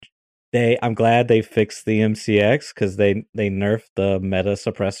I'm glad they fixed the MCX because they nerfed the meta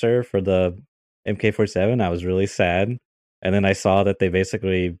suppressor for the MK47. I was really sad, and then I saw that they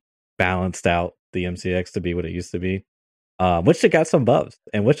basically balanced out the MCX to be what it used to be, which it got some buffs,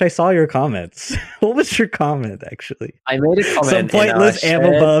 and which I saw your comments. What was your comment actually? I made a comment. Some pointless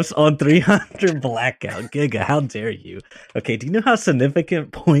ammo buffs on 300 blackout. Giga, how dare you? Okay, do you know how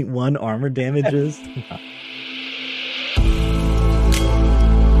significant 0.1 armor damage is?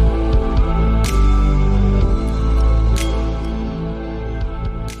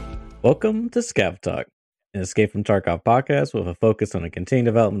 Welcome to Scav Talk, an Escape from Tarkov podcast with a focus on the continued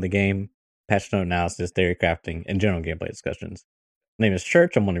development of the game, patch note analysis, theory crafting, and general gameplay discussions. My name is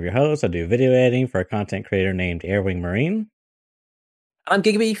Church. I'm one of your hosts. I do video editing for a content creator named Airwing Marine. I'm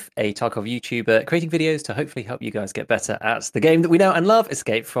Gigabeef, a Tarkov YouTuber, creating videos to hopefully help you guys get better at the game that we know and love,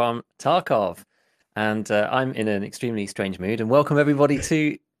 Escape from Tarkov. And I'm in an extremely strange mood, and welcome everybody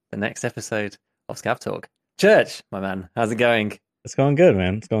to the next episode of Scav Talk. Church, my man, how's it going? It's going good,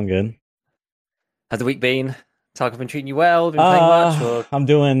 man. It's going good. How's the week been? Tarkov been treating you well? Been playing much? Or... I'm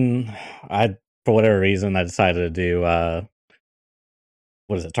doing... for whatever reason, I decided to do...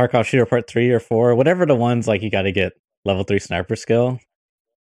 what is it? Tarkov Shooter Part 3 or 4? Whatever the ones, like, you got to get level 3 sniper skill.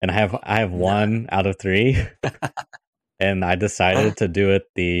 And I have 1 out of 3. And I decided to do it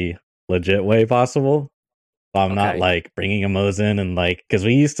the legit way possible. So I'm not, like, bringing a Mosin and, like... Because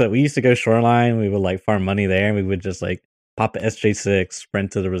we used to go Shoreline. We would, like, farm money there. And we would just, like... pop a SJ6,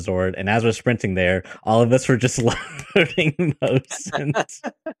 sprint to the resort, and as we're sprinting there, all of us were just loading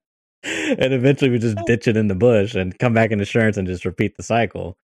Mosins. And eventually we just ditch it in the bush and come back in insurance and just repeat the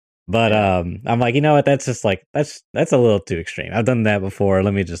cycle. But I'm like, you know what, that's just like that's a little too extreme. I've done that before.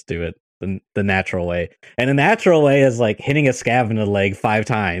 Let me just do it the natural way. And the natural way is like hitting a scav in the leg 5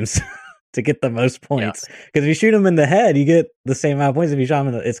 times to get the most points. Because if you shoot him in the head, you get the same amount of points if you shot him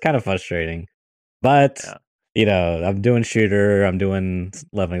in the... It's kind of frustrating. But you know, I'm doing shooter, I'm doing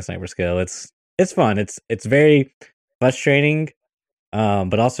leveling sniper skill. It's fun. It's very frustrating,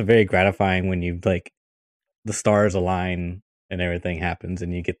 but also very gratifying when you like the stars align and everything happens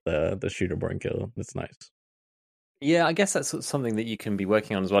and you get the shooter born kill. It's nice. Yeah, I guess that's something that you can be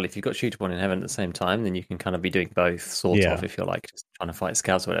working on as well. If you've got Shooterborn in Heaven at the same time, then you can kind of be doing both, sort of, if you're like just trying to fight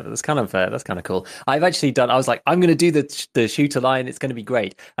scouts or whatever. That's kind of cool. I've actually done. I was like, I'm going to do the shooter line. It's going to be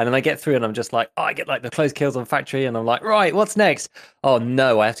great. And then I get through and I'm just like, I get like the close kills on factory, and I'm like, right, what's next? Oh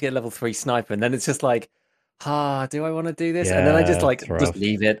no, I have to get level 3 sniper, and then it's just like, do I want to do this? And then I just like just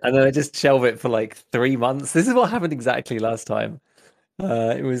leave it, and then I just shelve it for like 3 months. This is what happened exactly last time.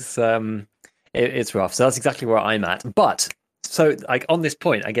 It was. It's rough. So that's exactly where I'm at. But so like on this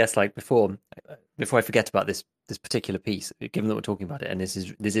point, I guess like before I forget about this particular piece, given that we're talking about it, and this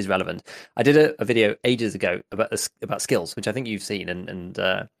is relevant. I did a video ages ago about skills, which I think you've seen, and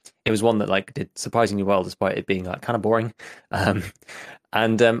it was one that like did surprisingly well despite it being like kind of boring.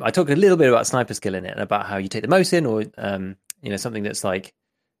 And I talked a little bit about sniper skill in it and about how you take the Mosin, or something that's like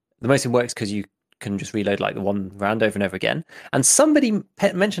the Mosin works because you can just reload like the one round over and over again. And somebody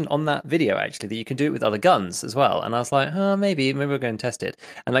mentioned on that video actually that you can do it with other guns as well. And I was like, maybe we'll go and test it.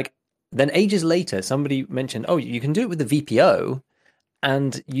 And like then ages later, somebody mentioned, you can do it with the VPO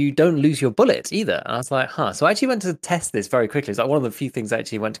and you don't lose your bullets either. And I was like, So I actually went to test this very quickly. It's like one of the few things I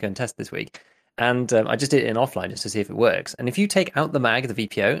actually went to go and test this week. And I just did it in offline just to see if it works. And if you take out the mag, the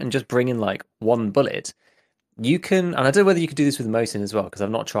VPO, and just bring in like one bullet, you can, and I don't know whether you could do this with Mosin as well, because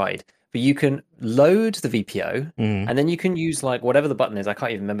I've not tried, but you can load the VPO and then you can use like whatever the button is. I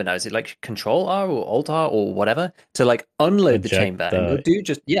can't even remember now. Is it like Control R or Alt R or whatever to like unload the chamber? And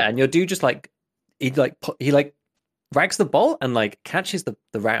your dude just like he rags the bolt and like catches the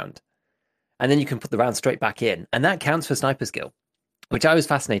round, and then you can put the round straight back in, and that counts for sniper skill, which I was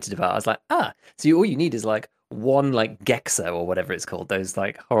fascinated about. I was like, so all you need is like one like Gexa or whatever it's called, those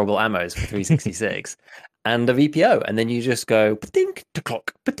like horrible ammos for 366. And a VPO, and then you just go pa-dink to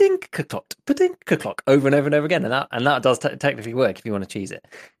clock, pa-dink ka clock, pa-dink ka clock over and over and over again, and that does technically work if you want to cheese it,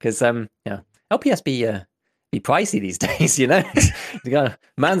 because LPS be pricey these days, you know.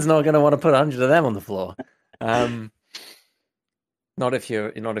 Man's not going to want to put 100 of them on the floor, not if you're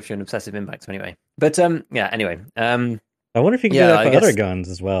an obsessive impact anyway. But anyway, I wonder if you can do that for other guns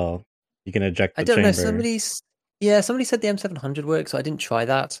as well. You can eject the chamber. I don't know. Somebody said the M700 works, so I didn't try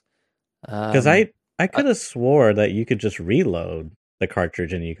that because I could have swore that you could just reload the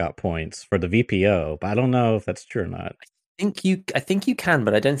cartridge and you got points for the VPO, but I don't know if that's true or not. I think you can,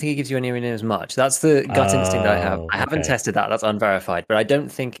 but I don't think it gives you anywhere near as much. That's the gut instinct I have. I haven't tested that. That's unverified, but I don't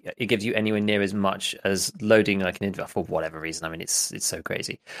think it gives you anywhere near as much as loading like an for whatever reason. I mean, it's so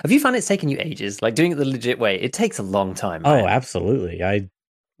crazy. Have you found it's taken you ages? Like doing it the legit way, it takes a long time. Oh, absolutely.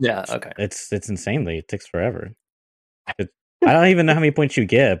 Yeah, okay. It's insanely. It takes forever. I don't even know how many points you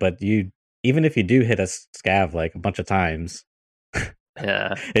get, but even if you do hit a scav like a bunch of times,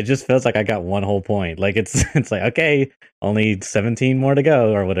 yeah, it just feels like I got one whole point. Like it's like, okay, only 17 more to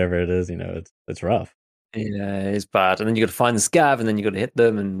go or whatever it is. It's rough. Yeah, it's bad. And then you got to find the scav, and then you got to hit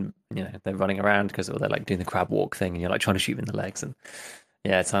them, and they're running around because they're like doing the crab walk thing, and you're like trying to shoot them in the legs, and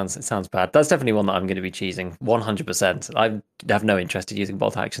yeah, it sounds bad. That's definitely one that I'm going to be choosing 100%. I have no interest in using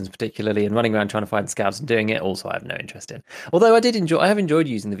bolt actions particularly, and running around trying to find scavs and doing it. Also, I have no interest in. Although I have enjoyed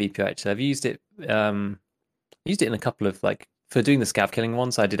using the VPO actually. I've used it in a couple of like for doing the scav killing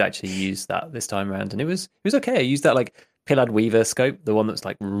ones. I did actually use that this time around, and it was okay. I used that like Pillad Weaver scope, the one that's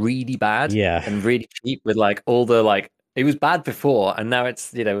like really bad Yeah, and really cheap with like all the like. It was bad before, and now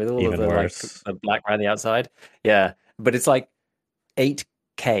it's with all even of the like worse. the black around the outside. Yeah, but it's like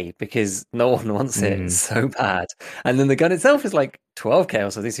 8K because no one wants it. It's so bad. And then the gun itself is like 12K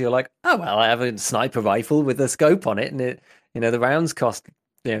or something. So you're like, oh well, I have a sniper rifle with a scope on it, and the rounds cost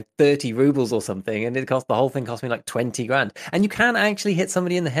 30 rubles or something, and the whole thing cost me like 20 grand. And you can actually hit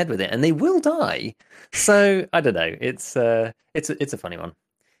somebody in the head with it, and they will die. So I don't know. It's a funny one.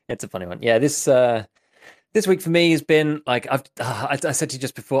 It's a funny one. Yeah, this week for me has been like I said to you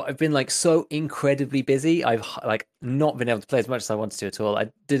just before, I've been like so incredibly busy. I've like not been able to play as much as I wanted to at all.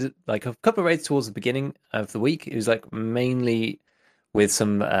 I did like a couple of raids towards the beginning of the week. It was like mainly with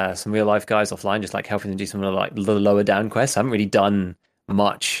some real life guys offline, just like helping them do some of like the lower down quests. I haven't really done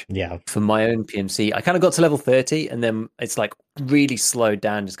much Yeah. for my own PMC. I kind of got to level 30, and then it's like really slowed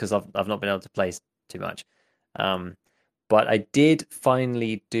down just because I've not been able to play too much. But I did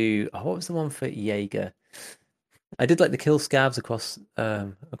finally do what was the one for Jaeger? I did like the kill scavs across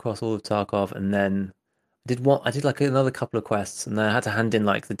all of Tarkov, and then I did like another couple of quests, and then I had to hand in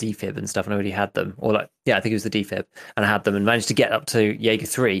like the defib and stuff, and I already had them, or like I think it was the defib, and I had them, and managed to get up to Jaeger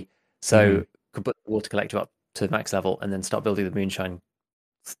 3, so could put the water collector up to max level, and then start building the moonshine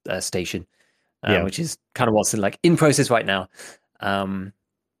station, Yeah. which is kind of what's in process right now.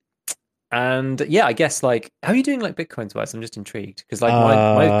 And yeah, I guess like how are you doing like Bitcoin wise? I'm just intrigued because like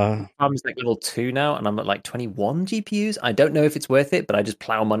my farm is like level 2 now, and I'm at like 21 GPUs. I don't know if it's worth it, but I just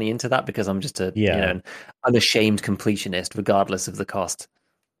plow money into that because I'm just an unashamed completionist, regardless of the cost.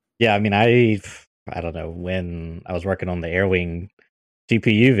 Yeah, I mean, I don't know, when I was working on the Airwing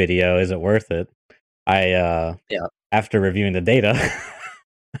GPU video, is it worth it? After reviewing the data,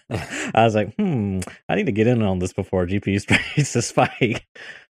 I was like, I need to get in on this before GPU prices spike.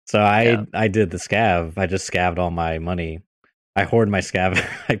 So I did the scav. I just scavved all my money. I hoard my scav.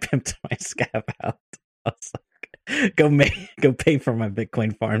 I pimped my scav out. I was like, go pay for my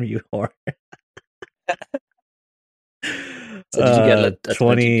Bitcoin farm, you whore. So did you get a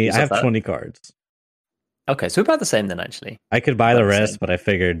 20? I have 20 cards. Okay, so about the same then, actually. I could buy the rest, but I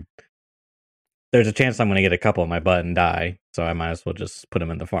figured there's a chance I'm going to get a couple on my butt and die, so I might as well just put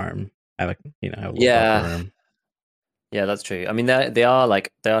them in the farm. I have a little buffer room. Yeah, that's true. I mean, they are now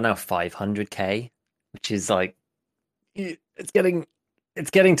 500K, which is like it's getting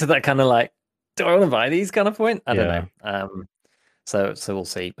to that kind of like, do I want to buy these kind of point? I don't know. So we'll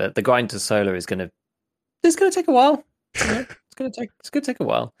see. But the grind to solar is gonna take a while. It's gonna take a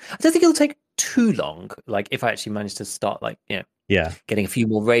while. I don't think it'll take too long. Like if I actually manage to start getting a few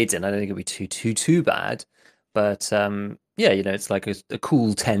more raids in, I don't think it'll be too bad. But it's like a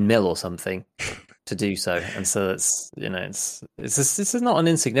cool 10 mil or something to do so, and so it's it's not an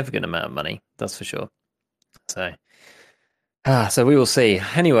insignificant amount of money, that's for sure. So we will see.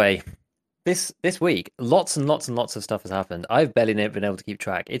 Anyway, this week, lots and lots and lots of stuff has happened. I've barely been able to keep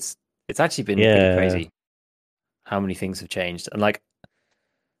track. It's actually been pretty crazy how many things have changed. And like,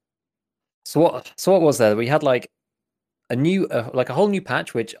 so what was there? We had like a new like a whole new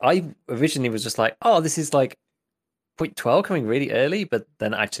patch, which I originally was just like, oh, this is like 0.12 coming really early, but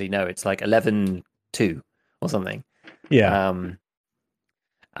then actually no, it's like 11.2 or something. Yeah.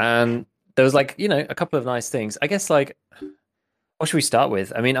 And there was like a couple of nice things. I guess like, what should we start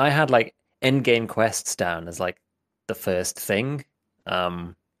with? I mean, I had like end game quests down as like the first thing,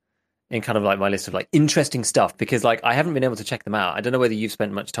 in kind of like my list of like interesting stuff, because like I haven't been able to check them out. I don't know whether you've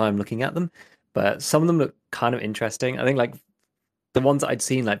spent much time looking at them, but some of them look kind of interesting. I think like the ones that I'd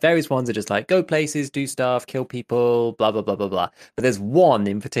seen, like various ones are just like go places, do stuff, kill people, blah blah blah blah blah. But there's one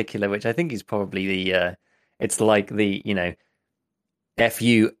in particular which I think is probably it's like the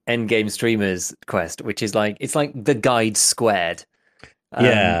FU endgame streamers quest, which is like it's like the guide squared.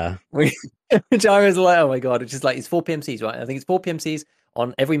 Which I was like, oh my god, it's just like it's 4 PMCs, right? I think it's 4 PMCs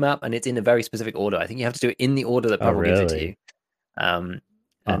on every map, and it's in a very specific order. I think you have to do it in the order that Pebble gives it to you.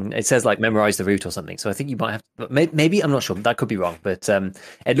 and it says like memorize the route or something. So I think you might have, but maybe I'm not sure. That could be wrong, but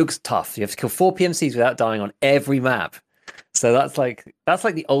it looks tough. You have to kill 4 PMCs without dying on every map. So that's like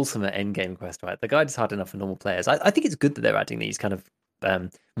the ultimate end game quest, right? The guide is hard enough for normal players. I think it's good that they're adding these kind of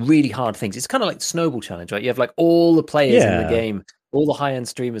really hard things. It's kind of like the Snowball Challenge, right? You have like all the players in the game, all the high end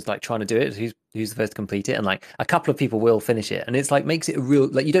streamers like trying to do it. Who's the first to complete it, and like a couple of people will finish it, and it's like makes it a real,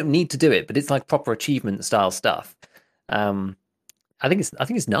 like, you don't need to do it, but it's like proper achievement style stuff. I think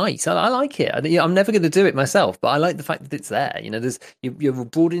it's nice. I like it. I'm never going to do it myself, but I like the fact that it's there. You know, you're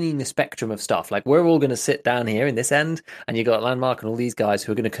broadening the spectrum of stuff. Like, we're all going to sit down here in this end, and you got Landmark and all these guys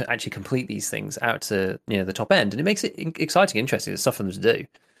who are going to actually complete these things out to, you know, the top end, and it makes it exciting, interesting. There's stuff for them to do.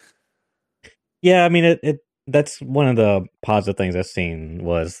 Yeah, I mean, that's one of the positive things I've seen,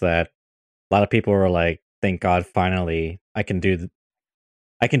 was that a lot of people were like, "Thank God, finally, I can do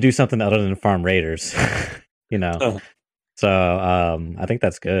something other than farm raiders," you know. Oh. So I think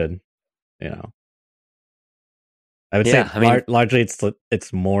that's good. You know, I would say largely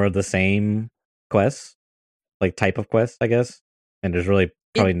it's more of the same quests, like type of quest, I guess, and there's really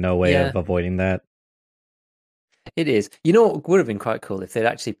probably no way of avoiding that. It is. You know what would have been quite cool if they'd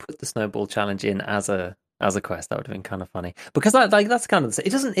actually put the Snowball Challenge in as a quest. That would have been kind of funny, because that's kind of,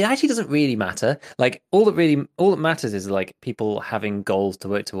 it actually doesn't really matter. Like, all that matters is like people having goals to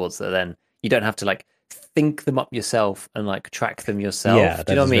work towards, that then you don't have to like think them up yourself and like track them yourself. Yeah,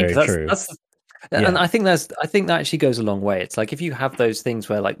 do you know what I mean? Very true. And I think that actually goes a long way. It's like, if you have those things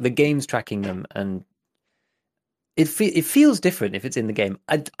where like the game's tracking them, and it feels different if it's in the game.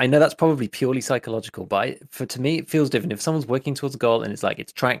 I know that's probably purely psychological, but to me, it feels different if someone's working towards a goal and it's like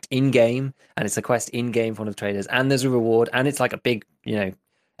it's tracked in game, and it's a quest in game for one of the traders, and there's a reward, and it's like a big, you know,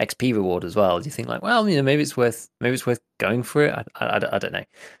 XP reward as well. Do you think like, well, you know, maybe it's worth going for it? I don't know.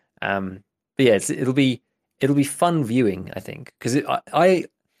 But yeah, it'll be fun viewing, I think, because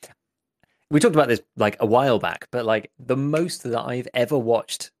we talked about this like a while back, but like the most that I've ever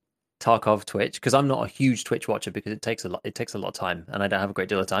watched Tarkov Twitch, because I'm not a huge Twitch watcher, because it takes a lot of time, and I don't have a great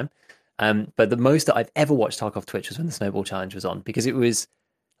deal of time. But the most that I've ever watched Tarkov Twitch was when the Snowball Challenge was on, because it was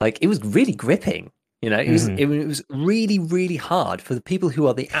really gripping. You know, it was really, really hard for the people who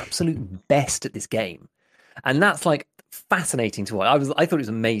are the absolute best at this game, and that's like fascinating to watch. I thought it was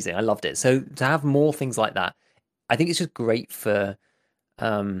amazing. I loved it. So to have more things like that, I think it's just great for.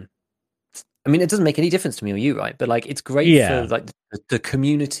 I mean, it doesn't make any difference to me or you, right? But like, it's great for like the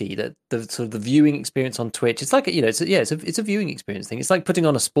community, that the sort of the viewing experience on Twitch. It's like, you know, it's a viewing experience thing. It's like putting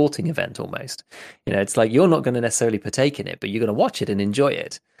on a sporting event almost. You know, it's like you're not going to necessarily partake in it, but you're going to watch it and enjoy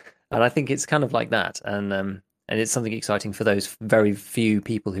it. And I think it's kind of like that, and it's something exciting for those very few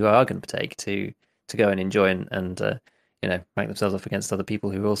people who are going to partake to go and enjoy and you know, rank themselves up against other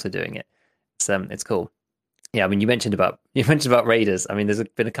people who are also doing it. It's cool. Yeah, I mean, you mentioned about raiders. I mean, there's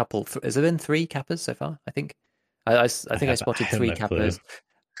been a couple. Has there been 3 Kappas so far? I think I think I spotted 3 Kappas.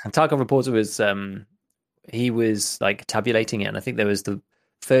 And Tarkov Reporter was he was like tabulating it, and I think there was the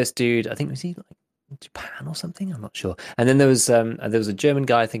first dude. I think, was he like Japan or something? I'm not sure. And then there was a German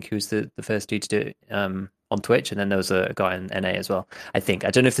guy, I think, who was the first dude to do it on Twitch, and then there was a guy in NA as well. I think, I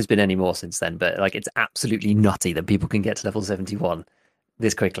don't know if there's been any more since then, but like, it's absolutely nutty that people can get to level 71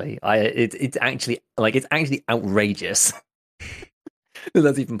 this quickly. It's actually outrageous that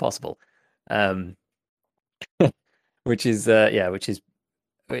that's even possible. Which is it's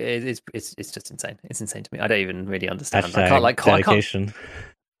just insane. It's insane to me. I don't even really understand. Dedication.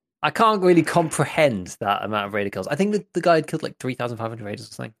 I can't really comprehend that amount of raider kills. I think that the guy had killed like 3,500 raiders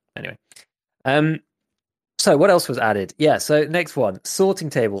or something. Anyway, so what else was added? Yeah, so next one,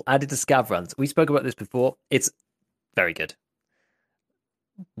 sorting table added to scav runs. We spoke about this before. It's very good.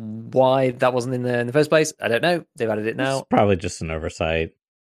 Why that wasn't in there in the first place, I don't know. They've added it now. It's probably just an oversight.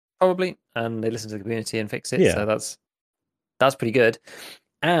 Probably, and they listened to the community and fixed it. Yeah. So that's pretty good.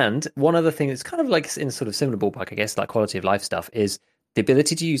 And one other thing that's kind of like in a sort of similar ballpark, I guess, like quality of life stuff, is the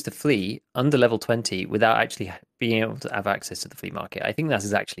ability to use the flea under level 20 without actually being able to have access to the flea market. I think that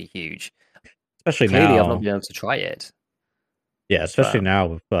is actually huge. Especially clearly, now, I've not been able to try it. Yeah, especially now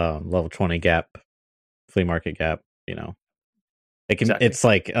with level 20 gap, flea market gap. You know, It's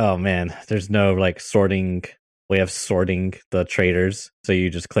like, oh man, there's no like sorting way of sorting the traders. So you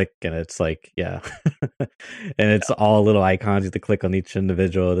just click and it's like, yeah. And it's all little icons you have to click on each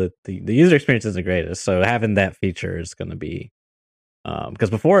individual. The user experience isn't the greatest. So having that feature is going to be, because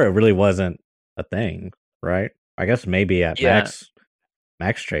before it really wasn't a thing, right? I guess maybe at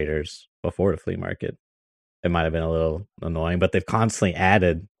max traders before the flea market, it might have been a little annoying, but they've constantly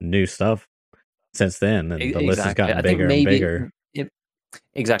added new stuff since then. And the list has gotten bigger and bigger.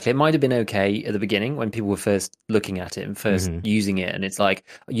 Exactly. It might have been okay at the beginning when people were first looking at it and first Hmm. using it, and it's like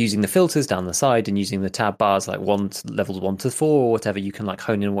using the filters down the side and using the tab bars like levels 1 to 4 or whatever. You can like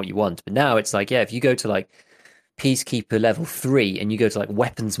hone in what you want. But now it's like, yeah, if you go to like Peacekeeper level 3 and you go to like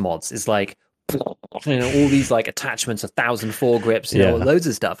weapons mods, it's like all these like attachments, 1,004 grips, Yeah. loads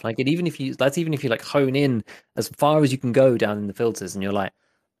of stuff. Like, and even if you like hone in as far as you can go down in the filters, and you're like,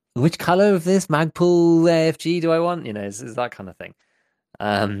 which color of this Magpul AFG do I want? It's that kind of thing.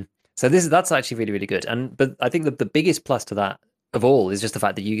 So that's actually really, really good. But I think that the biggest plus to that of all is just the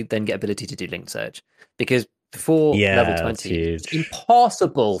fact that you then get ability to do link search, because before level Yeah, that's 20, it's huge.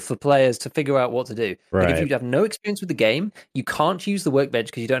 impossible for players to figure out what to do. Like, if you Right. have no experience with the game, you can't use the workbench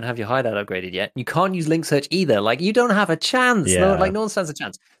because you don't have your hideout upgraded yet. You can't use link search either. Like, you don't have a chance. Yeah. No one stands a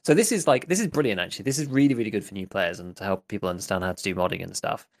chance. So this is brilliant, actually. This is really, really good for new players and to help people understand how to do modding and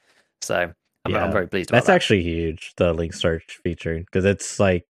stuff. So I'm Yeah. very pleased about That's that. actually huge, the link search feature, because it's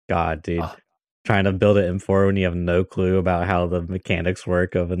like, God, dude, Oh, trying to build an M4 when you have no clue about how the mechanics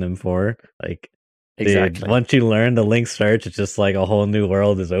work of an M4. Like, dude, exactly. once you learn the link search, it's just like a whole new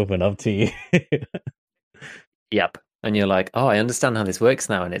world is open up to you. Yep. And you're like, oh, I understand how this works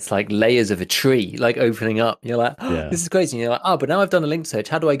now. And it's like layers of a tree, like opening up. You're like, oh, Yeah. this is crazy. And you're like, oh, but now I've done a link search.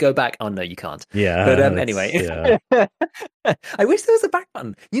 How do I go back? Oh, no, you can't. But Yeah. It's, anyway, yeah. I wish there was a back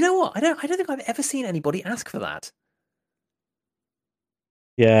button. You know what? I don't think I've ever seen anybody ask for that.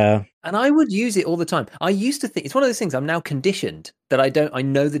 Yeah. And I would use it all the time. I used to think it's one of those things I'm now conditioned that I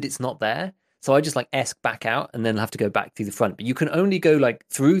know that it's not there. So I just like ESC back out and then have to go back through the front. But you can only go like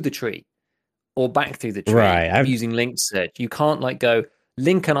through the tree or back through the tree Right. I've, using link search. You can't like go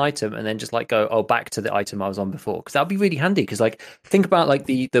link an item and then just like go back to the item I was on before, because that'd be really handy. Because like think about like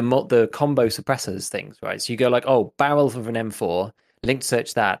the combo suppressors things, right? So you go like, oh, barrel of an M4, link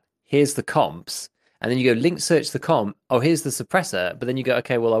search that. Here's the comps. And then you go link search the comp. Oh, here's the suppressor. But then you go,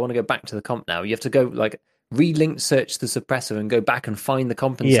 okay, well, I want to go back to the comp now. You have to go like re-link search the suppressor and go back and find the yeah.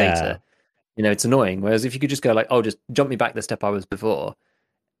 compensator. It's annoying. Whereas if you could just go like, oh, just jump me back the step I was before,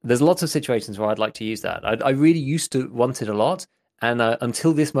 there's lots of situations where I'd like to use that. I really used to want it a lot. And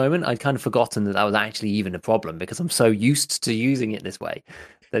until this moment, I'd kind of forgotten that was actually even a problem, because I'm so used to using it this way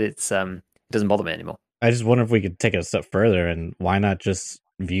that it doesn't bother me anymore. I just wonder if we could take it a step further, and why not just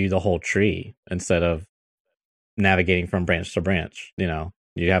view the whole tree instead of navigating from branch to branch?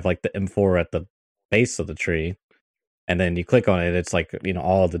 You have like the M4 at the base of the tree, and then you click on it. It's like,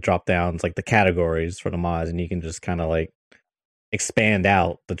 all the drop downs, like the categories for the mods, and you can just kind of like expand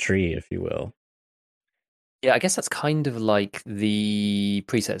out the tree, if you will. Yeah, I guess that's kind of like the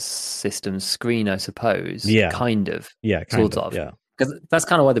preset system screen, I suppose. Yeah. Kind of, Yeah. Kind sort of. of. Yeah. Because that's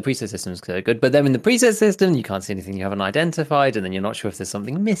kind of why the preset system is so good. But then in the preset system, you can't see anything you haven't identified, and then you're not sure if there's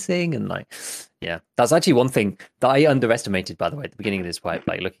something missing. And like, yeah, that's actually one thing that I underestimated, by the way, at the beginning of this fight,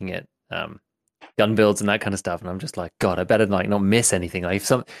 like looking at gun builds and that kind of stuff. And I'm just like, God, I better like not miss anything. Like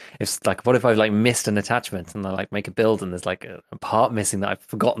if like, what if I've like missed an attachment and I like make a build and there's like a part missing that I've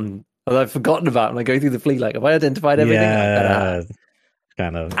forgotten about, and I go through the fleet like, have I identified everything? I better have. Yeah.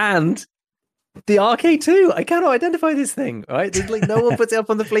 Kind of. And the RK2, I cannot identify this thing, right? There's like no one puts it up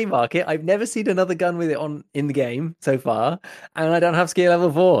on the flea market. I've never seen another gun with it on in the game so far, and I don't have skill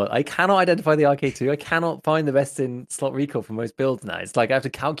level 4. I cannot identify the RK2. I cannot find the best in slot recoil for most builds now. It's like I have to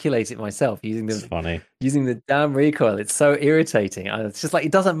calculate it myself using It's funny. the damn recoil. It's so irritating. And it's just like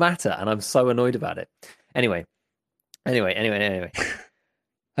it doesn't matter, and I'm so annoyed about it. Anyway.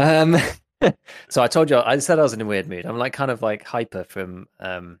 Um, so I told you I said I was in a weird mood. I'm like kind of like hyper from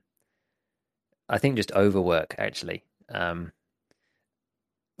I think just overwork actually.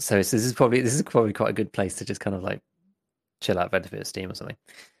 So this is probably quite a good place to just kind of like chill out, vent a bit of steam or something.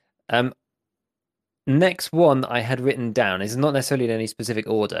 Um, Next one I had written down is not necessarily in any specific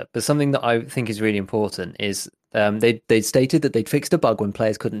order, but something that I think is really important is they stated that they'd fixed a bug when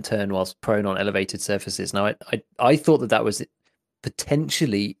players couldn't turn whilst prone on elevated surfaces. Now I thought that was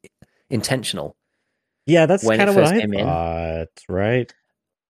potentially intentional Yeah, that's when it kind of what first I came in. thought, right?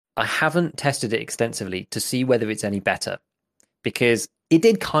 I haven't tested it extensively to see whether it's any better, because it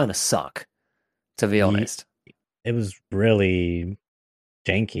did kind of suck, to be honest. It was really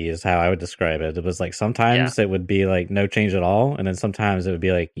janky is how I would describe it. It was like Yeah. sometimes it would be like no change at all, and then sometimes it would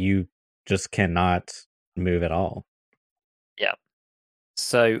be like you just cannot move at all. Yeah.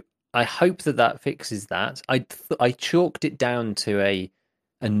 So I hope that fixes that. I chalked it down to a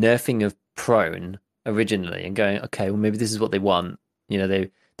nerfing of prone originally, and going, okay, well maybe this is what they want.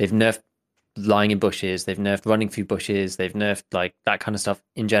 They've nerfed lying in bushes, they've nerfed running through bushes, they've nerfed like that kind of stuff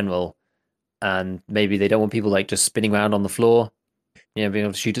in general, and maybe they don't want people like just spinning around on the floor, being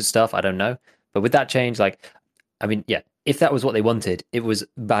able to shoot at stuff. I don't know, but with that change, like, I mean, yeah, if that was what they wanted, it was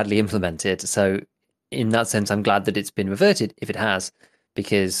badly implemented. So in that sense, I'm glad that it's been reverted if it has,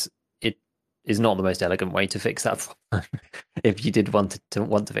 because it is not the most elegant way to fix that problem if you did want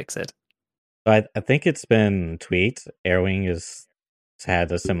to fix it. I think it's been tweaked. Airwing has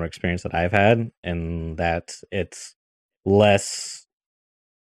had a similar experience that I've had, in that it's less.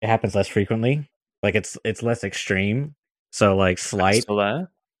 It happens less frequently. Like it's less extreme. So like slight. Still there?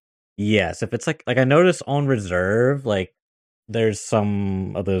 Yes, if it's like I noticed on reserve, like there's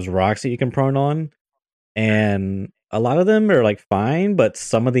some of those rocks that you can prone on, and a lot of them are like fine, but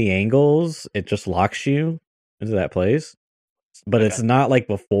some of the angles it just locks you into that place. But it's not like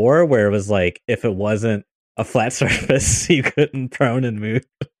before where it was like if it wasn't a flat surface you couldn't prone and move.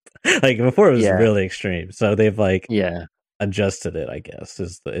 Like before it was really extreme. So they've like adjusted it, I guess,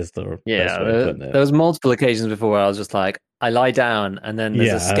 is the best way of putting it. There was multiple occasions before where I was just like, I lie down and then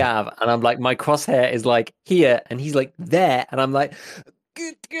there's a scav and I'm like, my crosshair is like here and he's like there and I'm like,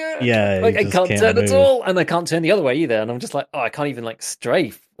 like I can't turn at all, and I can't turn the other way either, and I'm just like, oh, I can't even like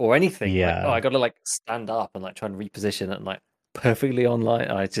strafe or anything. Like, oh, I gotta like stand up and like try and reposition it and like perfectly online.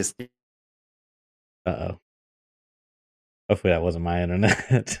 I just hopefully that wasn't my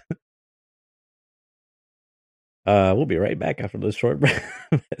internet. We'll be right back after this short break.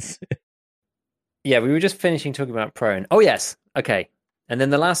 Yeah, we were just finishing talking about prone. Oh yes, okay. And then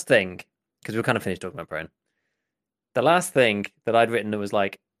the last thing, because we were kind of finished talking about prone. The last thing that I'd written that was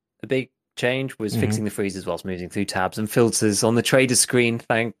like a big change was fixing the freezes whilst moving through tabs and filters on the trader screen.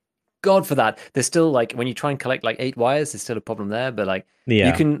 Thank God for that. There's still like when you try and collect like 8 wires, there's still a problem there. But like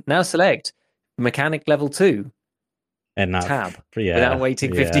you can now select mechanic level 2 and not tab without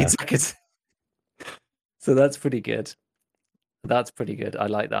waiting 15 seconds. So that's pretty good. That's pretty good. I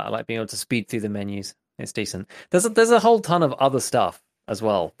like that. I like being able to speed through the menus. It's decent. There's a whole ton of other stuff as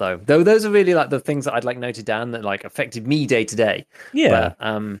well, though. Though those are really like the things that I'd like noted down that like affected me day to day. Yeah. But,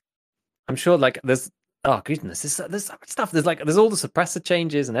 I'm sure like there's goodness, there's so much stuff. There's all the suppressor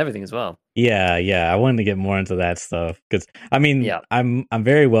changes and everything as well. Yeah. I wanted to get more into that stuff because I mean, I'm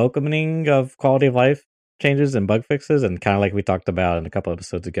very welcoming of quality of life changes and bug fixes, and kind of like we talked about in a couple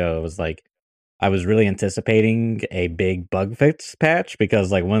episodes ago, it was like I was really anticipating a big bug fix patch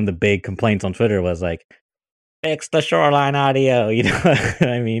because like one of the big complaints on Twitter was like, fix the shoreline audio, you know what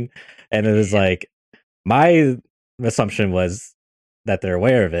I mean? And it was like, my assumption was that they're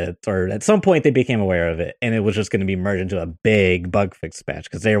aware of it, or at some point they became aware of it, and it was just going to be merged into a big bug fix patch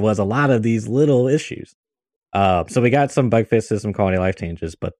because there was a lot of these little issues. So we got some bug fixes, some quality of life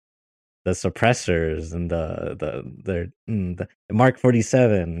changes, but the suppressors and the Mark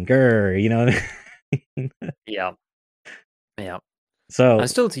 47, grr, you know. Yeah. So I'm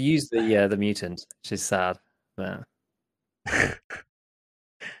still to use the mutant, which is sad. But...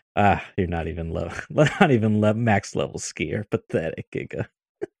 you're not even max level skier. Pathetic, Giga.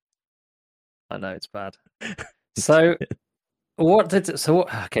 I know it's bad. So what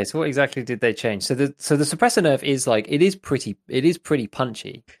exactly did they change? So the suppressor nerf is like it is pretty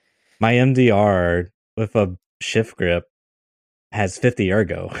punchy. My MDR with a shift grip has 50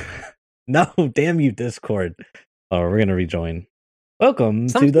 ergo. No, damn you, Discord. Oh, we're gonna rejoin. Welcome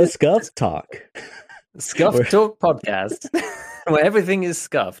to the Scuff Talk. Scuff Talk podcast, where everything is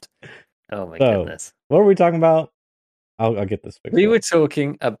scuffed. Oh my goodness! What were we talking about? I'll get this fixed. We were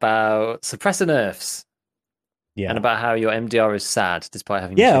talking about suppressor nerfs. Yeah, and about how your MDR is sad despite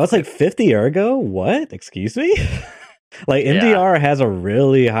having. Yeah, I was like 50 ergo. What? Excuse me. Like MDR has a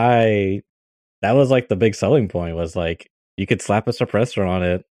really high. That was like the big selling point. Was like you could slap a suppressor on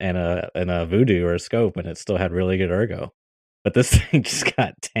it and a voodoo or a scope, and it still had really good ergo. But this thing just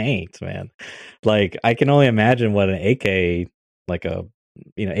got tanked, man. Like I can only imagine what an AK, like a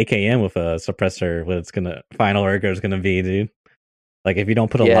AKM with a suppressor, what it's gonna final ergo is gonna be, dude. Like if you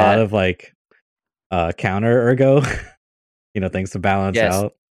don't put a lot of like counter ergo, things to balance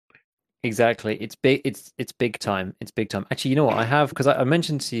out. Exactly. It's big. It's big time. It's big time. Actually, you know what I have, because I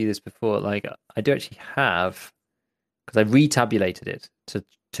mentioned to you this before. Like I do actually have, because I retabulated it to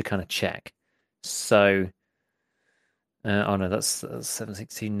kind of check. So. Oh no, that's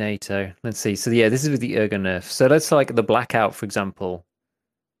 762 NATO. Let's see. So yeah, this is with the ergo nerf. So let's like the blackout, for example,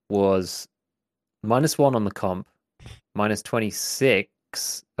 was -1 on the comp, -26.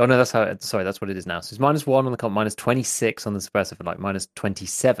 Oh no, that's that's what it is now. So it's -1 on the comp, -26 on the suppressor for like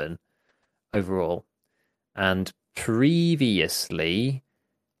 -27 overall. And previously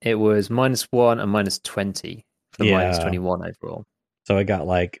it was -1 and -20 for the -21 overall. So it got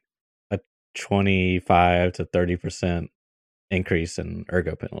like 25 to 30% increase in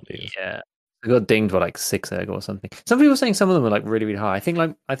ergo penalties. Yeah, I got dinged by like 6 ergo or something. Some people are saying some of them were like really, really high. I think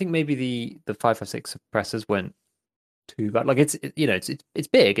maybe the 556 suppressors went too bad. Like it's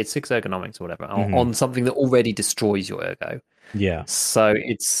big. It's 6 ergonomics or whatever on something that already destroys your ergo. Yeah. So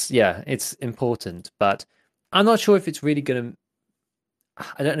it's important, but I'm not sure if it's really gonna.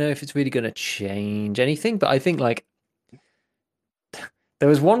 I don't know if it's really gonna change anything. But I think like there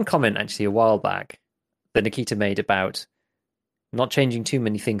was one comment actually a while back that Nikita made about not changing too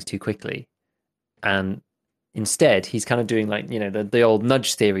many things too quickly, and instead he's kind of doing like the old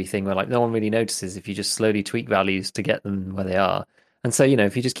nudge theory thing where like no one really notices if you just slowly tweak values to get them where they are. And so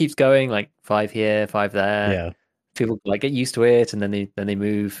if he just keeps going like 5 here, 5 there, Yeah. people like get used to it, and then they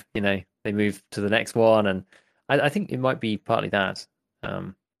move they move to the next one. And I think it might be partly that,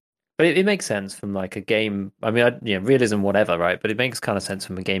 but it makes sense from like a game. I mean, realism, whatever, right? But it makes kind of sense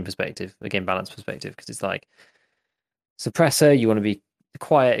from a game perspective, a game balance perspective, because it's like suppressor, you want to be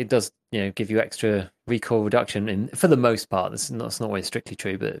quiet. It does give you extra recoil reduction, and for the most part, that's not always strictly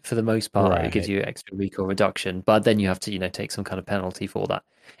true, but for the most part, it gives you extra recoil reduction. But then you have to take some kind of penalty for that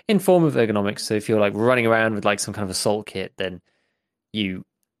in form of ergonomics. So if you're like running around with like some kind of assault kit, then you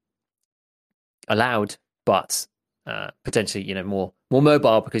allowed, but potentially more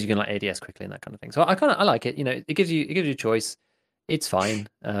mobile because you can like ADS quickly and that kind of thing. So I like it. It gives you a choice. It's fine.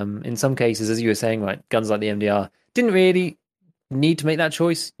 In some cases, as you were saying, like guns like the MDR didn't really need to make that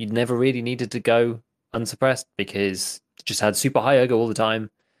choice. You never really needed to go unsuppressed because it just had super high ergo all the time.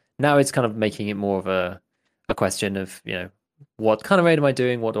 Now it's kind of making it more of a question of what kind of raid am I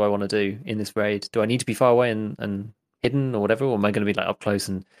doing? What do I want to do in this raid? Do I need to be far away and hidden or whatever? Or am I going to be like up close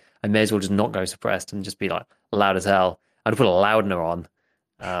and I may as well just not go suppressed and just be like loud as hell? I'd put a loudener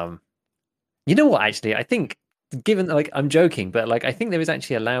on. You know what? Actually, I think given like I'm joking, but like I think there is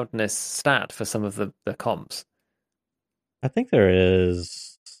actually a loudness stat for some of the comps. I think there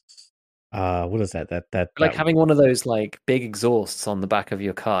is. What is that? Like having one of those like big exhausts on the back of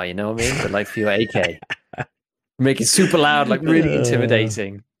your car. You know what I mean? But like for your AK, make it super loud, like really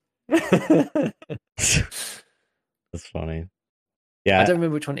intimidating. That's funny. Yeah, I don't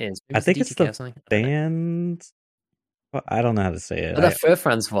remember which one it is. I think it's the band. I don't know how to say it. Oh, that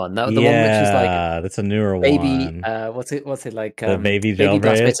Furfrans one. The one which is like that's a newer baby, one. What's it like? The baby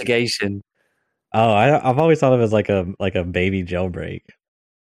blast mitigation. Oh, I've always thought of it as like a baby jailbreak.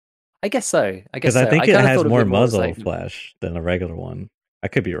 I guess so. Because I think it has more muzzle flash than a regular one. I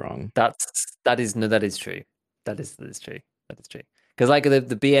could be wrong. That is true. That is true. Because like the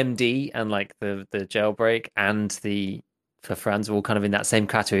BMD and like the jailbreak and the for Franz are all kind of in that same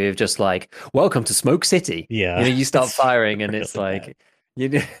category of just like welcome to Smoke City. Yeah, you start firing and it's like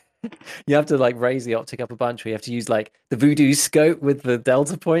you have to like raise the optic up a bunch. You have to use like the Voodoo scope with the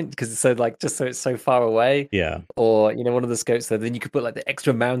delta point because it's so like just so it's so far away. Yeah. Or one of the scopes there. Then you could put like the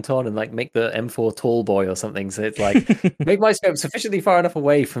extra mount on and like make the M4 tall boy or something. So it's like make my scope sufficiently far enough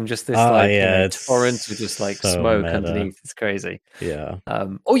away from just this torrent with just like so smoke meta underneath. It's crazy. Yeah.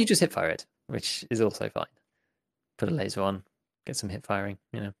 Or you just hip fire it, which is also fine. Put a laser on, get some hip firing.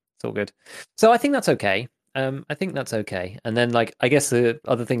 It's all good. So I think that's okay. I think that's okay. And then, like, I guess the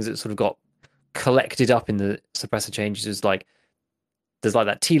other things that sort of got collected up in the suppressor changes is like there's like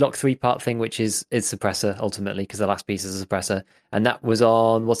that T-lock 3-part thing, which is suppressor ultimately because the last piece is a suppressor, and that was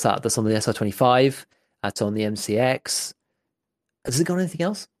on what's that? That's on the SR25. That's on the MCX. Has it got anything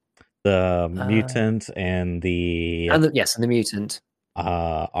else? The mutant and the and the mutant.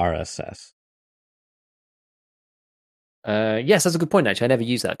 RSS. Yes, that's a good point. Actually, I never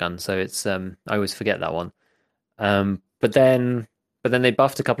use that gun, so it's I always forget that one. But then they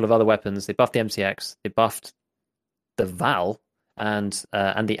buffed a couple of other weapons. They buffed the MCX. They buffed the Val and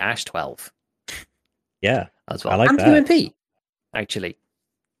the Ash 12. Yeah, as well. I like and that. UMP, actually.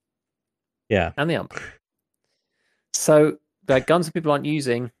 Yeah, and the UMP. So the guns that people aren't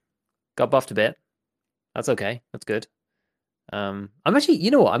using got buffed a bit. That's okay. That's good. I'm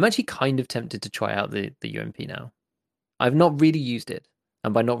actually, I'm actually kind of tempted to try out the UMP now. I've not really used it.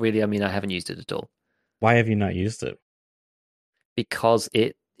 And by not really, I mean I haven't used it at all. Why have you not used it? Because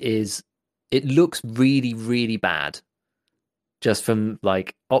it looks really, really bad. Just from,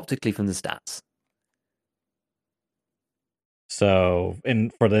 like, optically from the stats. So,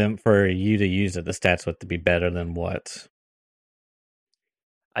 and for you to use it, the stats would be better than what?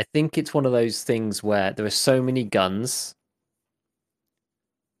 I think it's one of those things where there are so many guns.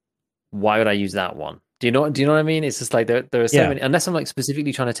 Why would I use that one? Do you know what I mean? It's just like there are so many. Unless I'm like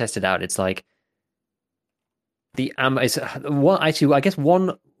specifically trying to test it out, it's like the ammo. Actually, I guess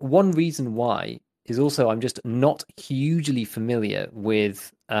one reason why is also I'm just not hugely familiar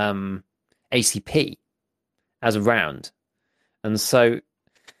with ACP as a round, and so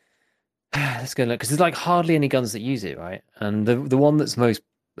let's go look because there's like hardly any guns that use it, right? And the one that's most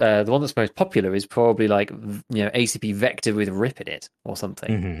the one that's most popular is probably like ACP Vector with Rip in it or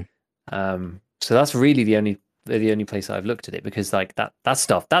something. Mm-hmm. So that's really the only place I've looked at it, because like that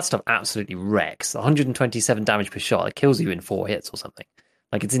stuff absolutely wrecks. 127 damage per shot. It kills you in 4 hits or something.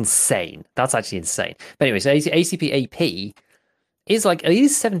 Like, it's insane. That's actually insane. But anyway, so ACP AP is like, it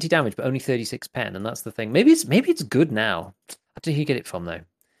is 70 damage, but only 36 pen, and that's the thing. Maybe it's good now. I don't know who you get it from though.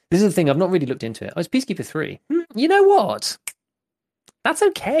 This is the thing. I've not really looked into it. Oh, it's Peacekeeper 3. You know what? That's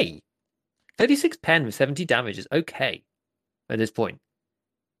okay. 36 pen with 70 damage is okay at this point.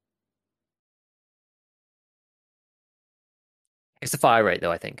 It's the fire rate,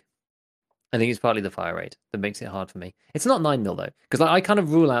 though, I think. I think it's partly the fire rate that makes it hard for me. It's not 9 mil, though, because like, I kind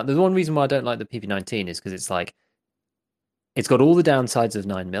of rule out. There's one reason why I don't like the PP19 is because it's like, it's got all the downsides of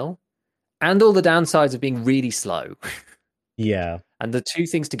 9 mil and all the downsides of being really slow. Yeah. And the two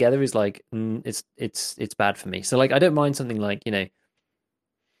things together is like, it's bad for me. So like, I don't mind something like,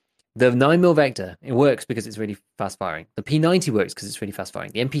 the 9 mil Vector, it works because it's really fast firing. The P90 works because it's really fast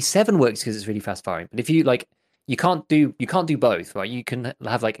firing. The MP7 works because it's really fast firing. But if you like, you can't do both, right? You can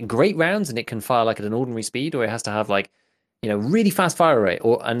have like great rounds and it can fire like at an ordinary speed, or it has to have like, really fast fire rate,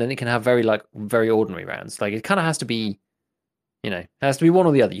 and then it can have very ordinary rounds. Like, it kind of has to be, it has to be one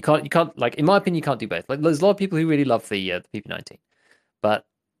or the other. You can't like, in my opinion, you can't do both. Like, there's a lot of people who really love the PP90, but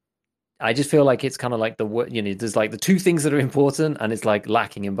I just feel like it's kind of like there's like the two things that are important, and it's like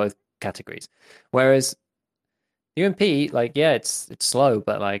lacking in both categories. Whereas UMP, like, yeah, it's slow,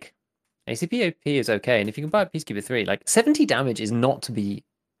 but like ACP OP is okay. And if you can buy a Peacekeeper 3, like 70 damage is not to be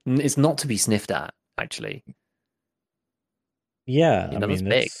sniffed at, actually. Yeah, I mean,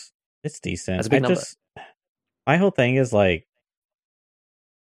 big. It's decent. That's a big number. My whole thing is like,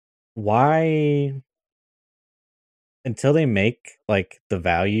 why, until they make like the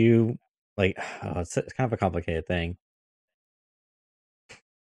value, like, it's kind of a complicated thing.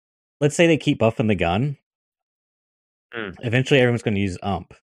 Let's say they keep buffing the gun. Eventually everyone's going to use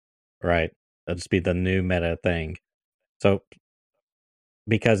UMP, right? That'll just be the new meta thing. So,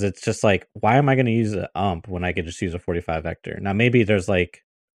 because it's just like, why am I going to use an UMP when I could just use a 45 Vector? Now, maybe there's like,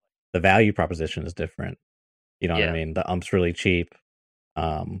 the value proposition is different. You know what I mean? The UMP's really cheap.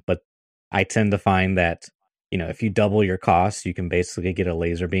 But I tend to find that, if you double your costs, you can basically get a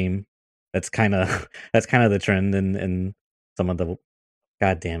laser beam. That's kind of the trend in some of the.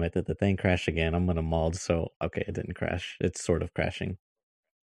 God damn it! Did the thing crash again? I'm gonna mold. So okay, it didn't crash. It's sort of crashing.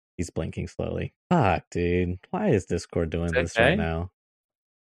 He's blinking slowly. Fuck, dude. Why is Discord doing this right now?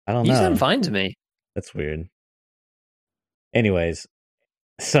 I don't know. You sound fine to me. That's weird. Anyways,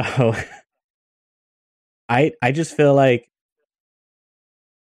 so I just feel like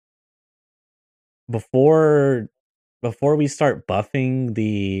before we start buffing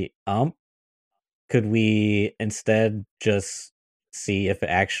the UMP, could we instead just see if it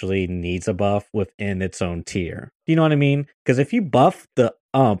actually needs a buff within its own tier? Do you know what I mean? Because if you buff the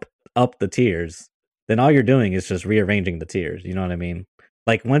UMP up the tiers, then all you're doing is just rearranging the tiers. You know what I mean?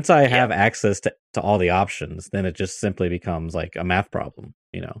 Like, once I have access to all the options, then it just simply becomes like a math problem.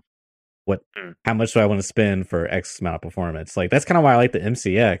 How much do I want to spend for X amount of performance? Like, that's kind of why I like the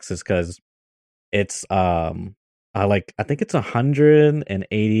MCX, is because it's I think it's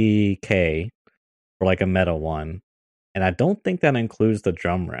 180k for like a meta one, and I don't think that includes the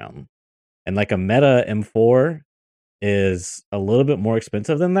drum round. And like a meta M4 is a little bit more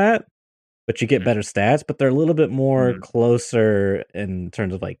expensive than that, but you get better stats, but they're a little bit more closer in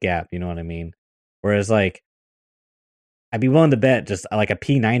terms of like gap. You know what I mean? Whereas like, I'd be willing to bet just like a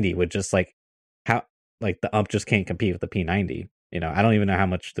P90 would just like, how like the UMP just can't compete with the P90. I don't even know how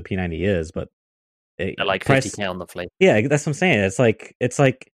much the P90 is, but like 50k on the fleet. Yeah, that's what I'm saying. It's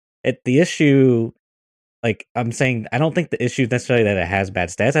like the issue. Like, I'm saying, I don't think the issue is necessarily that it has bad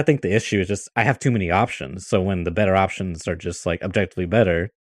stats. I think the issue is just I have too many options. So when the better options are just like objectively better,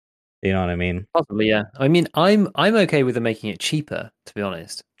 you know what I mean? Possibly, yeah. I mean, I'm okay with them making it cheaper. To be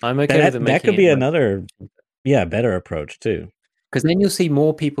honest, I'm okay with them making that could be another, better approach too. Because then you'll see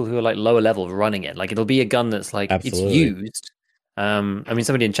more people who are like lower level running it. Like, it'll be a gun that's like, Absolutely. It's used. I mean,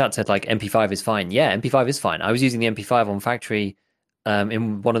 somebody in chat said like MP5 is fine. Yeah, MP5 is fine. I was using the MP5 on factory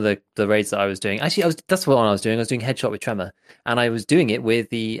in one of the raids that I was doing. Actually, that's what I was doing. I was doing headshot with Tremor, and I was doing it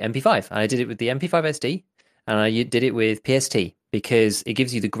with the MP5. And I did it with the MP5 SD, and I did it with PST, because it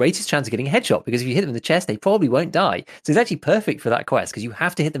gives you the greatest chance of getting a headshot, because if you hit them in the chest, they probably won't die. So it's actually perfect for that quest, because you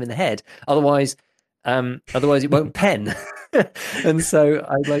have to hit them in the head. Otherwise it won't pen. And so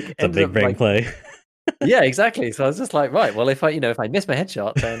I like, it's a big brain play. Yeah, exactly. So I was just like, right, well, if I miss my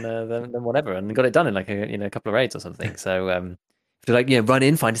headshot, then whatever, and got it done in like a couple of raids or something. So to like, run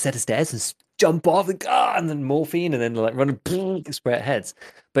in, find a set of stairs, and jump off and then morphine and then like run and spray at heads.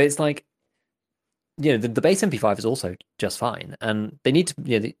 But it's like, the base MP5 is also just fine, and they need to,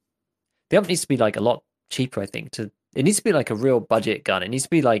 the amp needs to be like a lot cheaper. I think it needs to be like a real budget gun. It needs to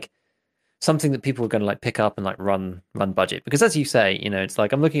be like something that people are going to like pick up and like run budget, because as you say, it's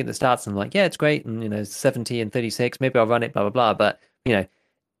like I'm looking at the stats and I'm like, yeah, it's great, and 70 and 36, maybe I'll run it, blah blah blah. But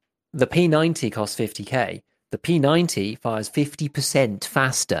the P90 costs 50k. The P90 fires 50%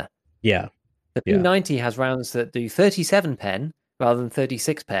 faster. Yeah. The P90 has rounds that do 37 pen rather than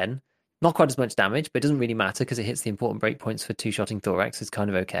 36 pen. Not quite as much damage, but it doesn't really matter because it hits the important breakpoints for two-shotting thorax. It's kind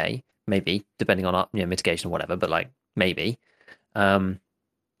of okay, maybe, depending on mitigation or whatever, but like maybe.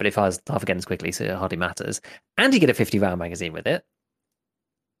 But it fires half again as quickly, so it hardly matters. And you get a 50-round magazine with it.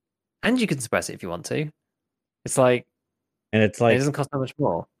 And you can suppress it if you want to. It's like... And it's like... It doesn't cost that much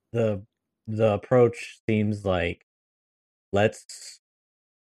more. The approach seems like, let's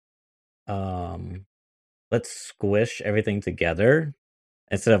squish everything together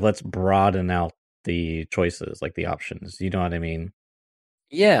instead of let's broaden out the choices, like the options. You know what I mean?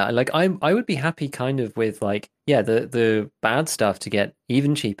 Yeah, like I would be happy kind of with like, the bad stuff to get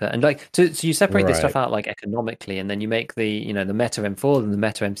even cheaper, and like so you separate this stuff out like economically, and then you make the the Meta M4 and the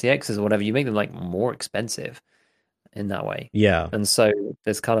Meta MCXs or whatever, you make them like more expensive in that way. Yeah. And so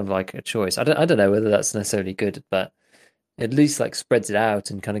there's kind of like a choice. I don't know whether that's necessarily good, but at least like spreads it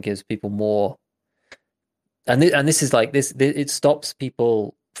out and kind of gives people more. And this is like this it stops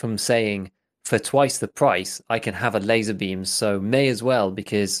people from saying, for twice the price, I can have a laser beam, so may as well,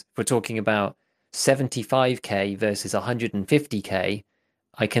 because if we're talking about 75k versus 150k,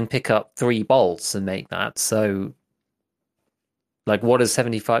 I can pick up 3 bolts and make that. So, like, what is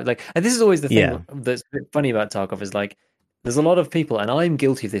 75? Like, and this is always the thing that's funny about Tarkov is like, there's a lot of people, and I'm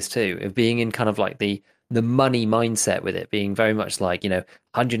guilty of this too, of being in kind of like the money mindset with it, being very much like,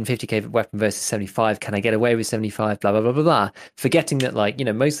 150k weapon versus 75. Can I get away with 75? Blah, blah, blah, blah, blah. Forgetting that, like,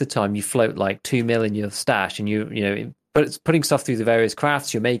 most of the time you float like 2 mil in your stash, and but it's putting stuff through the various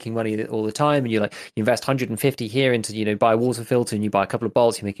crafts. You're making money all the time, and you invest 150 here into, buy a water filter, and you buy a couple of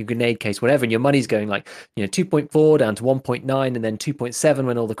bolts, you make a grenade case, whatever, and your money's going like, 2.4 down to 1.9, and then 2.7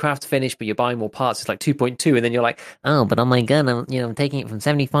 when all the crafts finish, but you're buying more parts, it's like 2.2, and then you're like, oh, but on my gun, I'm taking it from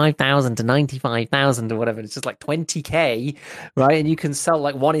 75,000 to 95,000 or whatever. It's just like 20k, right? And you can sell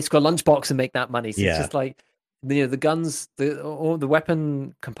like one Iskra lunchbox and make that money. So it's just like, the guns, or the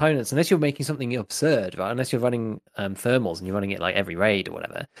weapon components, unless you're making something absurd, right? Unless you're running thermals and you're running it like every raid or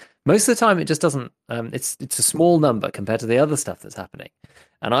whatever, most of the time it just doesn't. It's a small number compared to the other stuff that's happening,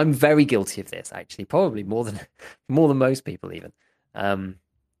 and I'm very guilty of this actually, probably more than most people even. I'm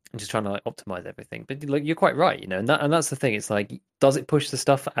just trying to like optimize everything, but like you're quite right, and that's the thing. It's like, does it push the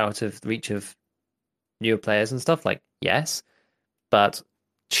stuff out of reach of newer players and stuff? Like, yes, but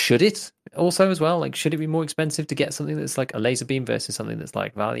should it also as well? Like, should it be more expensive to get something that's like a laser beam versus something that's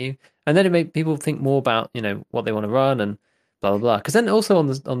like value? And then it made people think more about, what they want to run and blah, blah, blah. Because then also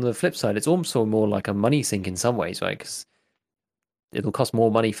on the flip side, it's also more like a money sink in some ways, right? Because it'll cost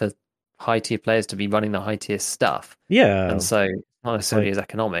more money for high tier players to be running the high tier stuff. Yeah. And so not necessarily as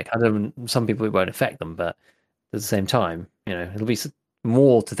economic. I don't know, some people it won't affect them, but at the same time, it'll be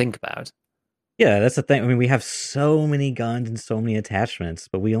more to think about. Yeah, that's the thing. I mean, we have so many guns and so many attachments,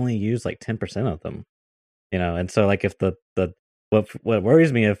 but we only use like 10% of them, And so, like, if what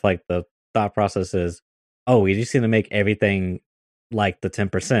worries me, if like the thought process is, oh, we just need to make everything like the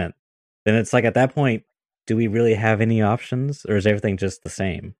 10%, then it's like, at that point, do we really have any options, or is everything just the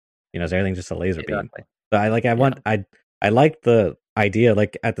same? Is everything just a laser beam? So I like the idea.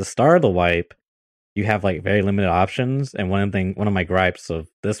 Like at the start of the wipe, you have like very limited options, and one of my gripes of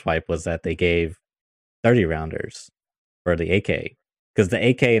this wipe was that they gave 30 rounders for the AK, because the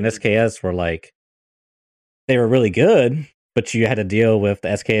AK and SKS were like, they were really good, but you had to deal with the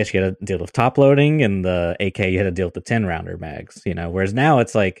SKS, you had to deal with top loading, and the AK you had to deal with the 10 rounder mags, whereas now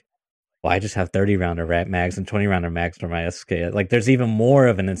it's like, well, I just have 30 rounder mags and 20 rounder mags for my SKS. Like, there's even more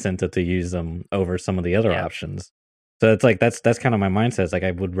of an incentive to use them over some of the other options. So it's like, that's kind of my mindset. It's like,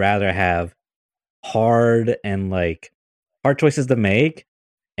 I would rather have hard choices to make,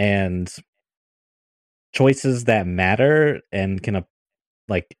 and choices that matter, and kind of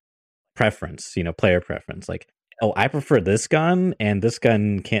like preference, player preference. Like, oh, I prefer this gun, and this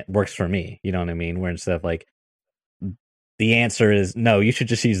gun works for me. You know what I mean? Where instead of like, the answer is no, you should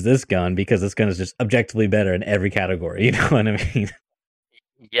just use this gun because this gun is just objectively better in every category. You know what I mean?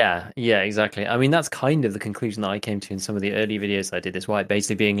 Yeah, exactly. I mean, that's kind of the conclusion that I came to in some of the early videos I did this, why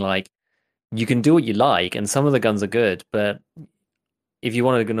basically being like, you can do what you like, and some of the guns are good, but if you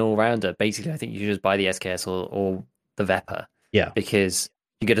want an all-rounder, basically, I think you should just buy the SKS or the Vepr. Yeah. Because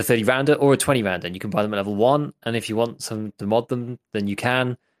You get a 30 rounder or a 20 rounder, and you can buy them at level 1. And if you want some to mod them, then you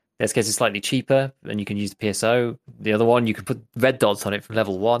can. This case is slightly cheaper, and you can use the PSO. The other one, you can put red dots on it from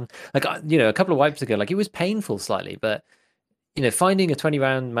level 1. Like, a couple of wipes ago, like, it was painful slightly, but finding a 20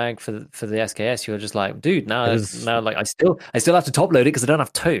 round mag for the SKS, you're just like, dude, now like I still have to top load it because I don't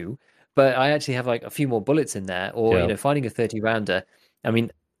have 2, but I actually have like a few more bullets in there. Or finding a 30 rounder. I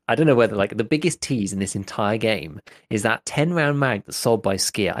mean, I don't know whether, like, the biggest tease in this entire game is that 10 round mag that's sold by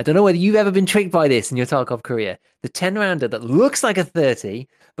Skier. I don't know whether you've ever been tricked by this in your Tarkov career. The 10 rounder that looks like a 30,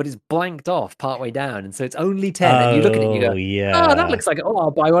 but is blanked off partway down, and so it's only 10. And you look at it and you go, oh, that looks like,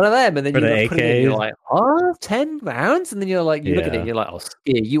 I'll buy one of them. And then you put it in, and you're like, 10 rounds? And then you're like, you look at it and you're like, oh,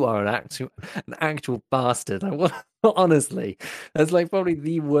 Skier, you are an actual bastard. Honestly, that's like probably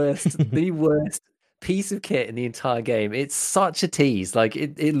the worst piece of kit in the entire game. It's such a tease. Like,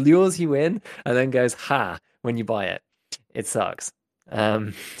 it lures you in and then goes when you buy it. It sucks.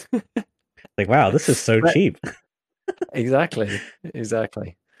 Like, wow, this is so cheap. Exactly.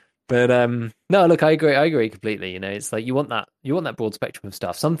 But no, look, I agree completely. It's like you want that broad spectrum of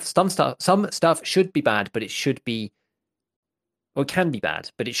stuff. Some stuff should be bad, but it should be, or it can be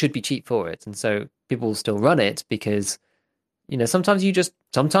bad, but it should be cheap for it. And so people will still run it because sometimes you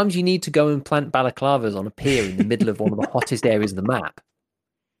need to go and plant balaclavas on a pier in the middle of one of the hottest areas of the map.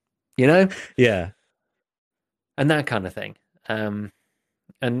 Yeah. And that kind of thing. And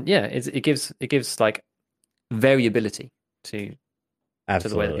yeah, it gives like variability to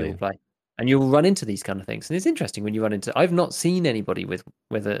the way that people play. And you'll run into these kind of things. And it's interesting when you run into, I've not seen anybody with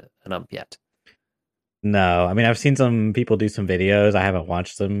an ump yet. No, I mean, I've seen some people do some videos. I haven't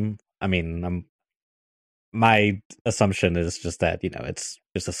watched them. I mean, my assumption is just that, it's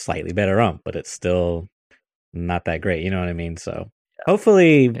just a slightly better ump, but it's still not that great. You know what I mean? So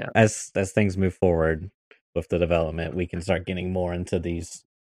hopefully as things move forward with the development, we can start getting more into these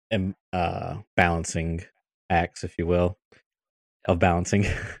balancing acts, if you will, of balancing.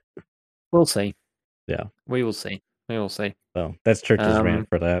 We'll see. Yeah. We will see. So that's Church's rant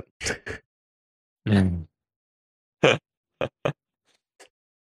for that.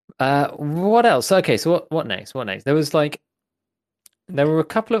 What else? Okay, so what next? There were a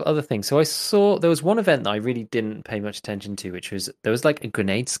couple of other things. So I saw there was one event that I really didn't pay much attention to, which was there was like a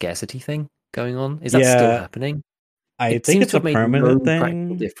grenade scarcity thing going on. Is that still happening? I think it's a permanent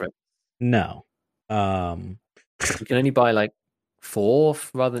thing. Different. No. You can only buy like 4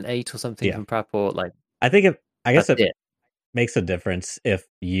 rather than 8 or something from prep, or like. I guess it makes a difference if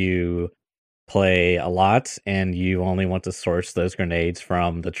you play a lot and you only want to source those grenades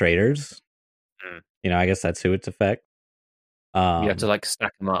from the traders. I guess that's who it's affect. You have to like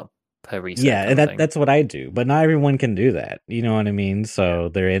stack them up per reset. Yeah, and that's what I do, but not everyone can do that. You know what I mean? So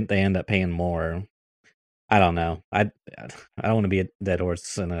they end up paying more. I don't know. I don't want to be a dead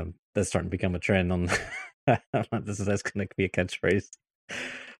horse, and that's starting to become a trend on. That's going to be a catchphrase.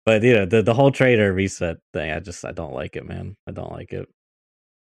 But the whole trader reset thing, I don't like it, man. I don't like it.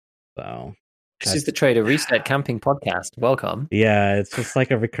 So this is the Trader Reset Camping Podcast. Welcome. Yeah, it's just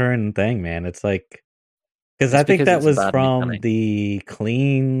like a recurring thing, man. It's like, because I think that was from the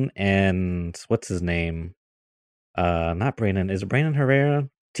Clean and what's his name? Not Brandon. Is it Brandon Herrera?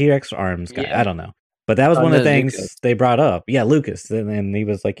 T-Rex Arms guy. Yeah. I don't know. But that was one of the things Lucas. They brought up. Yeah, Lucas. And he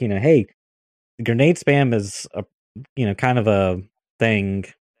was like, hey, grenade spam is a, kind of a thing.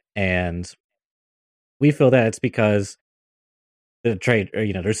 And we feel that it's because the trade,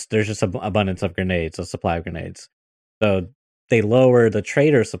 there's just an abundance of grenades, a supply of grenades. So they lower the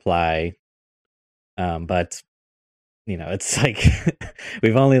trader supply. But it's like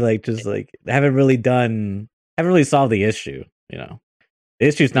we've only haven't really solved the issue. The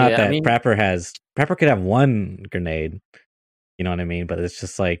issue's not that Prepper could have 1 grenade. You know what I mean? But it's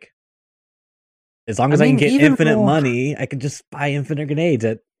just like, as long as I can get infinite money, I can just buy infinite grenades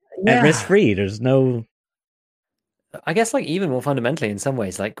at risk free. There's no. I guess even more fundamentally, in some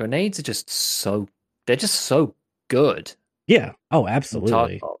ways, like grenades are just they're just so good. Yeah. Oh,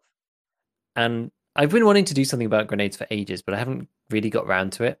 absolutely. And I've been wanting to do something about grenades for ages, but I haven't really got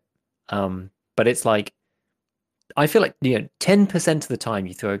around to it. But it's like, I feel like 10% of the time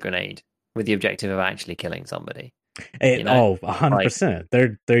you throw a grenade with the objective of actually killing somebody.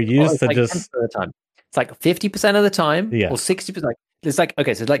 100%. They're used to just. 10% of the time. It's like 50% of the time, or 60%. Like, it's like,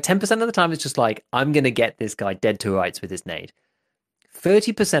 okay, so like 10% of the time, it's just like, I'm gonna get this guy dead to rights with his nade.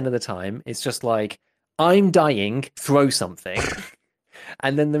 30% of the time, it's just like, I'm dying, throw something.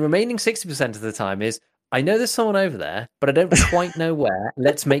 And then the remaining 60% of the time is, I know there's someone over there, but I don't quite know where.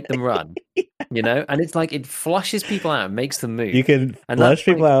 Let's make them run. And it's like it flushes people out, makes them move. You can flush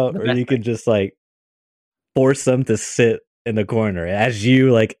people out, or you can just like force them to sit in the corner as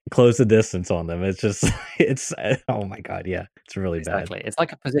you like close the distance on them. It's just it's oh my god, yeah, it's really bad. Exactly. It's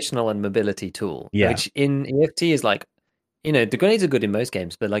like a positional and mobility tool, Yeah. which in EFT is like, the grenades are good in most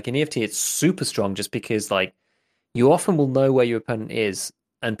games, but like in EFT, it's super strong just because like you often will know where your opponent is,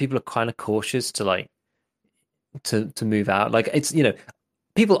 and people are kind of cautious to like to move out. Like it's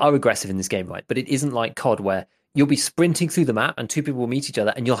people are aggressive in this game, right? But it isn't like COD where you'll be sprinting through the map and two people will meet each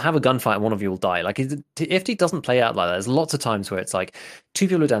other and you'll have a gunfight and one of you will die. Like EFT doesn't play out like that. There's lots of times where it's like two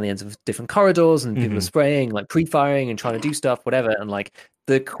people are down the ends of different corridors and people are spraying, like pre-firing and trying to do stuff, whatever. And like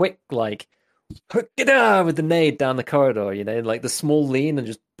the quick like with the nade down the corridor, like the small lean and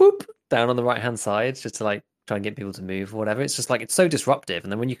just boop down on the right hand side just to like try and get people to move or whatever. It's just like it's so disruptive.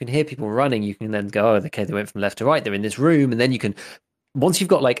 And then when you can hear people running, you can then go, oh, okay, they went from left to right, they're in this room, and then you can once you've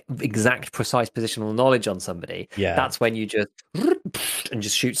got like exact precise positional knowledge on somebody, that's when you just and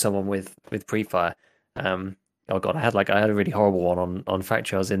just shoot someone with pre-fire. Oh god, I had a really horrible one on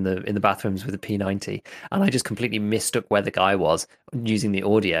Fracture. I was in the bathrooms with a P90 and I just completely mistook where the guy was using the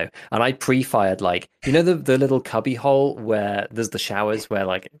audio, and I pre-fired like the little cubby hole where there's the showers where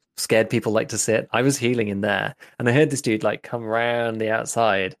like scared people like to sit. I was healing in there and I heard this dude like come around the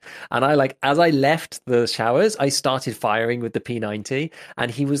outside, and I like as I left the showers I started firing with the P90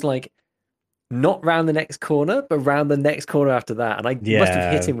 and he was like not round the next corner, but round the next corner after that. And I must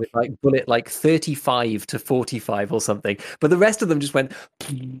have hit him with like bullet like 35 to 45 or something. But the rest of them just went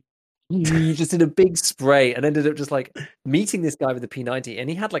just in a big spray and ended up just like meeting this guy with the P90. And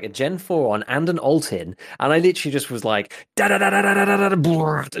he had like a Gen 4 on and an alt in. And I literally just was like,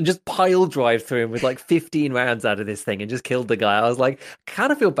 and just pile drive through him with like 15 rounds out of this thing and just killed the guy. I was like,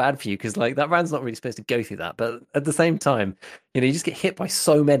 kind of feel bad for you because like that round's not really supposed to go through that. But at the same time, you just get hit by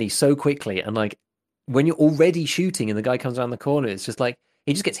so many so quickly. And like when you're already shooting and the guy comes around the corner, it's just like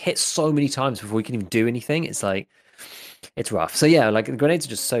he just gets hit so many times before he can even do anything. It's like, it's rough. So yeah, like the grenades are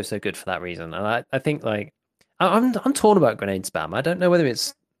just so good for that reason. And I think like I'm torn about grenade spam. I don't know whether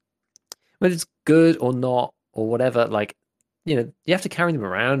it's good or not or whatever. Like, you have to carry them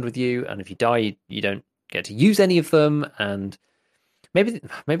around with you, and if you die, you don't get to use any of them. And maybe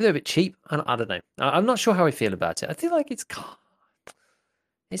they're a bit cheap. I don't know. I'm not sure how I feel about it. I feel like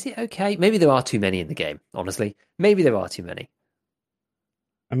is it okay? Maybe there are too many in the game. Honestly, maybe there are too many.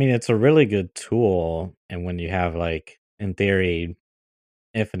 I mean, it's a really good tool, and when you have like in theory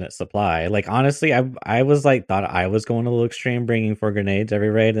infinite supply, like honestly I was like thought I was going a little extreme bringing 4 grenades every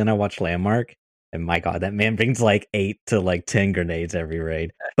raid. Then I watched Landmark and my god, that man brings like 8 to like 10 grenades every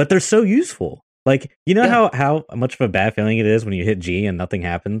raid, but they're so useful. Like how much of a bad feeling it is when you hit G and nothing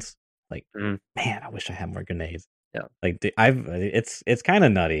happens. Like man, I wish I had more grenades. Like it's kind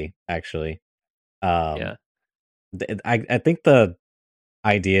of nutty actually. I think the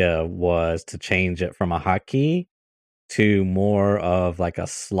idea was to change it from a hotkey to more of like a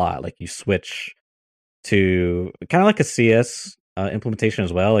slot. Like you switch to kind of like a CS implementation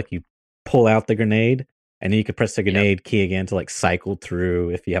as well. Like you pull out the grenade and then you can press the grenade key again to like cycle through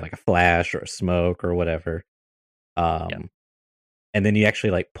if you have like a flash or a smoke or whatever. And then you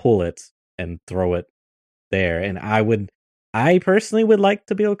actually like pull it and throw it there. And I personally would like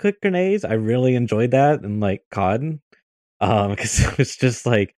to be able to cook grenades. I really enjoyed that in like COD. Because it's just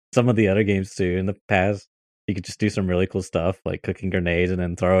like some of the other games too in the past. You could just do some really cool stuff like cooking grenades and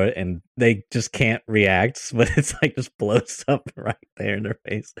then throw it, and they just can't react, but it's like just blows up right there in their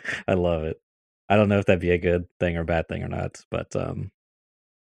face. I love it. I don't know if that'd be a good thing or bad thing or not, but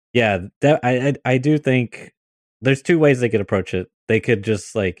yeah, that I do think there's 2 ways they could approach it. They could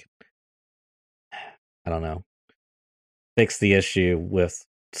just like I don't know, fix the issue with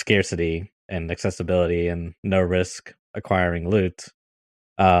scarcity and accessibility and no risk acquiring loot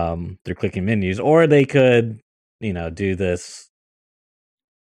through clicking menus, or they could do this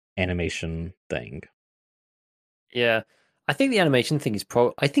animation thing. Yeah, I think the animation thing is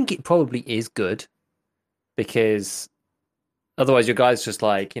I think it probably is good because otherwise your guy's just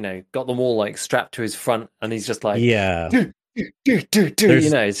like got them all like strapped to his front and he's just like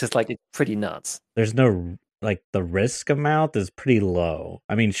it's just like it's pretty nuts. There's no like the risk amount is pretty low.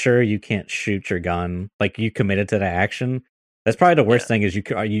 I mean, sure, you can't shoot your gun like you committed to the action. That's probably the worst thing is you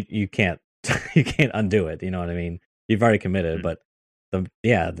can't you can't undo it. You know what I mean? You've already committed, but the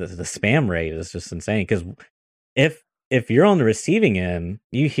spam rate is just insane. Because if you're on the receiving end,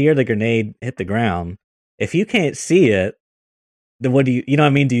 you hear the grenade hit the ground. If you can't see it, then what do you know what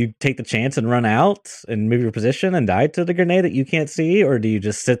I mean? Do you take the chance and run out and move your position and die to the grenade that you can't see, or do you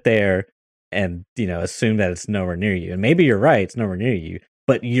just sit there and assume that it's nowhere near you? And maybe you're right, it's nowhere near you,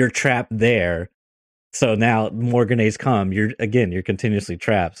 but you're trapped there. So now more grenades come. You're continuously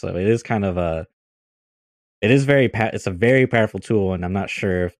trapped. So it is kind of it is it's a very powerful tool, and I'm not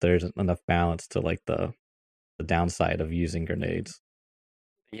sure if there's enough balance to like the downside of using grenades.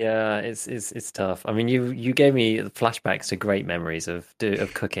 Yeah, it's tough. I mean, you gave me flashbacks to great memories of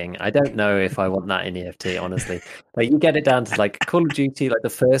cooking. I don't know if I want that in EFT, honestly. Like you get it down to like Call of Duty, like the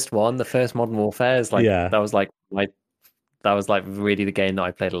first one, the first Modern Warfare is like Yeah, that was like really the game that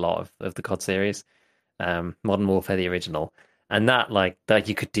I played a lot of the COD series. Modern Warfare, the original, and that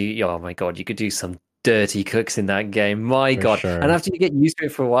you could do. Oh my God, you could do some dirty cooks in that game. My for God, and sure. after you get used to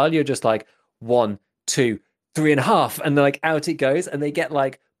it for a while, you're just like 1, 2, 3.5, and then like out it goes, and they get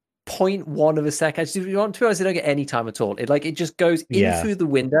like 0.1 of a second. Actually, if you want to be honest, they don't get any time at all. It just goes in Yeah, through the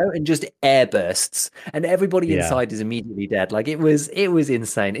window and just air bursts, and everybody yeah. inside is immediately dead. Like it was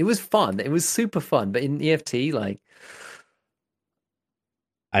insane. It was fun. It was super fun. But in EFT, like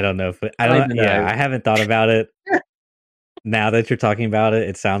I don't know if I I don't. don't Yeah, know. I haven't thought about it. Now that you're talking about it,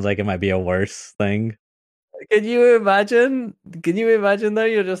 it sounds like it might be a worse thing. Can you imagine? Can you imagine though?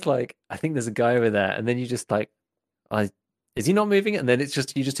 You're just like, I think there's a guy over there, and then you just like, I is he not moving? And then it's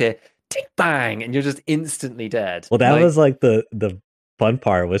just you just hear tick bang, and you're just instantly dead. Well, that Like was like the fun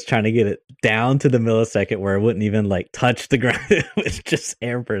part was trying to get it down to the millisecond where it wouldn't even like touch the ground. It was just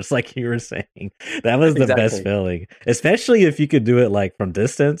airburst, like you were saying. That was the best exactly. feeling, especially if you could do it like from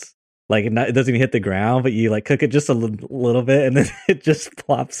distance. Like it doesn't even hit the ground, but you like cook it just a little bit, and then it just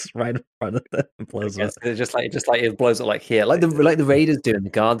plops right in front of them and blows up. It's just like it blows up like here, like the Raiders do and the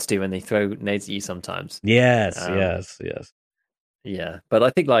guards do when they throw nades at you sometimes. Yes, Um, yes, yes. yeah, but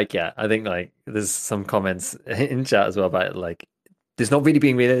I think like there's some comments in chat as well about like there's not really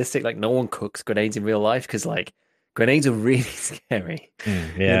being realistic. Like no one cooks grenades in real life because like grenades are really scary.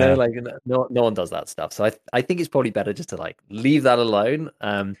 Yeah, Like no one does that stuff. So I think it's probably better just to like leave that alone.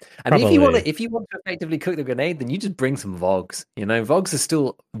 And probably. if you want to effectively cook the grenade, then you just bring some Vogs. Vogs are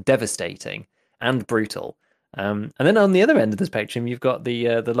still devastating and brutal. And then on the other end of the spectrum, you've got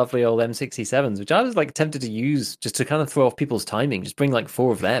the lovely old M67s, which I was like tempted to use just to kind of throw off people's timing. Just bring like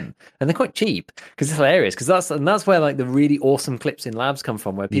 4 of them, and they're quite cheap because it's hilarious. Because that's where like the really awesome clips in labs come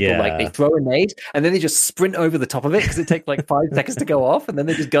from, where people like they Yeah, throw a nade and then they just sprint over the top of it because it takes like 5 seconds to go off, and then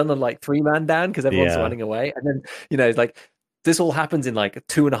they just gun the like 3-man down because everyone's yeah, running away, and then it's like this all happens in like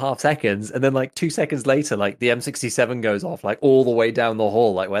 2.5 seconds, and then like 2 seconds later, like the M67 goes off like all the way down the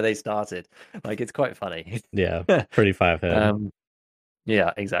hall, like where they started. Like it's quite funny. yeah. Pretty five head. um,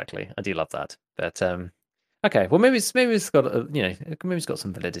 yeah, exactly. I do love that. But okay, well maybe it's got maybe it's got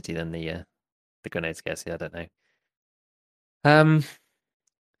some validity than the grenade scarcity. I don't know. Um,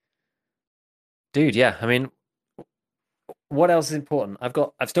 dude, yeah. I mean, what else is important?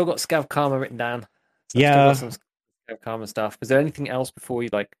 I've still got Scav Karma written down, so I've still got Yeah. some Scav Karma stuff. Is there anything else before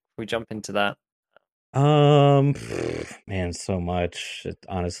we jump into that? Man, so much,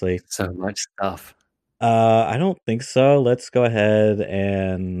 honestly. So much stuff. I don't think so. Let's go ahead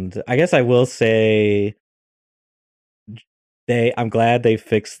and I guess I will say I'm glad they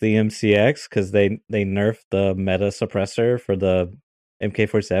fixed the MCX because they nerfed the meta suppressor for the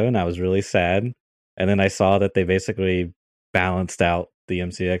MK47. I was really sad. And then I saw that they basically balanced out the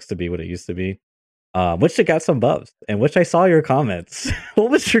MCX to be what it used to be. Which it got some buffs, and which I saw your comments.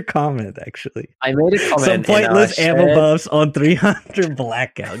 What was your comment actually? I made a Some comment in our pointless ammo shared. buffs on 300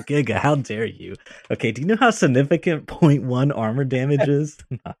 blackout. Giga, how dare you? Okay, do you know how significant 0.1 armor damage is?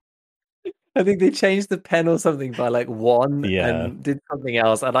 I think they changed the pen or something by like 1 Yeah. and did something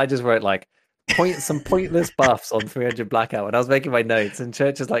else, and I just wrote like some pointless buffs on 300 blackout when I was making my notes, and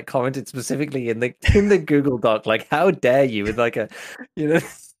Church has like commented specifically in the Google Doc like how dare you, with like a you know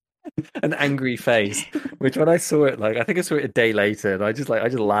an angry face, which when I saw it, like I think I saw it a day later, and I just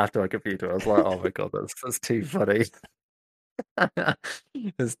laughed at my computer. I was like, oh my God, that's too funny.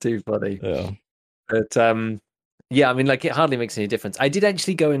 That's too funny. Yeah. But yeah, I mean, like it hardly makes any difference. I did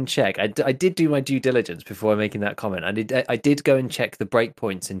actually go and check. I did do my due diligence before making that comment. I did go and check the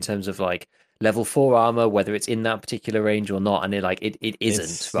breakpoints in terms of like level 4 armor, whether it's in that particular range or not, and it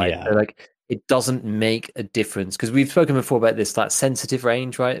isn't, right? Yeah. So like it doesn't make a difference because we've spoken before about this that sensitive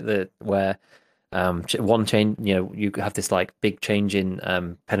range, right? Where one change, you have this like big change in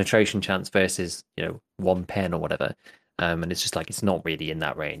penetration chance versus 1 pen or whatever, and it's just like it's not really in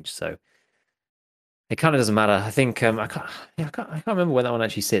that range, so. It kind of doesn't matter. I think I can't remember where that one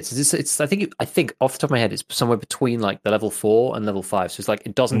actually sits. I think off the top of my head, it's somewhere between like the level 4 and level 5. So it's like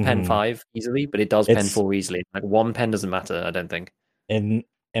it doesn't pen Mhm. 5 easily, but it does pen It's 4 easily. Like 1 pen doesn't matter, I don't think. in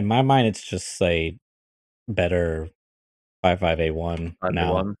my mind, it's just a better 55A1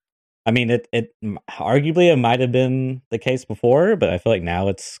 now. 5-1. I mean, it arguably it might have been the case before, but I feel like now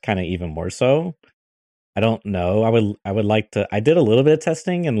it's kind of even more so. I don't know. I would like to. I did a little bit of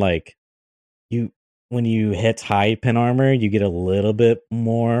testing, and like you when you hit high pin armor, you get a little bit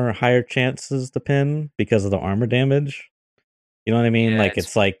more higher chances to pin because of the armor damage. You know what I mean? Yeah, like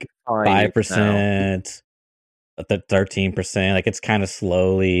it's like 5 now. 5%, the 13%. Like it's kind of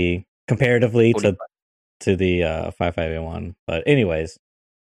slowly comparatively 45. to the 55A1. But anyways,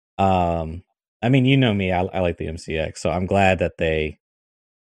 I mean, you know me, I like the MCX, so I'm glad that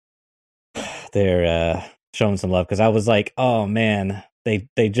they're showing some love, because I was like, oh man,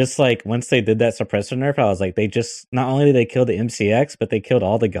 they just like, once they did that suppressor nerf, I was like, they just, not only did they kill the MCX, but they killed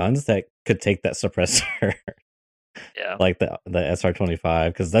all the guns that could take that suppressor. Yeah. Like the SR25,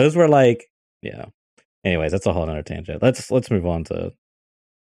 because those were like, yeah. Anyways, that's a whole nother tangent. Let's move on to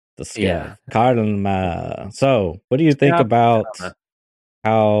the Scav Karma. So, what do you think about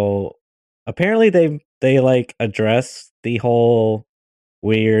how apparently they like address the whole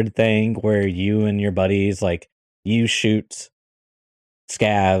weird thing where you and your buddies, like, you shoot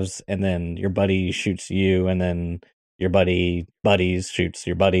scavs and then your buddy shoots you and then your buddies shoots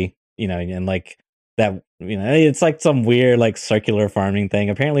your buddy, and like that, it's like some weird like circular farming thing.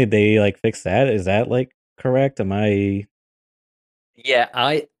 Apparently they like fixed that. Is that like correct? Am I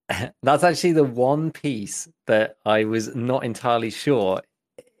Yeah, that's actually the one piece that I was not entirely sure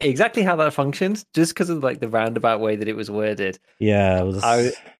exactly how that functions, just because of like the roundabout way that it was worded. Yeah, it was.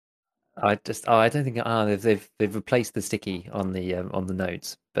 I just I don't think they've replaced the sticky on the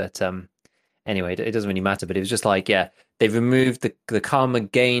notes, but anyway, it doesn't really matter. But it was just like, yeah, they've removed the karma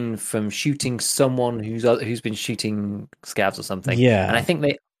gain from shooting someone who's been shooting scavs or something. Yeah, and I think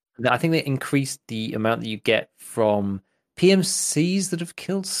they increased the amount that you get from PMCs that have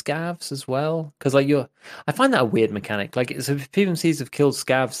killed scavs as well. Because like I find that a weird mechanic. Like, so if PMCs have killed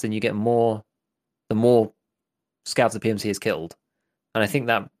scavs, then you get more the more scavs the PMC has killed, and I think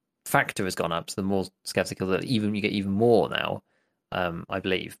that factor has gone up. So the more scavs are killed, even you get even more now, I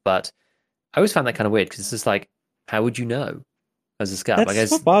believe. But I always found that kind of weird, because it's just like, how would you know as a scav? That's I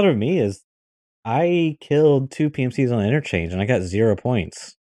guess what bothered me is I killed 2 PMCs on interchange and I got 0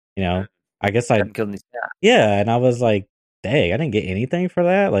 points. I guess I killed these. Yeah, and I was like, dang, I didn't get anything for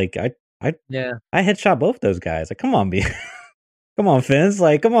that. Like I headshot both those guys. Like, come on, come on, Fins.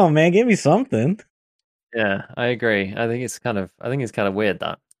 Like, come on, man, give me something. Yeah, I agree. I think it's kind of weird,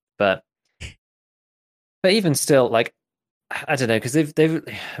 that, but even still, like, I don't know, because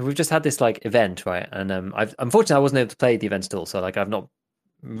we've just had this like event, right? And unfortunately I wasn't able to play the event still, so like I've not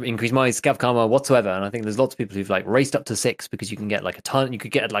increased my scav karma whatsoever. And I think there's lots of people who've like raced up to 6, because you could get like a ton of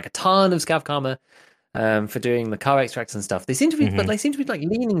scav karma for doing the car extracts and stuff. They seem to be, but they seem to be like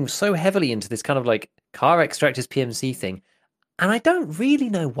leaning so heavily into this kind of like car extractors PMC thing, and I don't really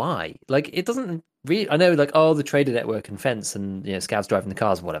know why. Like, it doesn't really. I know, like, the trader network and fence and scavs driving the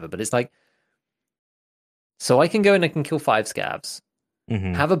cars and whatever, but it's like, so I can go and I can kill 5 scavs,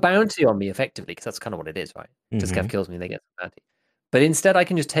 have a bounty on me effectively, because that's kind of what it is, right? If a scav kills me, they get some bounty. But instead, I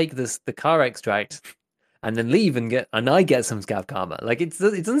can just take the car extract and then leave and I get some scav karma. Like, it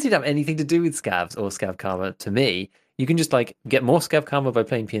doesn't seem to have anything to do with scavs or scav karma to me. You can just like get more scav karma by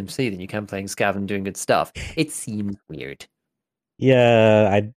playing PMC than you can playing scav and doing good stuff. It seems weird.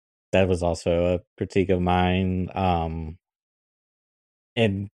 Yeah, that was also a critique of mine.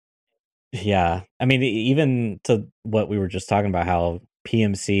 And yeah, I mean, even to what we were just talking about, how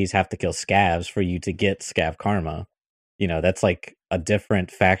PMCs have to kill scavs for you to get scav karma. That's like a different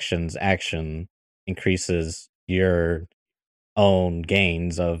faction's action increases your own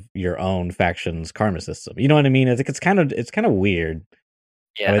gains of your own faction's karma system. You know what I mean? It's kind of weird.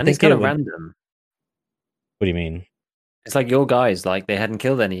 Yeah, and it's kind of random. What do you mean? It's like your guys, like, they hadn't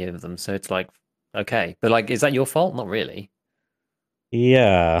killed any of them, so it's like, okay, but like, is that your fault? Not really.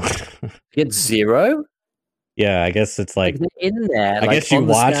 Yeah. You get 0? Yeah, I guess it's like in there. I guess you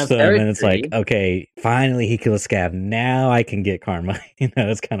watch them and it's like, okay, finally he killed a scav. Now I can get karma.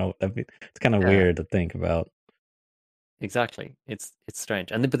 It's kind of weird to think about. Exactly. It's strange.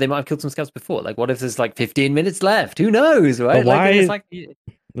 But they might have killed some scavs before. Like, what if there's like 15 minutes left? Who knows, right?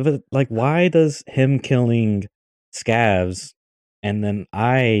 Like, why does him killing scavs and then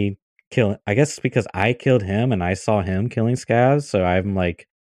I guess because I killed him and I saw him killing scavs, so I'm like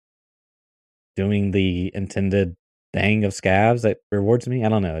doing the intended thing of scavs that rewards me. I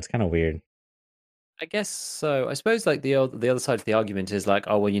don't know. It's kind of weird. I guess so. I suppose like the other side of the argument is like,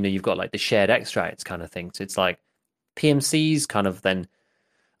 oh well, you've got like the shared extracts kind of thing. So it's like PMCs kind of then.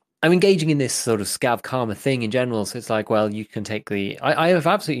 I'm engaging in this sort of scav karma thing in general. So it's like, well, you can take I have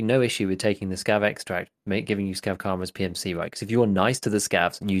absolutely no issue with taking the scav extract, giving you scav karma as PMC, right? Because if you're nice to the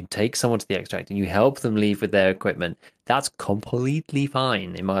scavs and you take someone to the extract and you help them leave with their equipment, that's completely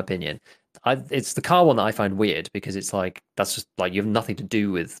fine, in my opinion. it's the car one that I find weird because it's like that's just like you have nothing to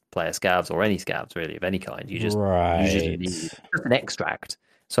do with player scavs or any scavs really of any kind. You just Right. need just an extract.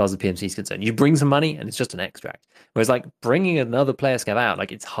 So as the PMC is concerned, you bring some money and it's just an extract. Whereas like bringing another player scav out,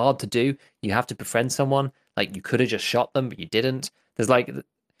 like it's hard to do. You have to befriend someone. Like you could have just shot them, but you didn't. There's like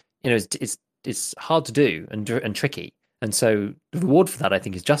it's hard to do and tricky. And so the reward for that I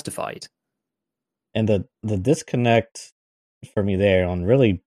think is justified. And the disconnect for me there on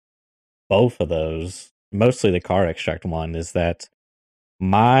really both of those, mostly the car extract one, is that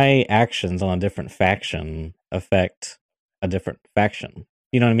my actions on a different faction affect a different faction.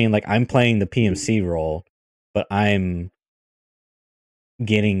 You know what I mean? Like I'm playing the PMC role, but I'm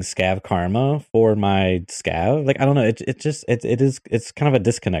getting scav karma for my scav. Like I don't know, it's kind of a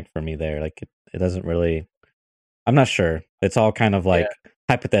disconnect for me there. Like it doesn't really, I'm not sure. It's all kind of like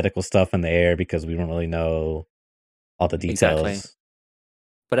hypothetical stuff in the air because we don't really know all the details. Exactly.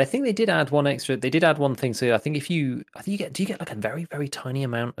 But I think they did add one extra. They did add one thing. So I think do you get like a very, very tiny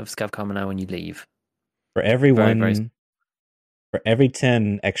amount of scav karma now when you leave? For everyone, for every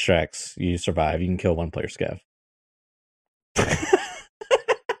 10 extracts you survive, you can kill one player scav.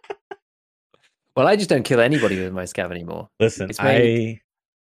 Well, I just don't kill anybody with my scav anymore. Listen, it's made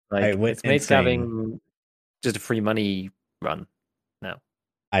insane. Scavving just a free money run now.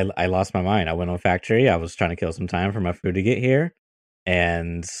 I lost my mind. I went on factory. I was trying to kill some time for my food to get here,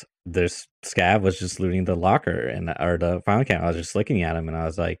 and this scav was just looting the locker or the final camp. I was just looking at him, and I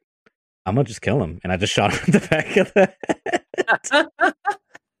was like, "I'm gonna just kill him," and I just shot him in the back of the head.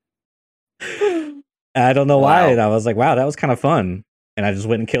 I don't know why, and I was like, "Wow, that was kind of fun." And I just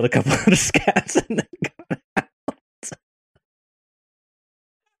went and killed a couple of scavs and then got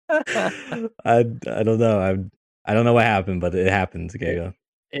out. I don't know. I don't know what happened, but it happened. Okay.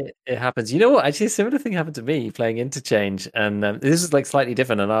 It happens. You know what? Actually, a similar thing happened to me playing Interchange, and this is like slightly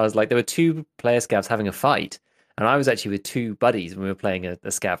different. And I was like, there were two player scavs having a fight, and I was actually with two buddies when we were playing a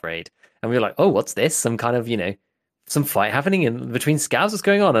scav raid, and we were like, "Oh, what's this? Some kind of some fight happening in between scavs. What's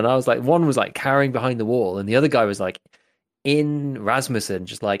going on?" And I was like, one was like cowering behind the wall, and the other guy was like in Rasmussen,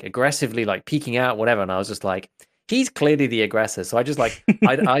 just like aggressively like peeking out, whatever. And I was just like, he's clearly the aggressor. So I just like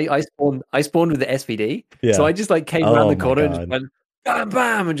I spawned with the SPD. Yeah. So I just like came around the corner and just went bam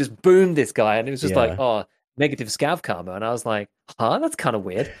bam and just boomed this guy. And it was just like, oh, negative scav karma. And I was like, huh, that's kind of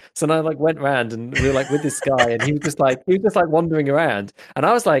weird. So then I like went around and we were like with this guy and he was just like wandering around. And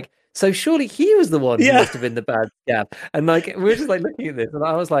I was like, so surely he was the one who must have been the bad scav. And like we were just like looking at this and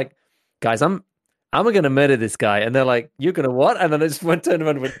I was like, guys, I'm going to murder this guy. And they're like, you're going to what? And then I just turned around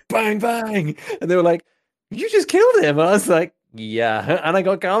and went bang, bang. And they were like, you just killed him. And I was like, yeah. And I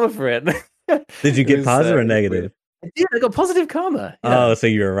got karma for it. Did you get positive or negative? Yeah, I got positive karma. Yeah. Oh, so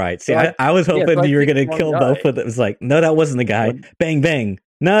you were right. See, so I was hoping you were going to kill both of them. It was like, no, that wasn't the guy. Bang, bang.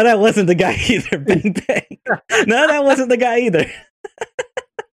 No, that wasn't the guy either. Bang, bang. No, that wasn't the guy either.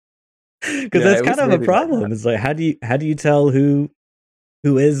 Because that's kind of a problem. It's like, how do you tell who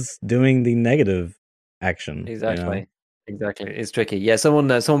is doing the negative action? Exactly. Exactly. It's tricky. Yeah, someone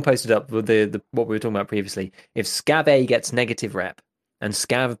posted up with the what we were talking about previously. If Scav A gets negative rep and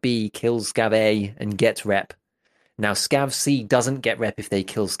Scav B kills Scav A and gets rep, now Scav C doesn't get rep if they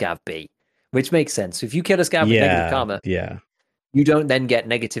kill Scav B, which makes sense. So if you kill a Scav with negative karma, you don't then get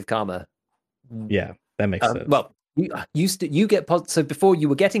negative karma. Yeah, that makes sense. Well, you get so before you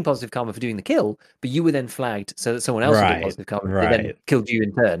were getting positive karma for doing the kill, but you were then flagged so that someone else would get positive karma. They then killed you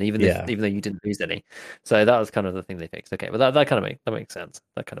in turn, even though you didn't lose any. So that was kind of the thing they fixed. Okay, but that kind of makes sense.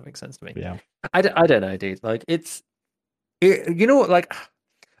 That kind of makes sense to me. Yeah, I don't know, dude. Like you know what? Like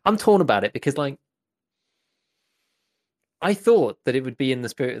I'm torn about it because like I thought that it would be in the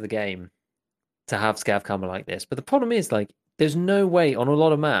spirit of the game to have scav karma like this, but the problem is like there's no way on a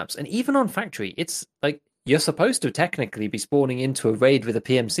lot of maps, and even on factory, it's like. You're supposed to technically be spawning into a raid with a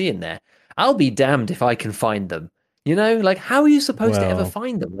PMC in there. I'll be damned if I can find them. Like how are you supposed to ever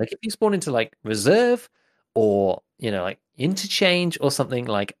find them? Like if you spawn into like reserve or, like interchange or something,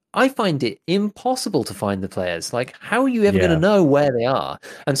 like I find it impossible to find the players. Like how are you ever going to know where they are?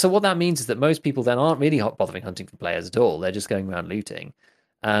 And so what that means is that most people then aren't really bothering hunting for players at all. They're just going around looting.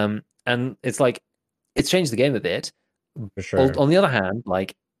 And it's like, it's changed the game a bit. For sure. On the other hand,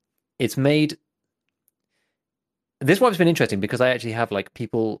 like it's made... This one's been interesting because I actually have like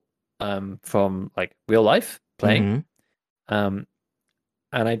people from like real life playing, and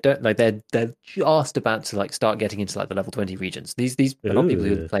I don't like they're just about to like start getting into like the level 20 regions. These are not people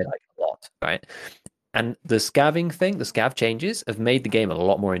who play like a lot, right? And the scavving thing, the scav changes have made the game a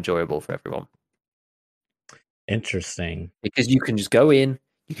lot more enjoyable for everyone. Interesting, because you can just go in,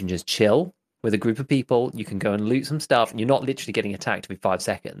 you can just chill with a group of people, you can go and loot some stuff, and you're not literally getting attacked every 5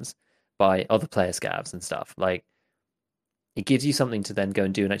 seconds. by other player scavs and stuff. Like, it gives you something to then go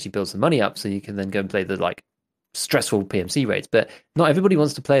and do and actually build some money up, so you can then go and play the like stressful PMC raids. But not everybody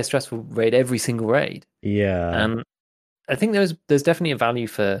wants to play a stressful raid every single raid. Yeah. And I think there's definitely a value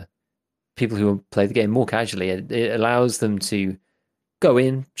for people who play the game more casually. It allows them to go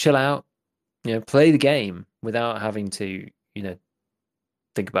in, chill out, play the game without having to,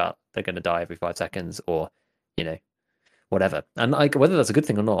 think about they're going to die every 5 seconds or, whatever. And like whether that's a good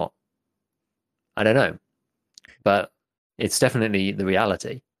thing or not, I don't know, but it's definitely the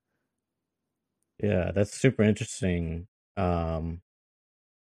reality. Yeah, that's super interesting. Yeah,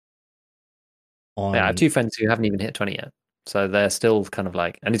 I have two friends who haven't even hit 20 yet, so they're still kind of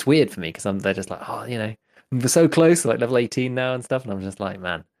like, and it's weird for me because they're just like, oh, we're so close to like level 18 now and stuff, and I'm just like,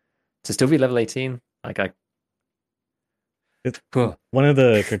 man, to still be level 18, like one of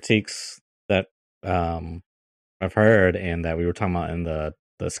the critiques that I've heard and that we were talking about in the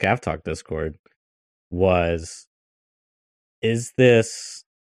Scav Talk Discord was, is this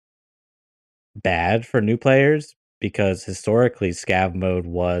bad for new players? Because historically Scav mode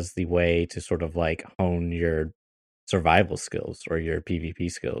was the way to sort of like hone your survival skills or your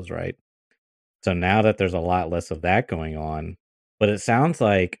PvP skills, right? So now that there's a lot less of that going on, but it sounds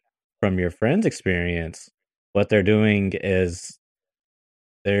like from your friend's experience, what they're doing is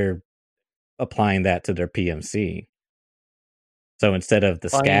they're applying that to their PMC. So instead of the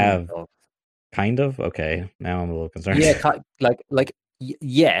scav, kind of, okay, now I'm a little concerned. Yeah,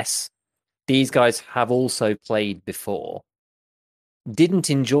 yes, these guys have also played before. Didn't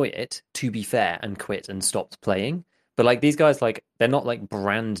enjoy it, to be fair, and quit and stopped playing. But like these guys, like they're not like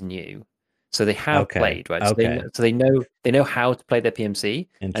brand new, so they have played, right? Okay. So they know how to play their PMC,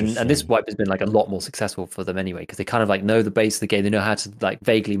 and this wipe has been like a lot more successful for them anyway because they kind of like know the base of the game. They know how to like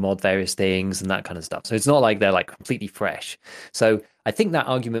vaguely mod various things and that kind of stuff. So it's not like they're like completely fresh. So I think that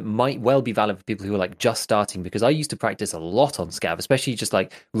argument might well be valid for people who are like just starting because I used to practice a lot on Scav, especially just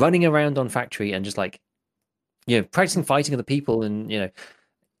like running around on Factory and just like practicing fighting other people and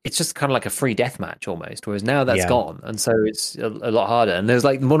it's just kind of like a free death match almost. Whereas now that's gone, and so it's a lot harder. And there's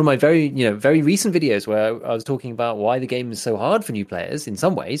like one of my very recent videos where I was talking about why the game is so hard for new players. In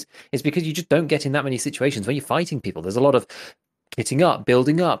some ways, it's because you just don't get in that many situations when you're fighting people. There's a lot of kitting up,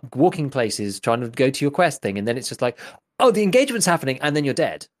 building up, walking places, trying to go to your quest thing, and then it's just like, oh, the engagement's happening, and then you're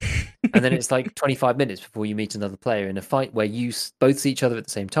dead. And then it's like 25 minutes before you meet another player in a fight where you both see each other at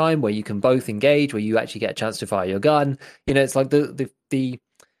the same time, where you can both engage, where you actually get a chance to fire your gun. It's like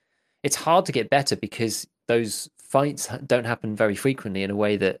it's hard to get better because those fights don't happen very frequently in a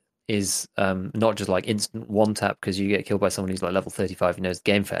way that is not just like instant one tap because you get killed by someone who's like level 35 who knows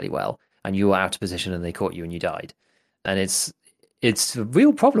the game fairly well and you were out of position and they caught you and you died. And it's a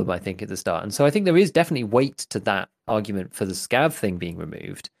real problem, I think, at the start. And so I think there is definitely weight to that argument for the scav thing being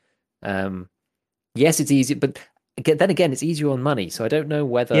removed. Yes, it's easy, but then again, it's easier on money. So I don't know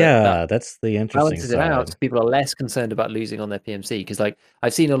whether that's the interesting balances side. it out. So people are less concerned about losing on their PMC because, like,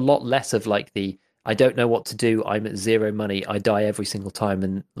 I've seen a lot less of like I don't know what to do. I'm at zero money. I die every single time,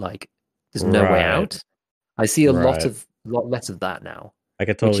 and like there's no way out. I see a lot less of that now. I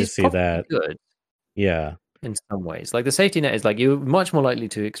could totally see that. Good. Yeah. In some ways, like the safety net is like you're much more likely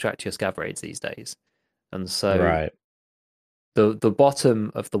to extract your scav raids these days, and so the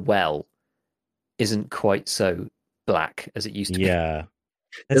bottom of the well isn't quite so black as it used to be. Yeah,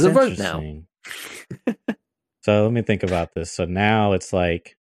 there's a road now. So let me think about this. So now it's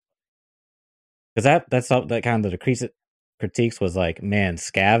like, because that kind of the critiques was like, man,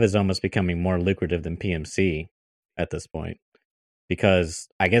 scav is almost becoming more lucrative than PMC at this point, because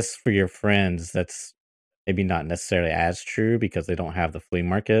I guess for your friends that's maybe not necessarily as true because they don't have the flea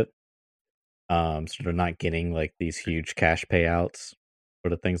market. So they're not getting like these huge cash payouts for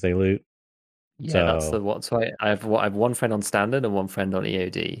the things they loot. Yeah, that's the what. So I have one friend on standard and one friend on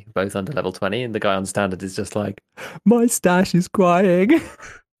EOD, both under level 20, and the guy on standard is just like, my stash is crying.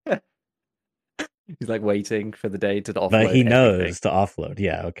 He's like waiting for the day to offload. But he knows to offload.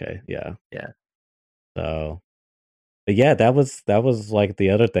 Yeah. Okay. Yeah. Yeah. So, but yeah, that was like the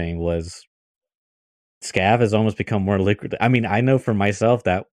other thing was scav has almost become more lucrative. I mean, I know for myself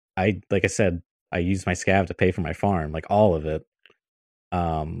that like I said, I use my scav to pay for my farm, like all of it.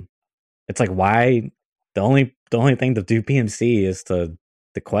 It's like, why the only thing to do PMC is the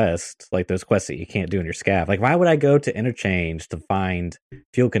quest, like those quests that you can't do in your scav. Like, why would I go to interchange to find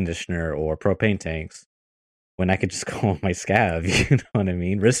fuel conditioner or propane tanks when I could just go on my scav? You know what I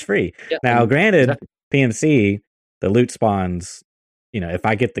mean? Risk free. Yeah, now, granted, PMC, the loot spawns. If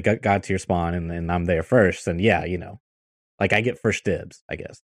I get the god tier spawn and I'm there first, then yeah, like I get first dibs, I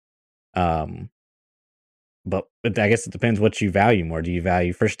guess. but I guess it depends what you value more. Do you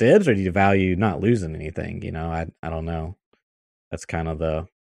value first dibs or do you value not losing anything? I don't know. That's kind of the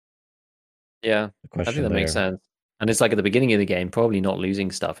I think question that makes there. sense. And it's like at the beginning of the game, probably not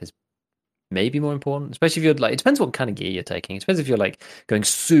losing stuff is maybe more important, especially if you're like, it depends what kind of gear you're taking. It depends if you're like going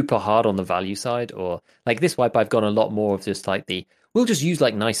super hard on the value side, or like this wipe, I've gone a lot more of just like we'll just use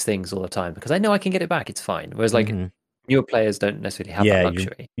like nice things all the time because I know I can get it back. It's fine. Whereas like Hmm. newer players don't necessarily have that Yeah,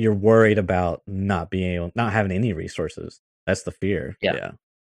 luxury. you're worried about not having any resources. That's the fear. Yeah. Yeah,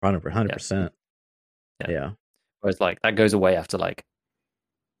 100%. Yeah. Yeah, Whereas like that goes away after like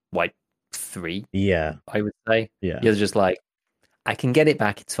wipe 3, yeah, I would say. yeah, You're just like, I can get it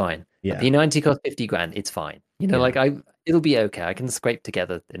back. It's fine. A yeah, P90 costs 50 grand. It's fine. yeah, Like it'll be okay. I can scrape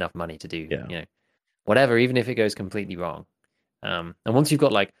together enough money to do, yeah. whatever, even if it goes completely wrong. And once you've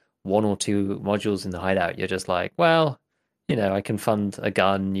got like 1 or 2 modules in the hideout, you're just like, well, I can fund a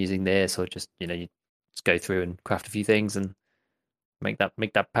gun using this, or just, you just go through and craft a few things and make that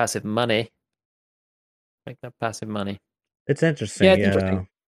passive money. Make that passive money. It's Yeah, interesting, it's interesting. yeah.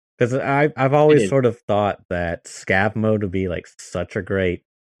 Because I've It always is. sort of thought that scav mode would be like such a great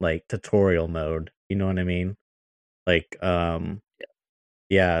like tutorial mode. You know what I mean? Like,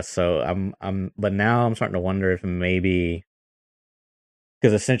 yeah. So but now I'm starting to wonder if maybe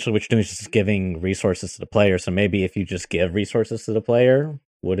because essentially what you're doing is just giving resources to the player. So maybe if you just give resources to the player,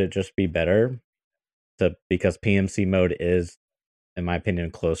 would it just be better because PMC mode is, in my opinion,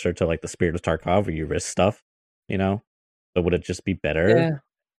 closer to like the Spirit of Tarkov where you risk stuff, you know? So would it just be better Yeah.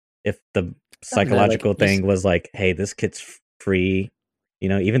 if the I don't know. Like psychological thing was like, hey, this kit's free,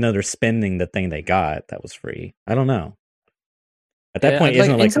 even though they're spending the thing they got that was free? I don't know. At that Yeah, point, I'd like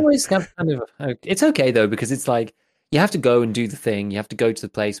isn't it in like some ways kind of it's okay though, because it's like you have to go and do the thing. You have to go to the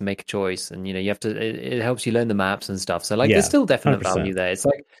place and make a choice, and you have to. It helps you learn the maps and stuff. So like, there's yeah, still definite value 100%. there. It's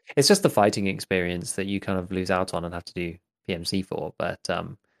like it's just the fighting experience that you kind of lose out on and have to do PMC for. But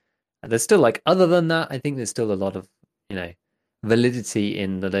there's still like other than that, I think there's still a lot of you know validity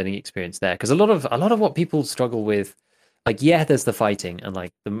in the learning experience there, because a lot of what people struggle with, like yeah, there's the fighting and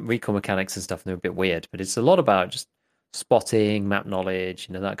like the recall mechanics and stuff, and they're a bit weird, but it's a lot about just spotting, map knowledge,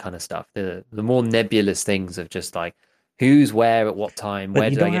 that kind of stuff. The more nebulous things of just like who's where at what time, But where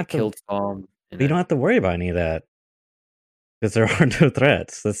you did I don't get have to. killed from, But you don't have to worry about any of that because there are no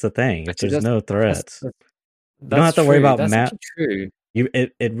threats. That's the thing. If Actually, there's no that's threats, that's, you don't that's have to worry true. about That's map. actually true.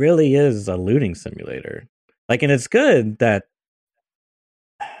 It really is a looting simulator. Like, and it's good that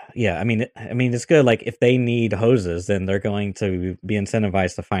yeah, I mean it's good. Like if they need hoses, then they're going to be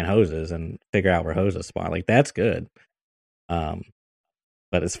incentivized to find hoses and figure out where hoses spawn. Like that's good. Um,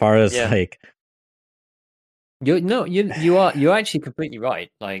 but as far as Yeah. like, You're actually completely right.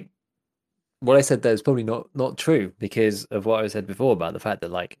 Like what I said there is probably not true because of what I said before about the fact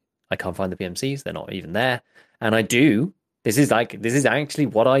that like I can't find the PMCs, they're not even there. And I do. This is actually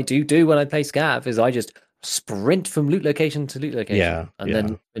what I do when I play Scav is I just sprint from loot location to loot location yeah, and yeah,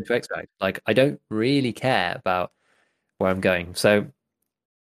 then into extract. Like I don't really care about where I'm going. So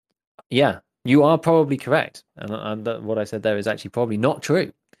yeah, you are probably correct. And what I said there is actually probably not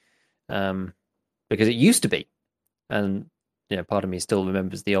true. Um, because it used to be. And part of me still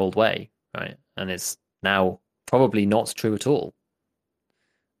remembers the old way, right? And it's now probably not true at all.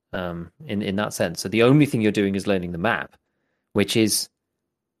 In that sense. So the only thing you're doing is learning the map, which is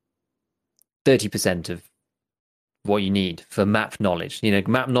 30% of what you need for map knowledge.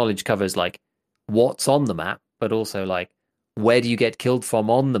 Map knowledge covers like what's on the map, but also like where do you get killed from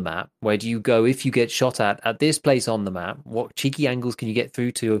on the map? Where do you go if you get shot at this place on the map? What cheeky angles can you get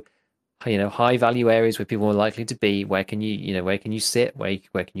through to high value areas where people are likely to be? Where can you sit? Where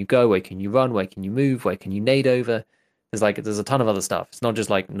can you go? Where can you run? Where can you move? Where can you nade over? There's a ton of other stuff. It's not just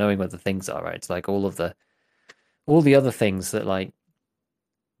like knowing where the things are, right? It's like all the other things that like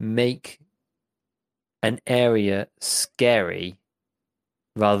make an area scary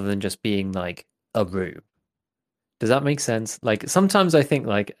rather than just being like a room. Does that make sense? Like sometimes I think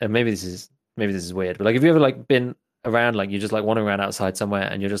like, and maybe this is weird, but like have you ever like been around, like you're just like wandering around outside somewhere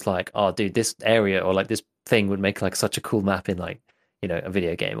and you're just like, oh dude, this area or like this thing would make like such a cool map in like, a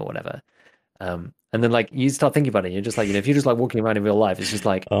video game or whatever. And then like you start thinking about it, you're just like, if you're just like walking around in real life, it's just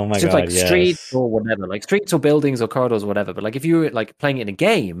like oh my it's just god, like streets yes, or whatever, like streets or buildings or corridors or whatever. But like if you were like playing it in a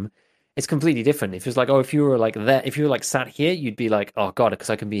game, it's completely different. If it's like, oh, if you were like there, if you were like sat here, you'd be like, oh god, because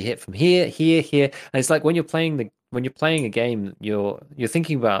I can be hit from here, here, here. And it's like when you're playing a game, you're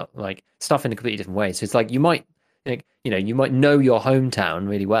thinking about like stuff in a completely different way. So it's like you might like, you might know your hometown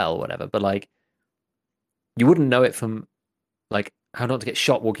really well, or whatever, but like you wouldn't know it from like how not to get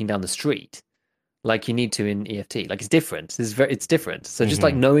shot walking down the street like you need to in EFT. Like it's different. It's different. So just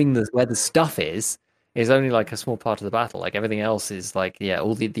like hmm knowing where the stuff is is only like a small part of the battle. Like everything else is like, yeah,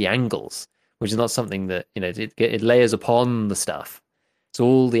 all the angles, which is not something that, you know, it layers upon the stuff. So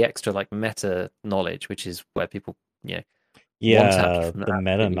all the extra like meta knowledge, which is where people, you know, want to tap you Yeah, from the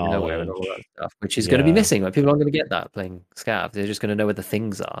meta absolutely nowhere and all that knowledge. stuff, which is going to be Yeah. missing. Like people aren't going to get that playing Scav. They're just going to know where the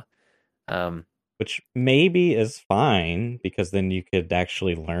things are. Which maybe is fine because then you could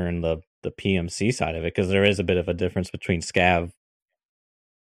actually learn the PMC side of it, because there is a bit of a difference between scav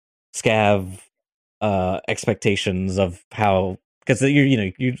expectations of how, because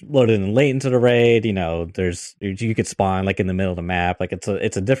you load in late into the raid, there's you could spawn like in the middle of the map, like it's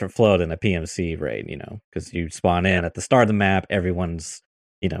a different flow than a PMC raid, because you spawn in at the start of the map, everyone's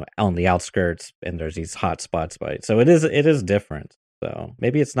on the outskirts, and there's these hot spots by it, so it is different. So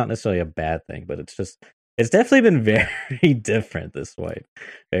maybe it's not necessarily a bad thing, but it's definitely been very different this way,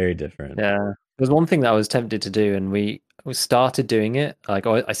 very different. Yeah, there's one thing that I was tempted to do, and we started doing it. Like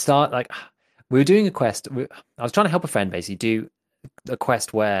we were doing a quest. I was trying to help a friend basically do a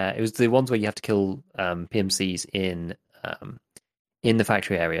quest where it was the ones where you have to kill PMCs in the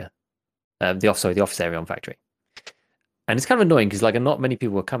factory area, the office area on factory. And it's kind of annoying because like not many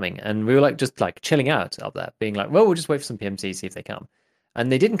people were coming, and we were like just like chilling out up there, being like, well, we'll just wait for some PMCs, see if they come.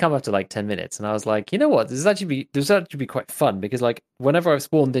 And they didn't come after like 10 minutes. And I was like, you know what? This would actually be quite fun because like whenever I've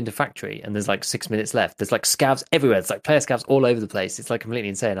spawned into factory and there's like 6 minutes left, there's like scavs everywhere. It's like player scavs all over the place. It's like completely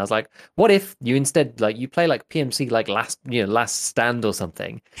insane. I was like, what if you instead like you play like PMC like last stand or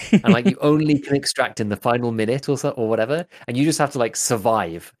something, and like you only can extract in the final minute or so or whatever, and you just have to like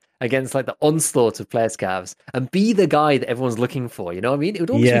survive against like the onslaught of player scavs and be the guy that everyone's looking for. You know what I mean? It would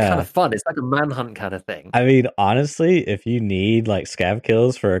almost be kind Yeah. of fun. It's like a manhunt kind of thing. I mean, honestly, if you need like scav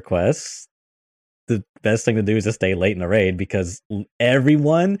kills for a quest, the best thing to do is to stay late in the raid, because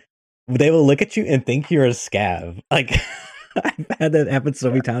everyone, they will look at you and think you're a scav. Like I've had that happen so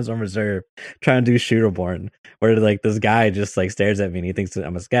many times on reserve trying to do Shooterborn, where like this guy just like stares at me and he thinks that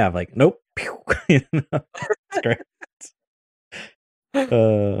I'm a scav. Like, nope. It's great.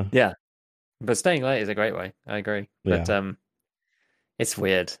 Yeah. But staying late is a great way. I agree. Yeah, But it's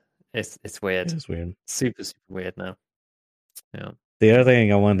weird. It's weird. it is weird. Super, super weird now. Yeah. The other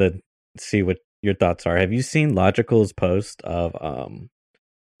thing I wanted to see what your thoughts are. Have you seen Logical's post of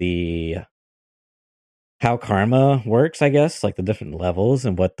the how karma works, I guess, like the different levels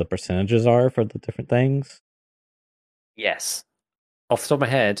and what the percentages are for the different things? Yes. Off the top of my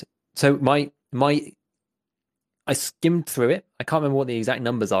head. So my I skimmed through it. I can't remember what the exact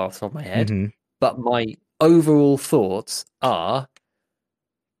numbers are off the top of my head, Mm-hmm. but my overall thoughts are,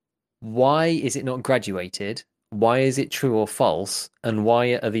 why is it not graduated? Why is it true or false? And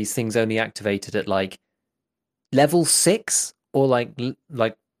why are these things only activated at like level 6 or like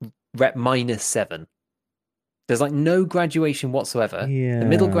rep -7? There's like no graduation whatsoever. The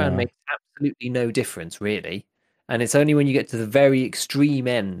middle ground Yeah. makes absolutely no difference, really. And it's only when you get to the very extreme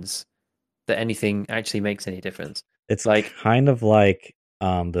ends that anything actually makes any difference. It's Like, kind of like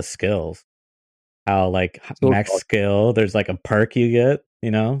the skills. How like sort max of, skill, there's like a perk you get,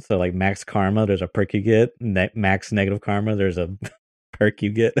 so like max karma, there's a perk you get. Max negative karma, there's a perk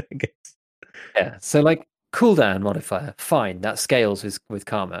you get, I guess. yeah. So like cooldown modifier, fine, that scales with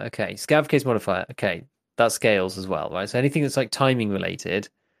karma. Okay. Scav case modifier, okay, that scales as well, right? So anything that's like timing related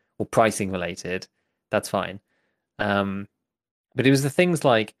or pricing related, that's fine. But it was the things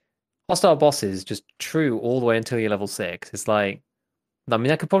like hostile bosses just true all the way until you're level 6. It's like, I mean,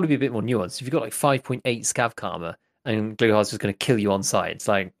 that could probably be a bit more nuanced. If you've got like 5.8 scav karma and Gluhar's just going to kill you on sight, it's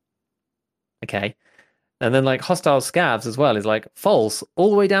like, okay. And then like hostile scavs as well is like false all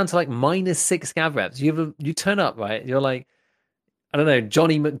the way down to like -6 scav reps. You turn up, right? You're like, I don't know,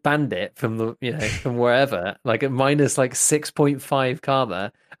 Johnny McBandit from from wherever, like at minus like 6.5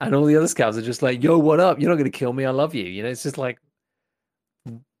 karma, and all the other scavs are just like, yo, what up? You're not gonna kill me, I love you. It's just like,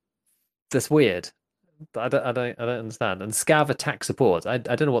 that's weird. I don't understand. And scav attack support. I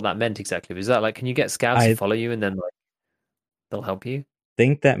don't know what that meant exactly. Is that like, can you get scavs to I follow you and then like they'll help you?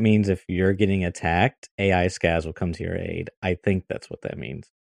 think that means if you're getting attacked, AI scavs will come to your aid. I think that's what that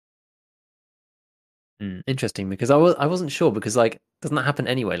means. Interesting, because I wasn't sure, because like, doesn't that happen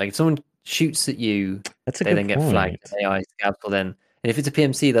anyway? Like if someone shoots at you, That's a they good then get flagged. point. AI scouts will then, and if it's a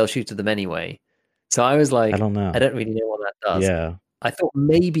PMC, they'll shoot at them anyway. So I was I like, don't know. I don't really know what that does. Yeah. I thought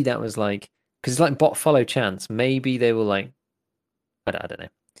maybe that was like, because it's like bot follow chance. Maybe they were like, I don't know.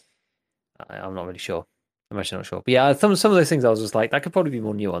 I'm not really sure. I'm actually not sure. But yeah, some of those things I was just like, that could probably be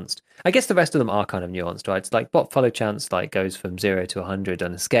more nuanced. I guess the rest of them are kind of nuanced, right? It's like bot follow chance like goes from 0 to 100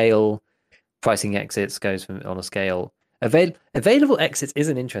 on a scale. Pricing exits goes from on a scale. Available exits is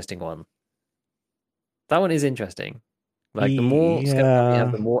an interesting one. That one is interesting. Like the more scale you have,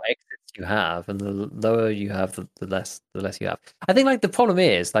 Yeah. the more exits you have, and the lower you have, the less you have. I think like the problem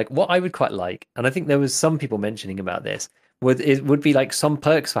is like what I would quite like, and I think there was some people mentioning about this, would be like some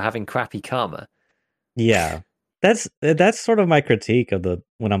perks for having crappy karma. Yeah. That's sort of my critique of the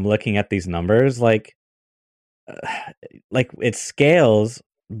when I'm looking at these numbers like it scales,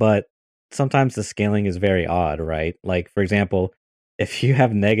 but sometimes the scaling is very odd, right? Like for example, if you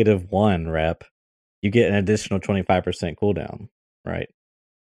have -1 rep, you get an additional 25% cooldown, right?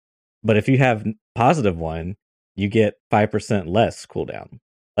 But if you have +1, you get 5% less cooldown.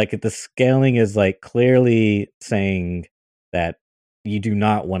 Like the scaling is like clearly saying that you do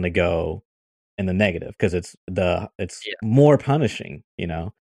not want to go in the negative because it's Yeah. more punishing, you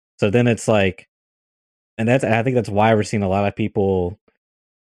know. So then it's like, and I think that's why we're seeing a lot of people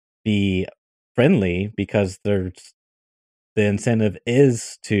be friendly because there's the incentive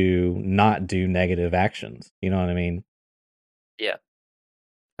is to not do negative actions. You know what I mean? Yeah.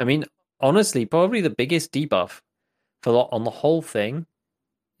 I mean, honestly, probably the biggest debuff on the whole thing,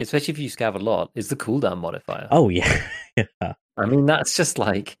 especially if you scav a lot, is the cooldown modifier. Oh yeah, yeah. I mean, that's just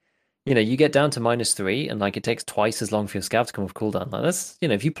like, you get down to -3, and like it takes twice as long for your scav to come off cooldown. Like that's,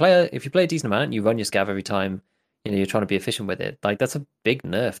 if you play a decent amount, and you run your scav every time, you're trying to be efficient with it. Like that's a big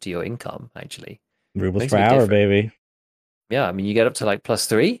nerf to your income, actually. Rubles Makes per a big hour, difference. baby. Yeah, I mean, you get up to like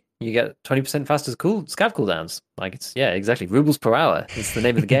 +3, you get 20% faster scav cooldowns. Like it's, yeah, exactly. Rubles per hour. It's the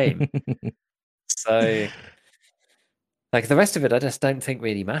name of the game. So, like the rest of it, I just don't think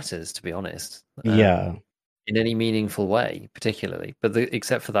really matters, to be honest. Yeah. In any meaningful way, particularly, but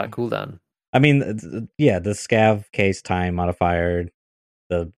except for that cooldown. I mean, yeah, the scav case time modifier,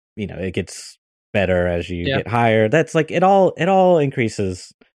 it gets better as you Yeah. get higher. That's like it all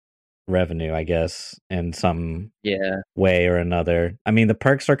increases revenue, I guess, in some Yeah. way or another. I mean, the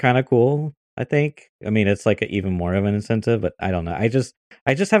perks are kind of cool, I think. I mean, it's like even more of an incentive, but I don't know. I just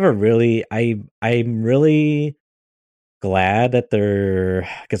have a really I'm really glad that they're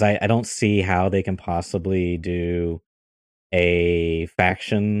because I don't see how they can possibly do a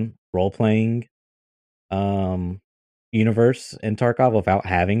faction role playing um universe in Tarkov without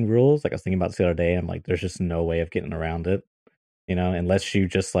having rules. Like I was thinking about this the other day, I'm like, there's just no way of getting around it, unless you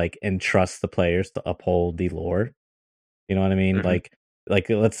just like entrust the players to uphold the lore. You know what I mean? Hmm. Like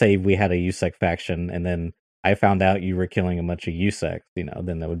let's say we had a USEC faction and then I found out you were killing a bunch of USECs,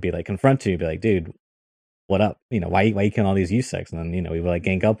 then that would be like confront you, be like, dude, what up? Why you killing all these USECs? And then, we would like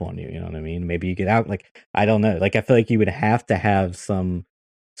gang up on you, you know what I mean? Maybe you get out, like, I don't know. Like I feel like you would have to have some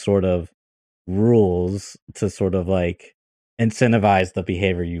sort of rules to sort of like incentivize the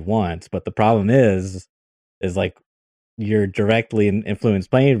behavior you want. But the problem is like you're directly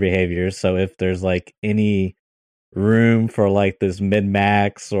influenced playing behavior. So if there's like any room for like this mid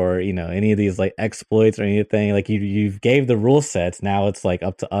max or any of these like exploits or anything, like you've gave the rule sets, now it's like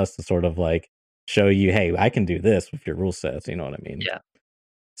up to us to sort of like show you, hey, I can do this with your rule sets, you know what I mean? Yeah.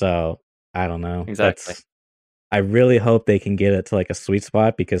 So I don't know, Exactly. I really hope they can get it to like a sweet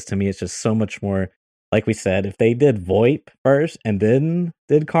spot, because to me it's just so much more, like we said, if they did VoIP first and then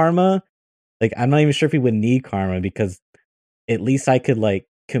did Karma, like I'm not even sure if we would need Karma, because at least I could like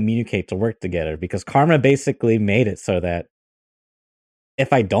communicate to work together, because Karma basically made it so that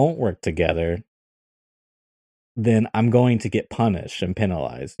if I don't work together, then I'm going to get punished and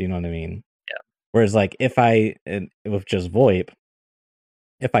penalized. You know what I mean? Yeah. Whereas like with just VoIP,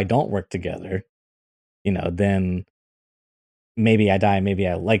 if I don't work together, then maybe I die, maybe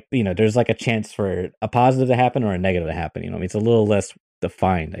I like, there's like a chance for a positive to happen or a negative to happen. I mean, it's a little less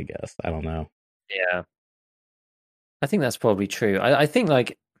defined, I guess. I don't know. Yeah. I think that's probably true. I think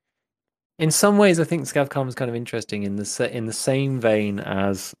like in some ways, I think Scavcom is kind of interesting in the same vein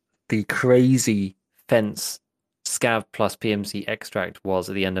as the crazy fence Scav plus PMC extract was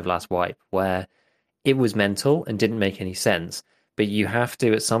at the end of last wipe, where it was mental and didn't make any sense. But you have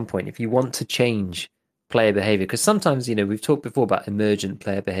to, at some point, if you want to change player behavior, because sometimes, we've talked before about emergent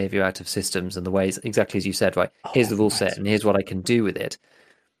player behavior out of systems and the ways, exactly as you said, right? Here's the rule set and here's what I can do with it.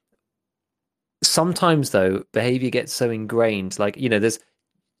 Sometimes, though, behavior gets so ingrained, like,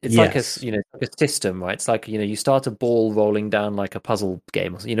 it's like Yes. like a system, right? It's like, you start a ball rolling down like a puzzle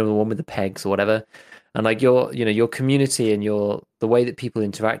game, the one with the pegs or whatever. And like your community and the way that people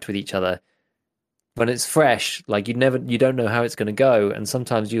interact with each other, when it's fresh, like you don't know how it's going to go, and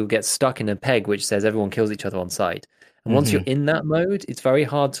sometimes you'll get stuck in a peg which says everyone kills each other on sight. And once you're Mm-hmm. in that mode, it's very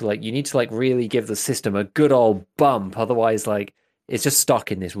hard to like you need to like really give the system a good old bump, otherwise like it's just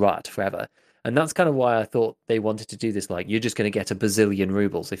stuck in this rut forever. And that's kind of why I thought they wanted to do this. Like you're just going to get a bazillion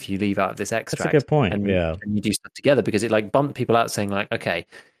rubles if you leave out of this That's a good extract point. and Yeah. you do stuff together, because it like bumped people out saying like, okay,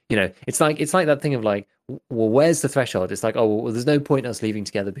 it's like that thing of like, well, where's the threshold? It's like, oh, well, there's no point us leaving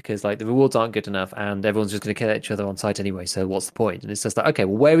together because like the rewards aren't good enough, and everyone's just going to kill each other on site anyway. So what's the point? And it's just like, okay,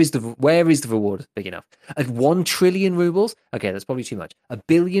 well, where is the reward big enough? At 1 trillion rubles, okay, that's probably too much. 1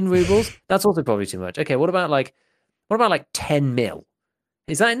 billion rubles, that's also probably too much. Okay, what about like 10 mil?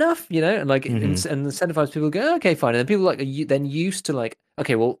 Is that enough? And like and Hmm. incentivize people to go, okay, fine. And then people like are then used to like,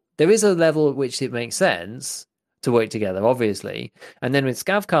 okay, well, there is a level at which it makes sense to work together, obviously. And then with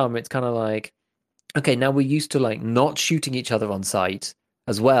Scav Karma, it's kind of like, okay, now we're used to like not shooting each other on sight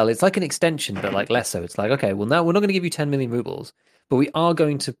as well. It's like an extension, but like less so. It's like, okay, well, now we're not going to give you 10 million rubles, but we are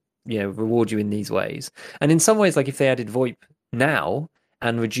going to, reward you in these ways. And in some ways, like if they added VoIP now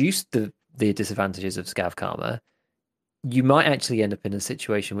and reduced the disadvantages of Scav Karma, you might actually end up in a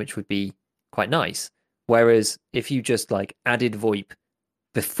situation which would be quite nice. Whereas if you just like added VoIP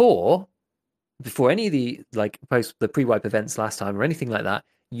before any of the like post the pre-wipe events last time or anything like that,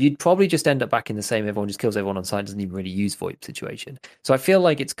 you'd probably just end up back in the same everyone just kills everyone on site, doesn't even really use VoIP situation. So I feel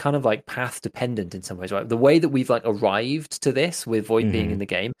like it's kind of like path dependent in some ways, right? The way that we've like arrived to this with VoIP being in Hmm. the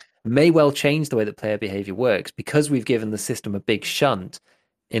game may well change the way that player behavior works because we've given the system a big shunt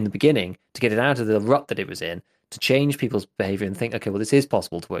in the beginning to get it out of the rut that it was in, to change people's behavior and think, okay, well, this is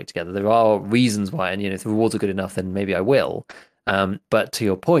possible to work together. There are reasons why, and if the rewards are good enough, then maybe I will. But to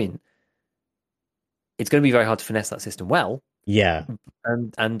your point, it's going to be very hard to finesse that system well. Yeah.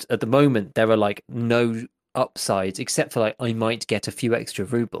 And at the moment, there are like no upsides except for like I might get a few extra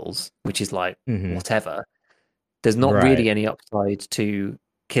rubles, which is like Hmm. whatever. There's not Right. really any upside to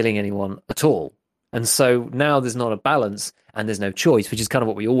killing anyone at all. And so now there's not a balance and there's no choice, which is kind of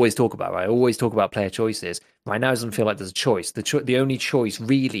what we always talk about, right? I always talk about player choices. Right now, it doesn't feel like there's a choice. The only choice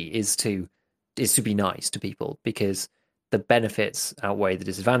really is to be nice to people because the benefits outweigh the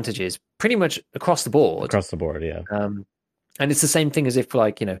disadvantages pretty much across the board. Across the board, yeah. Um, and it's the same thing as if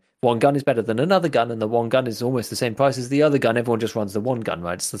like, one gun is better than another gun and the one gun is almost the same price as the other gun. Everyone just runs the one gun,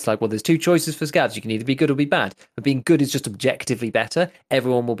 right? So it's like, well, there's two choices for scavs. You can either be good or be bad. But being good is just objectively better.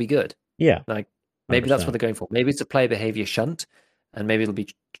 Everyone will be good. Yeah. Like maybe that's what 100%. they're going for. Maybe it's a player behavior shunt and maybe it'll be,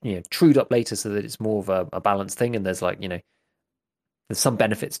 trued up later so that it's more of a balanced thing. And there's like, there's some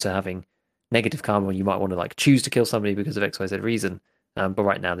benefits to having negative karma when you might want to like choose to kill somebody because of XYZ reason. But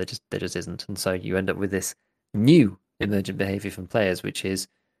right now there just isn't. And so you end up with this new emergent behavior from players, which is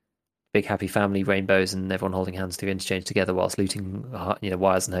big happy family, rainbows, and everyone holding hands to interchange together whilst looting,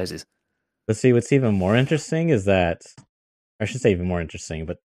 wires and hoses. But see, what's even more interesting is that, I should say even more interesting,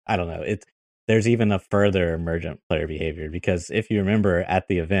 but I don't know. There's even a further emergent player behavior because if you remember at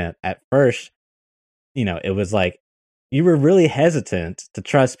the event, at first, it was like you were really hesitant to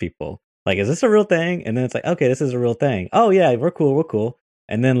trust people. Like, is this a real thing? And then it's like, okay, this is a real thing. Oh yeah, we're cool, we're cool.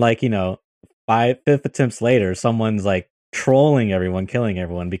 And then like, fifth attempts later, someone's like trolling everyone, killing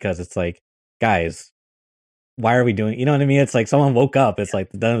everyone because it's like, guys, why are we doing? You know what I mean? It's like someone woke up. It's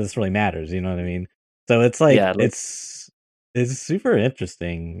like none of this really matters. You know what I mean? So it's like Yeah, like, it's super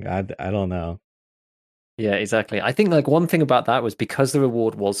interesting. I don't know. yeah, exactly. I think like one thing about that was because the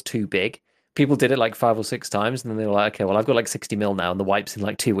reward was too big. People did it like 5 or 6 times, and then they were like, "Okay, well, I've got like 60 mil now, and the wipe's in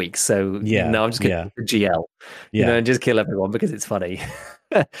like 2 weeks, so Yeah, no, I'm just gonna yeah, do the GL, yeah. and just kill everyone because it's funny."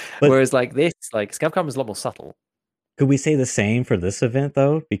 But Whereas like this, like Scavcom is a lot more subtle. could we say the same for this event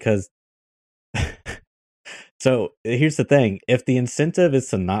though? Because so here's the thing: if the incentive is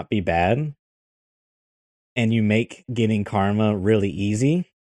to not be bad, and you make getting karma really easy,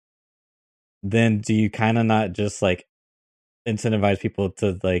 then do you kind of not just like incentivize people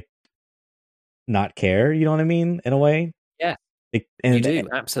to like not care? You know what I mean? In a way, Yeah, it, you and do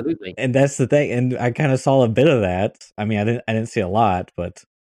absolutely. and that's the thing. And I kind of saw a bit of that. I mean, I didn't see a lot, but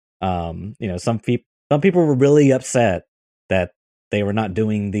some people were really upset that they were not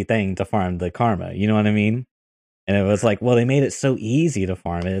doing the thing to farm the karma. You know what I mean? And it was like, well, they made it so easy to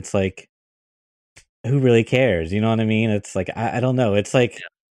farm it. It's like, who really cares? You know what I mean? It's like I don't know. It's like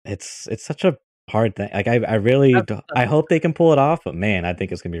it's such a hard thing. Like I really That's, do, that's I hope they can pull it off, but man, I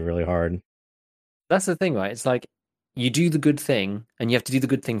think it's gonna be really hard. that's the thing, right? It's like you do the good thing, and you have to do the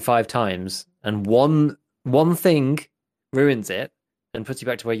good thing 5 times, and one thing ruins it and puts you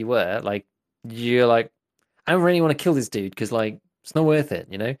back to where you were. Like you're like, I don't really want to kill this dude because like it's not worth it.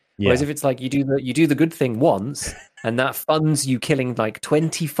 Whereas Yeah, if it's like you do the good thing once, and that funds you killing like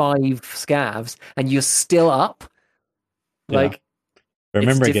 25 scavs, and you're still up, yeah. like it's a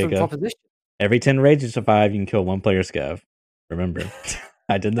Remember, different Giga. proposition. Every 10 raids you survive, you can kill one player scav. Remember,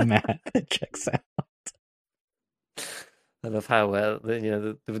 I did the math. It checks out. I love how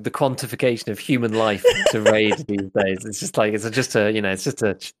the quantification of human life to raid these days. It's just like it's just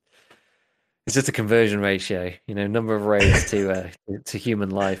a It's just a conversion ratio, number of raids to human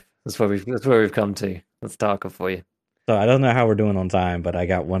life. That's where we've come to. That's Tarkov for you. So I don't know how we're doing on time, but I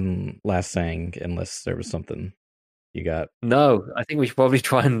got one last thing, unless there was something you got. No, I think we should probably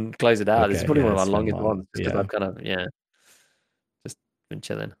try and close it out. This is Okay, probably yeah, one of our it's been longest long. ones, just because Yeah. I've kind of just been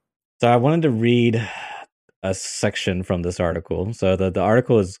chilling. So I wanted to read a section from this article. So the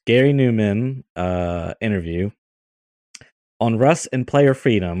article is Gary Newman interview on Rust and player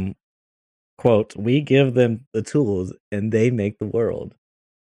freedom. Quote, we give them the tools and they make the world.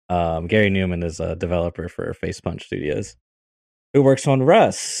 Gary Newman is a developer for Facepunch Studios who works on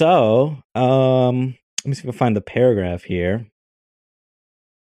Rust. So let me see if I can find the paragraph here.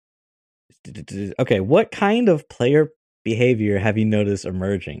 Okay, what kind of player behavior have you noticed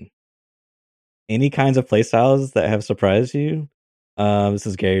emerging? Any kinds of playstyles that have surprised you? This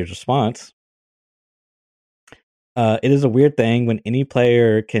is Gary's response. It is a weird thing when any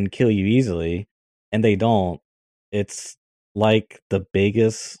player can kill you easily and they don't. It's like the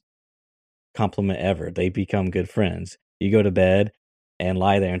biggest compliment ever. They become good friends. You go to bed and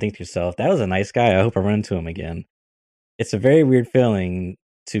lie there and think to yourself, that was a nice guy. I hope I run into him again. It's a very weird feeling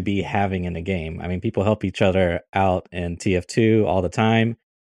to be having in a game. I mean, people help each other out in TF2 all the time.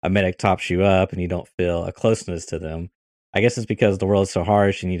 A medic tops you up and you don't feel a closeness to them. I guess it's because the world's so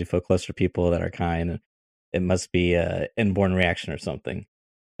harsh, you need to feel closer to people that are kind. It must be an inborn reaction or something.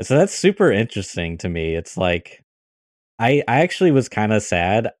 And so that's super interesting to me. It's like, I actually was kind of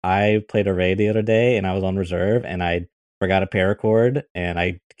sad. I played a raid the other day and I was on reserve and I forgot a paracord and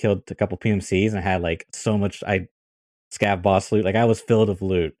I killed a couple PMCs and I had like so much scav boss loot. Like I was filled with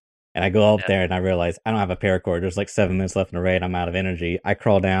loot. And I go up there and I realize I don't have a paracord. There's like 7 minutes left in the raid. I'm out of energy. I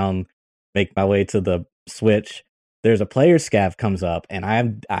crawl down, make my way to the switch. There's a player scav comes up and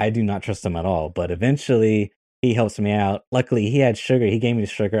I do not trust him at all. But eventually he helps me out. Luckily he had sugar. He gave me the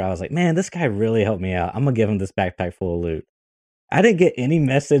sugar. I was like, man, this guy really helped me out. I'm gonna give him this backpack full of loot. I didn't get any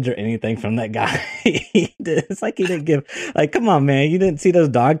message or anything from that guy. It's like he didn't give, like, come on, man. You didn't see those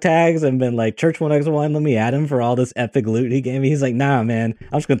dog tags and been like, Church 1x1, let me add him for all this epic loot he gave me. He's like, nah, man,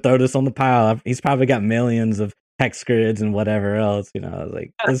 I'm just going to throw this on the pile. He's probably got millions of hex grids and whatever else. I was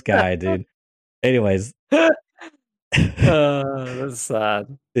like, this guy, dude. Anyways. That's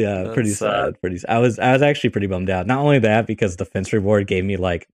sad. Yeah, That's pretty sad. I was actually pretty bummed out. Not only that, because the fence reward gave me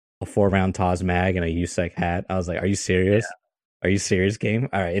like a 4-round TOS mag and a USEC hat. I was like, are you serious? Yeah. Are you serious, game?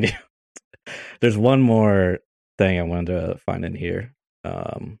 All right. There's one more thing I wanted to find in here.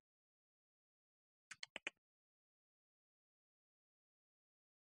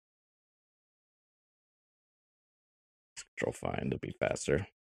 Control find to be faster.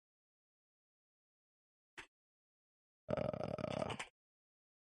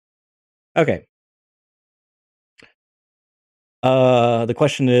 Okay. The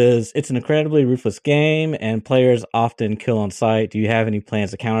question is, it's an incredibly ruthless game and players often kill on sight. Do you have any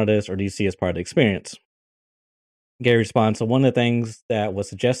plans to counter this or do you see it as part of the experience? Gary responds, so one of the things that was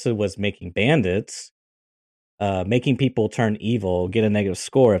suggested was making bandits, making people turn evil, get a negative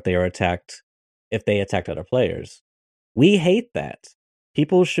score if they attacked other players. We hate that.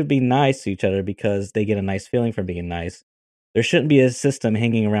 People should be nice to each other because they get a nice feeling from being nice. There shouldn't be a system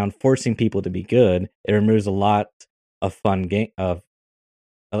hanging around forcing people to be good. It removes a lot of gameplay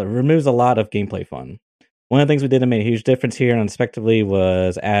fun. One of the things we did that made a huge difference here unexpectedly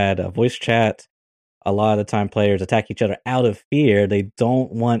was add a voice chat. A lot of the time players attack each other out of fear. They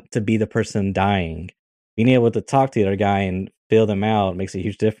don't want to be the person dying. Being able to talk to the other guy and feel them out makes a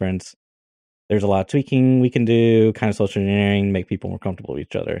huge difference. There's a lot of tweaking we can do, kind of social engineering, make people more comfortable with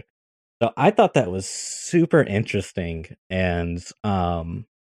each other. So I thought that was super interesting. And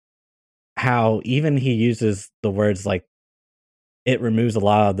how even he uses the words like it removes a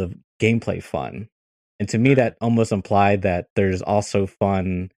lot of the gameplay fun. And to me, that almost implied that there's also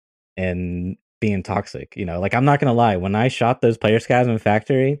fun in being toxic. Like I'm not going to lie. When I shot those player scavs in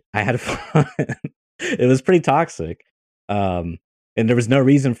Factory, I had fun. It was pretty toxic. And there was no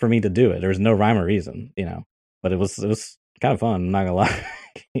reason for me to do it. There was no rhyme or reason, but it was kind of fun. I'm not gonna lie.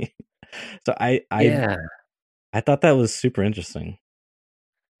 So I thought that was super interesting.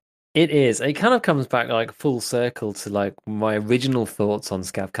 It is. It kind of comes back like full circle to like my original thoughts on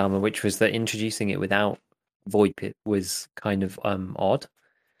Scav Karma, which was that introducing it without VoIP it was kind of odd.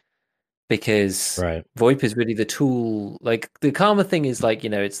 Because right. VoIP is really the tool. Like the Karma thing is like,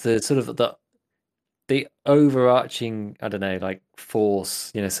 it's the sort of the overarching, I don't know, like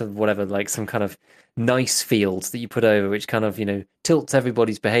force, some whatever, like some kind of nice fields that you put over, which kind of, tilts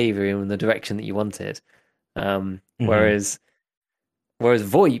everybody's behavior in the direction that you want it. Whereas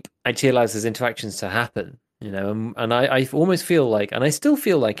VoIP actually allows those interactions to happen. And I almost feel like, and I still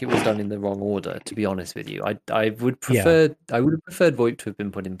feel like it was done in the wrong order, to be honest with you. Yeah, I would have preferred VoIP to have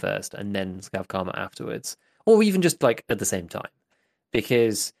been put in first and then Scav Karma afterwards, or even just like at the same time,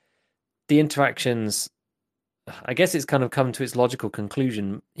 because the interactions, I guess it's kind of come to its logical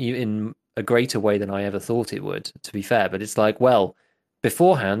conclusion in a greater way than I ever thought it would, to be fair. But it's like, well,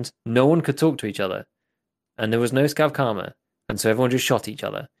 beforehand, no one could talk to each other, and there was no Scav Karma, and so everyone just shot each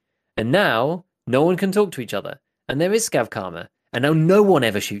other. And now no one can talk to each other, and there is Scav Karma, and now no one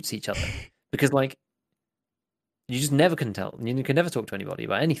ever shoots each other because, like, you just never can tell. You can never talk to anybody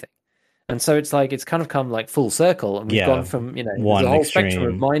about anything. And so it's like it's kind of come like full circle, and we've gone from there's a one whole spectrum of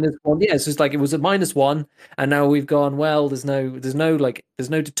extreme. -1. Yeah, it's just like it was at -1, and now we've gone, well, there's no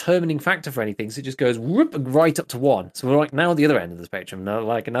determining factor for anything, so it just goes whoop, right up to 1. So we're like now at the other end of the spectrum. Now,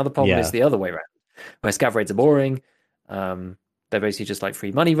 like another problem is Yeah, the other way around, where scav raids are boring. They're basically just like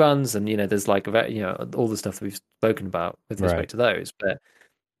free money runs, and there's like all the stuff that we've spoken about with respect right. to those,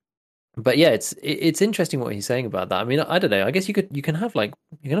 but yeah, it's interesting what he's saying about that. I mean, I don't know. I guess you can have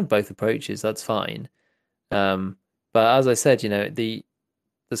both approaches. That's fine. But as I said, the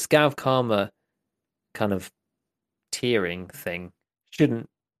Scav Karma kind of tiering thing shouldn't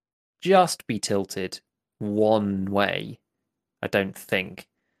just be tilted one way. I don't think.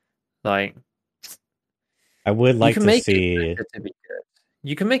 Like I would you like can to make it see. better to be good.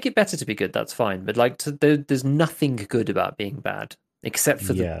 You can make it better to be good. That's fine. But like, there's nothing good about being bad except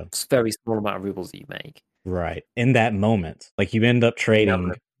for the Yeah, very small amount of rubles that you make. right. In that moment, like you end up In that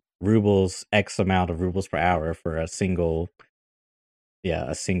trading rubles, X amount of rubles per hour for a single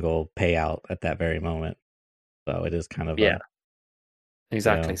payout at that very moment. So it is kind of yeah. a,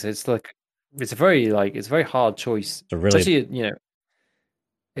 Exactly. So it's like it's a very hard choice. it's a really,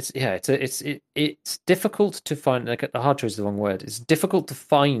 Especially, it's difficult to find, like, a hard choice is the wrong word. It's difficult to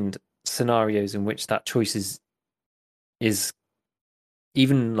find scenarios in which that choice is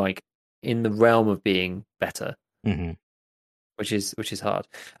even like in the realm of being better, mhm. which is hard.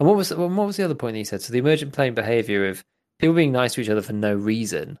 And what was the other point that he said? So the emergent playing behavior of people being nice to each other for no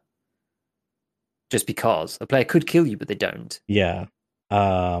reason, just because a player could kill you, but they don't. Yeah.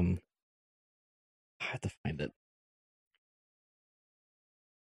 I have to find it.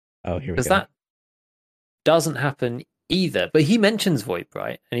 Oh, here we Because go. that doesn't happen either. But he mentions VoIP,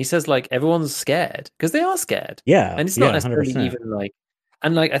 right? And he says like everyone's scared because they are scared, Yeah, and it's not yeah, necessarily 100%. even like.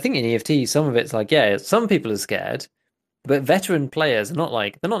 And like I think in EFT, some of it's like some people are scared, but veteran players are not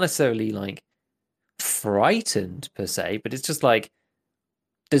like they're not necessarily like frightened per se, but it's just like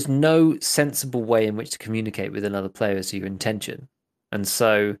there's no sensible way in which to communicate with another player as to your intention, and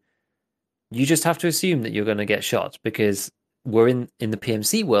so you just have to assume that you're going to get shot because we're in the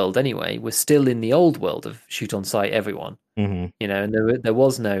PMC world anyway. We're still in the old world of shoot on sight everyone, Mhm. and there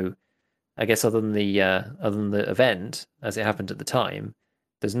was no, I guess, other than the event as it happened at the time.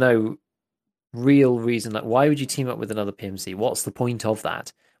 There's no real reason, like, why would you team up with another PMC? What's the point of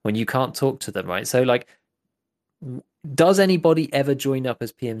that when you can't talk to them, right? So like, does anybody ever join up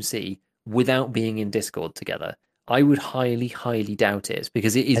as PMC without being in Discord together? I would highly, highly doubt it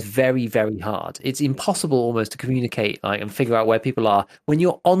because it is I very, very hard. It's impossible almost to communicate like and figure out where people are when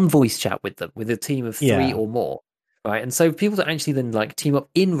you're on voice chat with them with a team of 3 yeah. or more, right? And so people to actually then like team up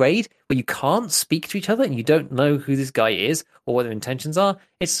in raid where you can't speak to each other and you don't know who this guy is or what their intentions are.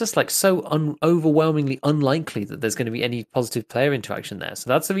 It's just like so overwhelmingly unlikely that there's going to be any positive player interaction there. So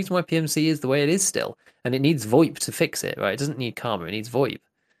that's the reason why PMC is the way it is still, and it needs VoIP to fix it, right? It doesn't need Karma; it needs VoIP.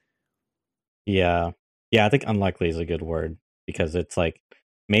 Yeah. Yeah, I think unlikely is a good word because it's like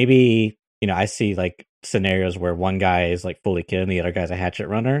maybe, I see like scenarios where one guy is like fully kid and the other guy's a hatchet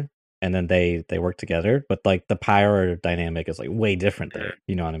runner and then they work together, but like the power dynamic is like way different there.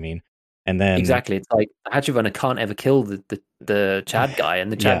 You know what I mean? And then Exactly. It's like the hatchet runner can't ever kill the Chad guy, and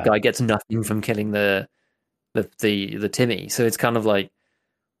the Chad yeah. guy gets nothing from killing the Timmy. So it's kind of like,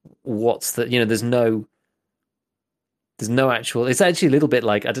 what's the there's no actual. It's actually a little bit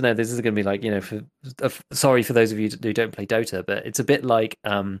like, I don't know. This is going to be like, sorry for those of you who don't play Dota, but it's a bit like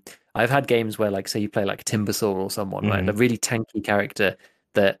I've had games where, like, say you play like Timbersaw or someone, right, Mhm. a really tanky character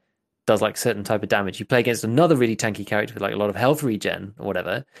that does like certain type of damage. You play against another really tanky character with like a lot of health regen or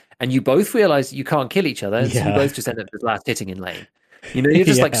whatever, and you both realize you can't kill each other, and so you Yeah. both just end up just last hitting in lane. You're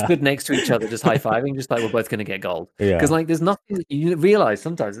just like Yeah. stood next to each other, just high fiving, just like we're both going to get gold. Because Yeah. like there's nothing you realize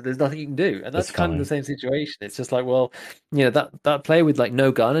sometimes that there's nothing you can do, and It's that's kind of the funny. same situation. It's just like, well, that player with like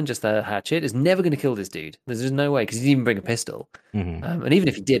no gun and just a hatchet is never going to kill this dude. There's just no way because he didn't even bring a pistol. Mhm. And even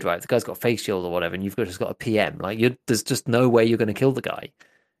if he did, right, if the guy's got face shield or whatever, and just got a PM, like there's just no way you're going to kill the guy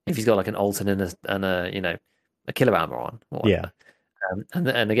if he's got like an ult and a killer armor on or Yeah. whatever.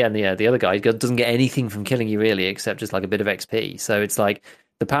 And again, the other guy doesn't get anything from killing you really, except just like a bit of XP. So it's like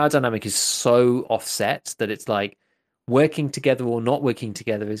the power dynamic is so offset that it's like working together or not working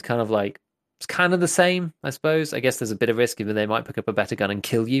together is kind of like it's kind of the same, I suppose. I guess there's a bit of risk, even they might pick up a better gun and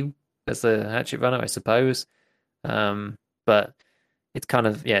kill you as the hatchet runner, I suppose. But it's kind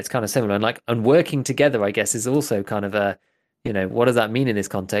of it's kind of similar, and like and working together, I guess, is also kind of a what does that mean in this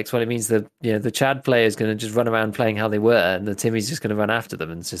context? Well, it means that the Chad player is going to just run around playing how they were, and the Timmy's just going to run after them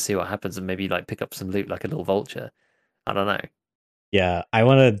and just see what happens, and maybe like pick up some loot like a little vulture. I don't know. Yeah, I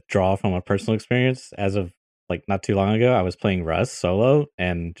want to draw from a personal experience. As of like not too long ago, I was playing Rust solo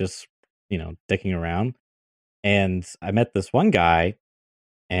and just dicking around, and I met this one guy,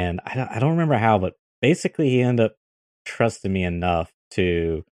 and I don't remember how, but basically he ended up trusting me enough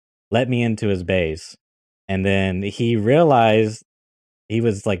to let me into his base, and then he realized he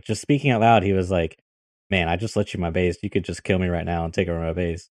was like just speaking out loud. He was like, "Man, I just let you in my base. You could just kill me right now and take over my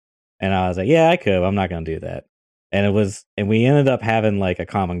base." And I was like, "Yeah, I could. I'm not gonna do that." And we ended up having like a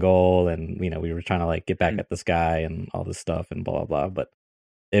common goal, and we were trying to like get back at this guy and all this stuff and blah blah blah. But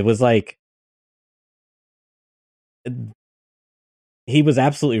it was like he was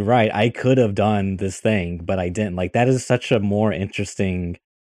absolutely right. I could have done this thing, but I didn't. Like that is such a more interesting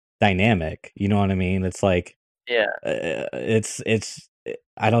dynamic. You know what I mean? It's like it's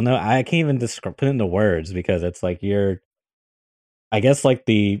I don't know. I can't even put it into words because it's like I guess like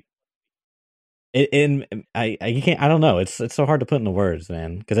the you can't. I don't know. It's so hard to put into words,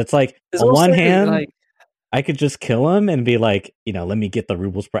 man. Because it's like There's on one also hand, like I could just kill him and be like, let me get the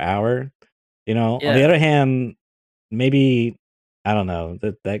rubles per hour. On the yeah. other hand, maybe I don't know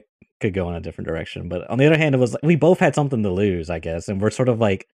that could go in a different direction. But on the other hand, it was like we both had something to lose, I guess, and we're sort of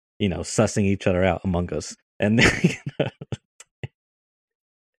like sussing each other out among us. And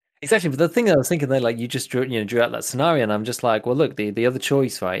Exactly, but the thing that I was thinking there, like you just drew out that scenario, and I'm just like, well, look, the other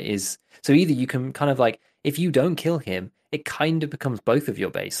choice, right, is so either you can kind of like if you don't kill him, it kind of becomes both of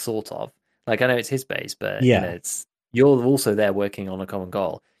your base, sort of. Like I know it's his base, but yeah, it's you're also there working on a common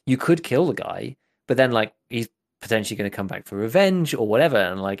goal. You could kill the guy, but then like he's potentially going to come back for revenge or whatever,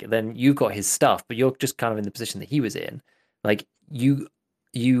 and like then you've got his stuff, but you're just kind of in the position that he was in. Like you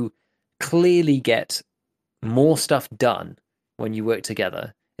clearly get more stuff done when you work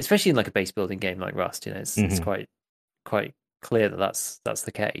together, especially in like a base building game like Rust. It's quite clear that that's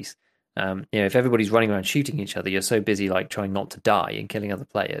the case. If everybody's running around shooting each other, you're so busy like trying not to die and killing other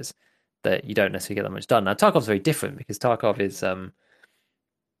players that you don't necessarily get that much done. Now Tarkov's very different because Tarkov is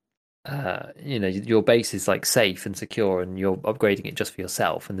your base is like safe and secure and you're upgrading it just for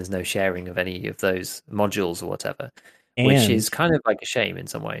yourself and there's no sharing of any of those modules or whatever, which and is kind of like a shame in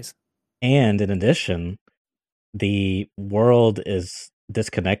some ways. and in addition, the world is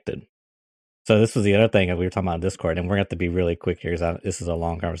disconnected. So this was the other thing that we were talking about on Discord, and we're going to have to be really quick here because this is a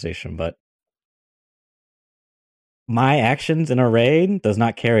long conversation. But my actions in a raid does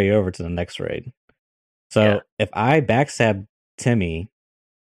not carry over to the next raid. So if I backstab Timmy,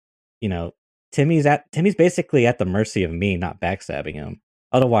 Timmy's basically at the mercy of me not backstabbing him.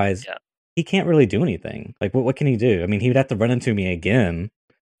 Otherwise, he can't really do anything. Like what can he do? I mean, he would have to run into me again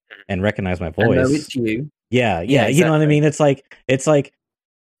and recognize my voice. I know it's you. Yeah, exactly. You know what I mean? It's like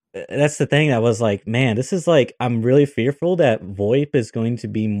that's the thing that was like, man, this is like I'm really fearful that VoIP is going to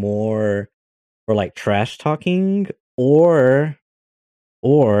be more for like trash talking or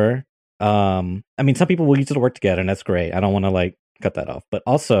I mean some people will use it to work together and that's great. I don't want to like cut that off. But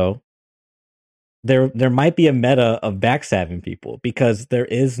also there might be a meta of backstabbing people because there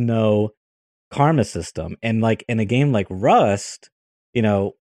is no karma system. And like in a game like Rust,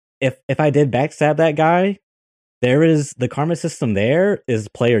 if I did backstab that guy, there is the karma system there is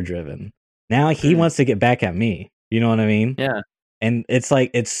player driven. Now he wants to get back at me. You know what I mean? Yeah. And it's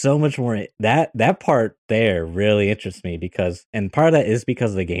like it's so much more that part there really interests me because and part of that is because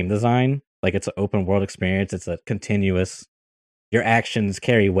of the game design. Like it's an open world experience. It's a continuous your actions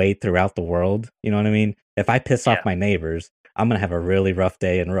carry weight throughout the world. You know what I mean? If I piss off my neighbors, I'm gonna have a really rough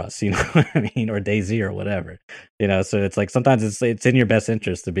day in Rust, you know what I mean, or DayZ or whatever. So it's like sometimes it's in your best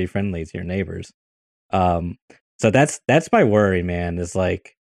interest to be friendly to your neighbors. So that's my worry, man, is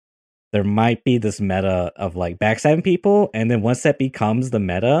like there might be this meta of like backstabbing people, and then once that becomes the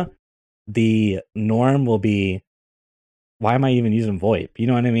meta, the norm will be why am I even using VoIP? You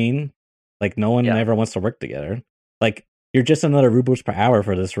know what I mean? Like no one ever wants to work together. Like you're just another rubles per hour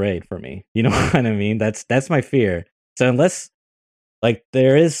for this raid for me. You know what I mean? That's my fear. So unless like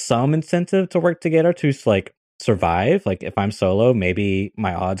there is some incentive to work together to like survive, like if I'm solo, maybe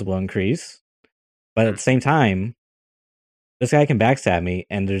my odds will increase. But at the same time, this guy can backstab me,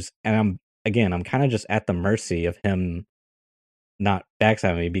 and I'm kind of just at the mercy of him not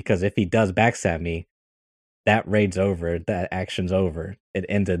backstab me, because if he does backstab me, that raid's over, that action's over. It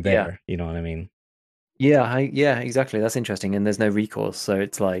ended Yeah. there. You know what I mean? Yeah, exactly. That's interesting. And there's no recourse. So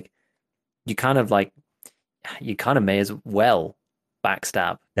it's like you kind of like you kind of may as well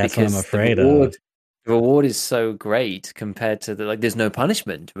backstab That's what I'm because afraid of. the reward is so great compared to the like there's no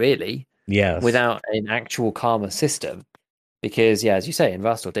punishment really Yes. without an actual karma system. Because yeah, as you say, in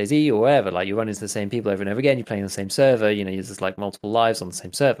Rust or DayZ or wherever, like you run into the same people over and over again, you're playing on the same server, there's just like multiple lives on the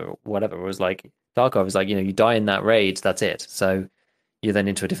same server or whatever. Whereas like Tarkov is like, you die in that raid, that's it. So you're then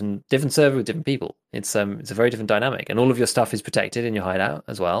into a different server with different people. It's a very different dynamic. And all of your stuff is protected in your hideout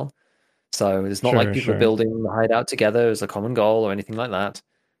as well. So it's not like Sure, people are sure. building the hideout together as a common goal or anything like that.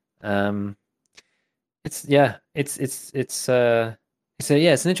 Um it's yeah, it's an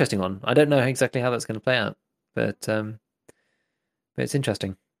interesting one. I don't know exactly how that's going to play out, but it's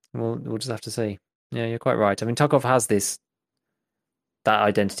interesting. We'll just have to see. Yeah, you're quite right. I mean, Tarkov has that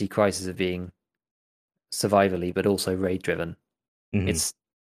identity crisis of being survivally, but also raid driven. Hmm. It's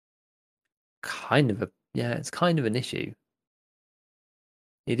it's kind of an issue.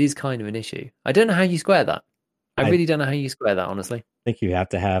 It is kind of an issue. I don't know how you square that. I I really don't know how you square that, honestly. think you have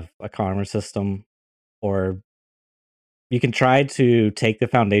to have a karma system, or you can try to take the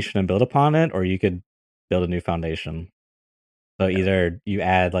foundation and build upon it, or you could build a new foundation. So Yeah, either you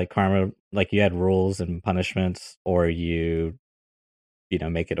add like karma, like you add rules and punishments, or you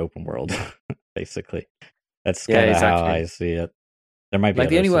make it open world. Basically, that's yeah, kind of how exactly. I see it. There might be Like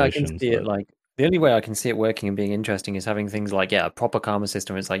the other only way I can solutions, see it, but like the only way I can see it working and being interesting is having things like a proper karma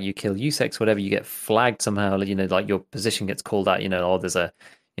system. It's like you kill USEX, whatever, you get flagged somehow. Like your position gets called out.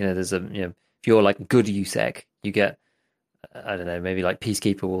 If you're like good USEC, you get I don't know, maybe like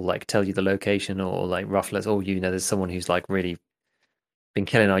Peacekeeper will like tell you the location or like Ruffles, there's someone who's like really been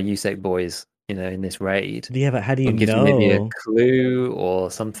killing our USEC boys, in this raid. yeah. But how do you Or gives you maybe a know? clue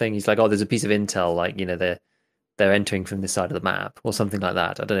or something. He's like, oh, there's a piece of intel, like, they're entering from this side of the map or something like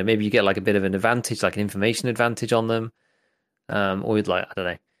that. I don't know. Maybe you get like a bit of an advantage, like an information advantage on them. Or you'd like, I don't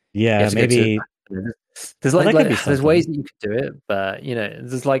know. You Yeah, have to go to maybe. there's Well, that could be there's ways something. that you could do it, but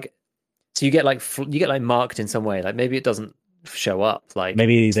there's like so you get like marked in some way. Like maybe it doesn't show up. Like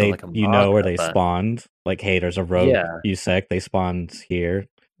Maybe it's not they, like a where marker, they but spawned. Like, hey, there's a rogue yeah, USEC. They spawned here.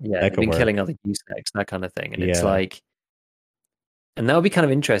 yeah, That they've could been killing work. other USECs, that kind of thing. And it's Yeah. like, and that would be kind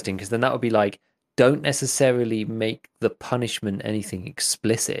of interesting because then that would be like, don't necessarily make the punishment anything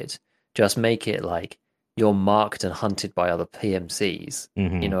explicit. Just make it like you're marked and hunted by other PMCs. You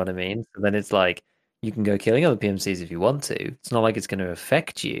Hmm. know what I mean? So then it's like you can go killing other PMCs if you want to. It's not like it's going to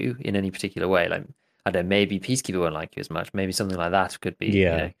affect you in any particular way. Like, I don't know, maybe Peacekeeper won't like you as much. Maybe something like that could be,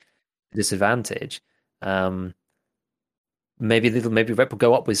 Yeah. a disadvantage. Um, maybe rep would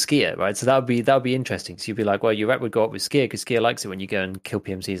go up with Skier, right? So that would be interesting. So you'd be like, well, your rep would go up with Skier because Skier likes it when you go and kill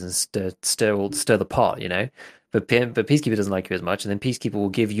PMCs and stir the pot. But Peacekeeper doesn't like you as much, and then Peacekeeper will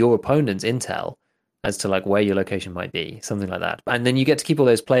give your opponents intel as to like where your location might be, something like that. And then you get to keep all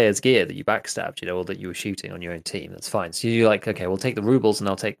those players' gear that you backstabbed, or that you were shooting on your own team. That's fine. So you're like, okay, we'll take the rubles and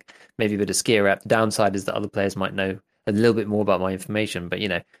I'll take maybe a bit of Skier rep. The downside is that other players might know a little bit more about my information, but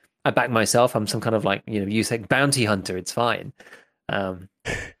I back myself. I'm some kind of like, USEC bounty hunter. It's fine. Um,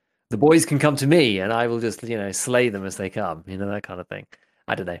 the boys can come to me and I will just, slay them as they come, that kind of thing.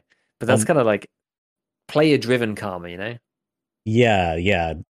 I don't know. But that's Well, kind of like player driven karma. yeah,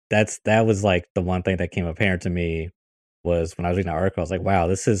 yeah. That was like the one thing that came apparent to me was when I was reading that article. I was like, wow,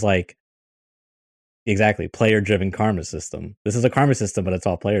 this is like exactly player driven karma system. This is a karma system, but it's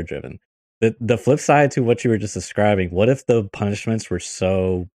all player driven. The flip side to what you were just describing, what if the punishments were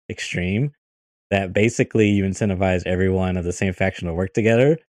so extreme that basically you incentivize everyone of the same faction to work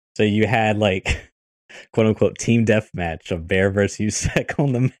together? So you had like quote unquote team deathmatch of Bear versus USEC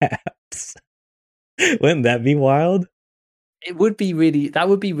on the maps. Wouldn't that be wild? That would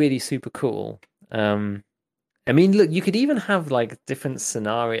be really super cool. I mean, look, you could even have like different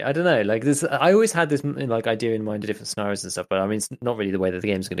scenario. I don't know, like this. I always had this like idea in mind of different scenarios and stuff, but I mean, it's not really the way that the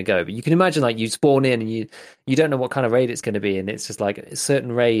game's going to go. But you can imagine like you spawn in and you don't know what kind of raid it's going to be, and it's just like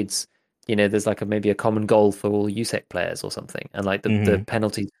certain raids. There's like maybe a common goal for all USEC players or something, and like the Hmm.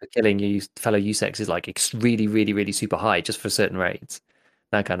 penalty for killing your fellow USECs is like really, really, really super high just for certain raids,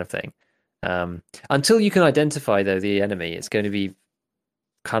 that kind of thing. Until you can identify though the enemy, it's going to be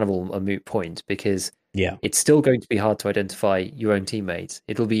kind of a moot point because Yeah. it's still going to be hard to identify your own teammates.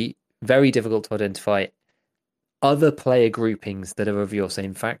 It'll be very difficult to identify other player groupings that are of your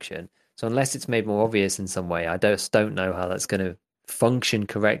same faction. So unless it's made more obvious in some way, I just don't know how that's going to function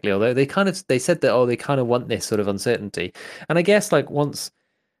correctly. Although they said that they kind of want this sort of uncertainty, and I guess like once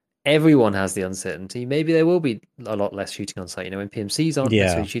everyone has the uncertainty. Maybe there will be a lot less shooting on site. You know, when PMCs aren't Yeah,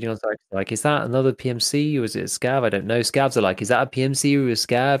 necessarily shooting on site, like, is that another PMC or is it a scav? I don't know. Scavs are like, is that a PMC or a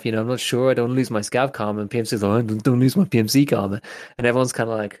scav? You know, I'm not sure. I don't want to lose my scav karma. And PMCs are like, don't lose my PMC karma. And everyone's kind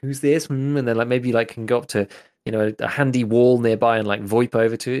of like, who's this? And then like maybe like can go up to, you know, a handy wall nearby and like VoIP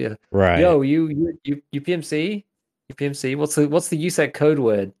over to it. right. Yo, you PMC? You PMC? What's the USEC code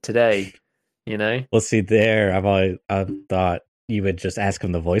word today? You know? Well, see, I thought you would just ask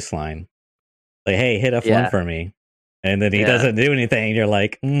him the voice line, like, "Hey, hit F1 Yeah. for me," and then he Yeah. doesn't do anything. You're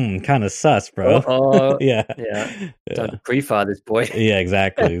like, kind of sus, bro. Oh, Yeah, yeah. Time yeah, to pre-fire this boy. yeah.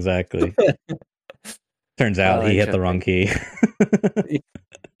 Exactly. Turns out Oh, he hit the wrong interesting. key.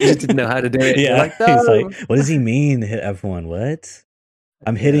 You just didn't know how to do it. You're Yeah, like, he's like, no. "What does he mean hit F1? What?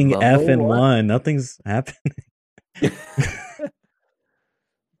 I'm Yeah, hitting F mumble and what? one. Nothing's happening."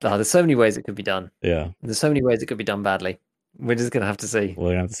 Oh, there's so many ways it could be done. Yeah. There's so many ways it could be done badly. We're just gonna have to see. We're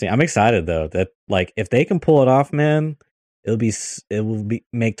gonna have to see. I'm excited though that like if they can pull it off, man, it will be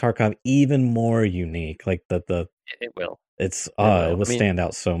make Tarkov even more unique. Like the It will. it's It it will. will I mean, stand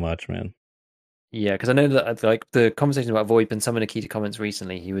out so much, man. yeah, because I know that like the conversation about VoIP and some of Nikita comments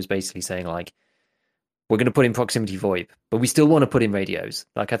recently, he was basically saying like, we're going to put in proximity VoIP, but we still want to put in radios.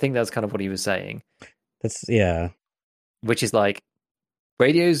 Like I think that's kind of what he was saying, That's yeah. which is like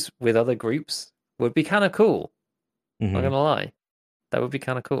radios with other groups would be kind of cool. Not Hmm. gonna lie, that would be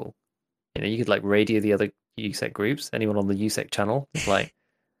kind of cool. You know, you could like radio the other USEC groups, anyone on the USEC channel. It's like,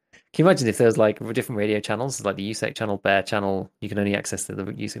 can you imagine if there's like different radio channels, like the USEC channel, Bear channel, you can only access the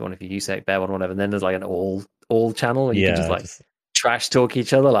USEC one if you USEC, Bear one, whatever. And then there's like an all channel, and you can just Yeah, like just trash talk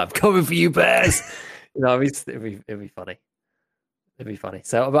each other, like I'm coming for you, Bears. You know, it'd be funny. It'd be funny.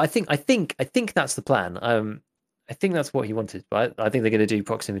 So, but I think that's the plan. I think that's what he wanted, but I think they're going to do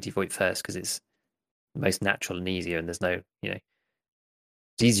proximity VoIP first because it's most natural and easier, and there's no, you know,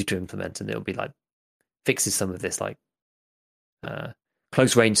 it's easier to implement, and it'll be like fixes some of this like uh,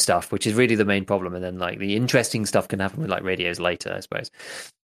 close range stuff, which is really the main problem. And then like the interesting stuff can happen with like radios later, I suppose.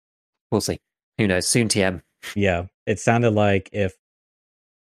 We'll see. Who knows? Soon TM. yeah. It sounded like if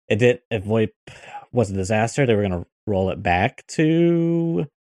VoIP was a disaster, they were gonna roll it back to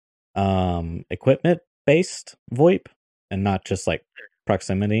equipment based VoIP and not just like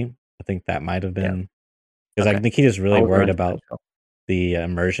proximity. I think that might have Yeah. been because like Okay. Nikita's I really was worried 100% about sure. the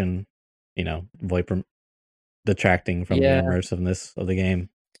immersion, VoIP detracting from the Yeah. immersiveness of the game.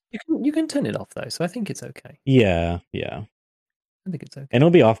 You can turn it off though, so I think it's okay. Yeah. I think it's okay. And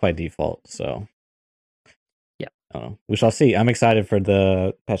it'll be off by default, so Yeah. I don't know. We shall see. I'm excited for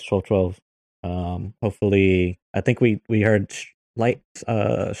the patch 12.12. Hopefully, I think we heard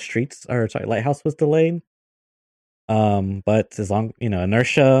Lighthouse was delayed. But as long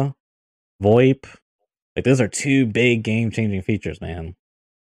inertia, VoIP, like those are two big game changing features, man.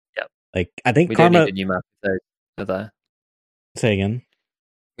 Yeah. Like I think We don't need Karma. a new map if those are there. Say again.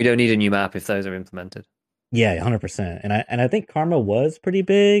 We don't need a new map if those are implemented. Yeah, 100%. And I think Karma was pretty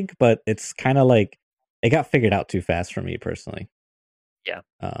big, but it's kind of like it got figured out too fast for me personally. Yeah.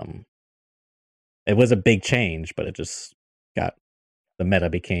 It was a big change, but it just got the meta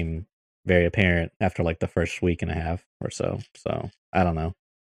became very apparent after like the first week and a half or so. So I don't know.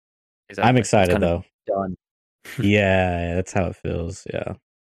 I'm Exactly. It's excited kind of though. done. Yeah, that's how it feels. Yeah.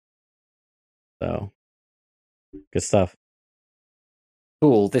 So good stuff.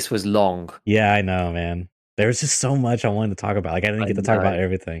 Cool. This was long. Yeah, I know, man. There was just so much I wanted to talk about. Like I didn't I get to talk know. about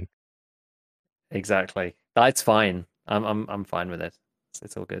everything. Exactly. That's fine. I'm fine with it.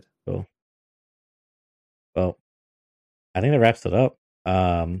 It's all good. Cool. Well, I think that wraps it up.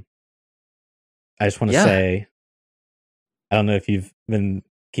 I just want to Yeah. say, I don't know if you've been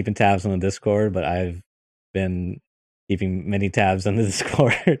keeping tabs on the Discord, but I've been keeping many tabs on the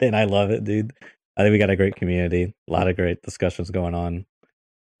Discord, and I love it, dude. I think we got a great community, a lot of great discussions going on,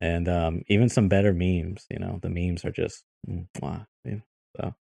 and even some better memes. The memes are just mwah, dude.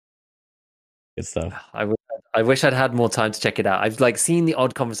 So good stuff. I wish I'd had more time to check it out. I've like seen the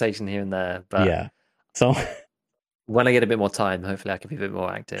odd conversation here and there, but Yeah. So when I get a bit more time, hopefully I can be a bit more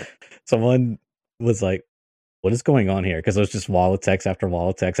active. someone was like, "What is going on here?" Because it was just wall of text after wall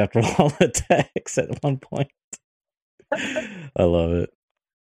of text after wall of text at one point. I love it.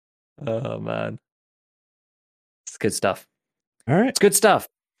 Oh man, it's good stuff. All right. It's good stuff.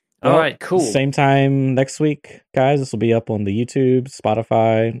 All Well, right, cool. same time next week, guys. This will be up on the YouTube,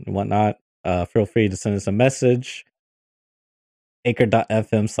 Spotify, and whatnot. Feel free to send us a message.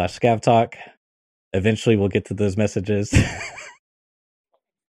 Anchor.fm/scavtalk. Eventually, we'll get to those messages.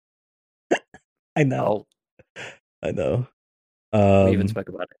 I know. Oh, I know. we even spoke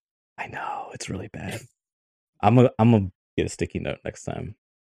about it. I know. It's really bad. I'm gonna get a sticky note next time.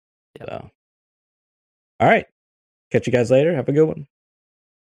 Yeah. So, all right. Catch you guys later. Have a good one.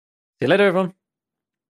 See you later, everyone.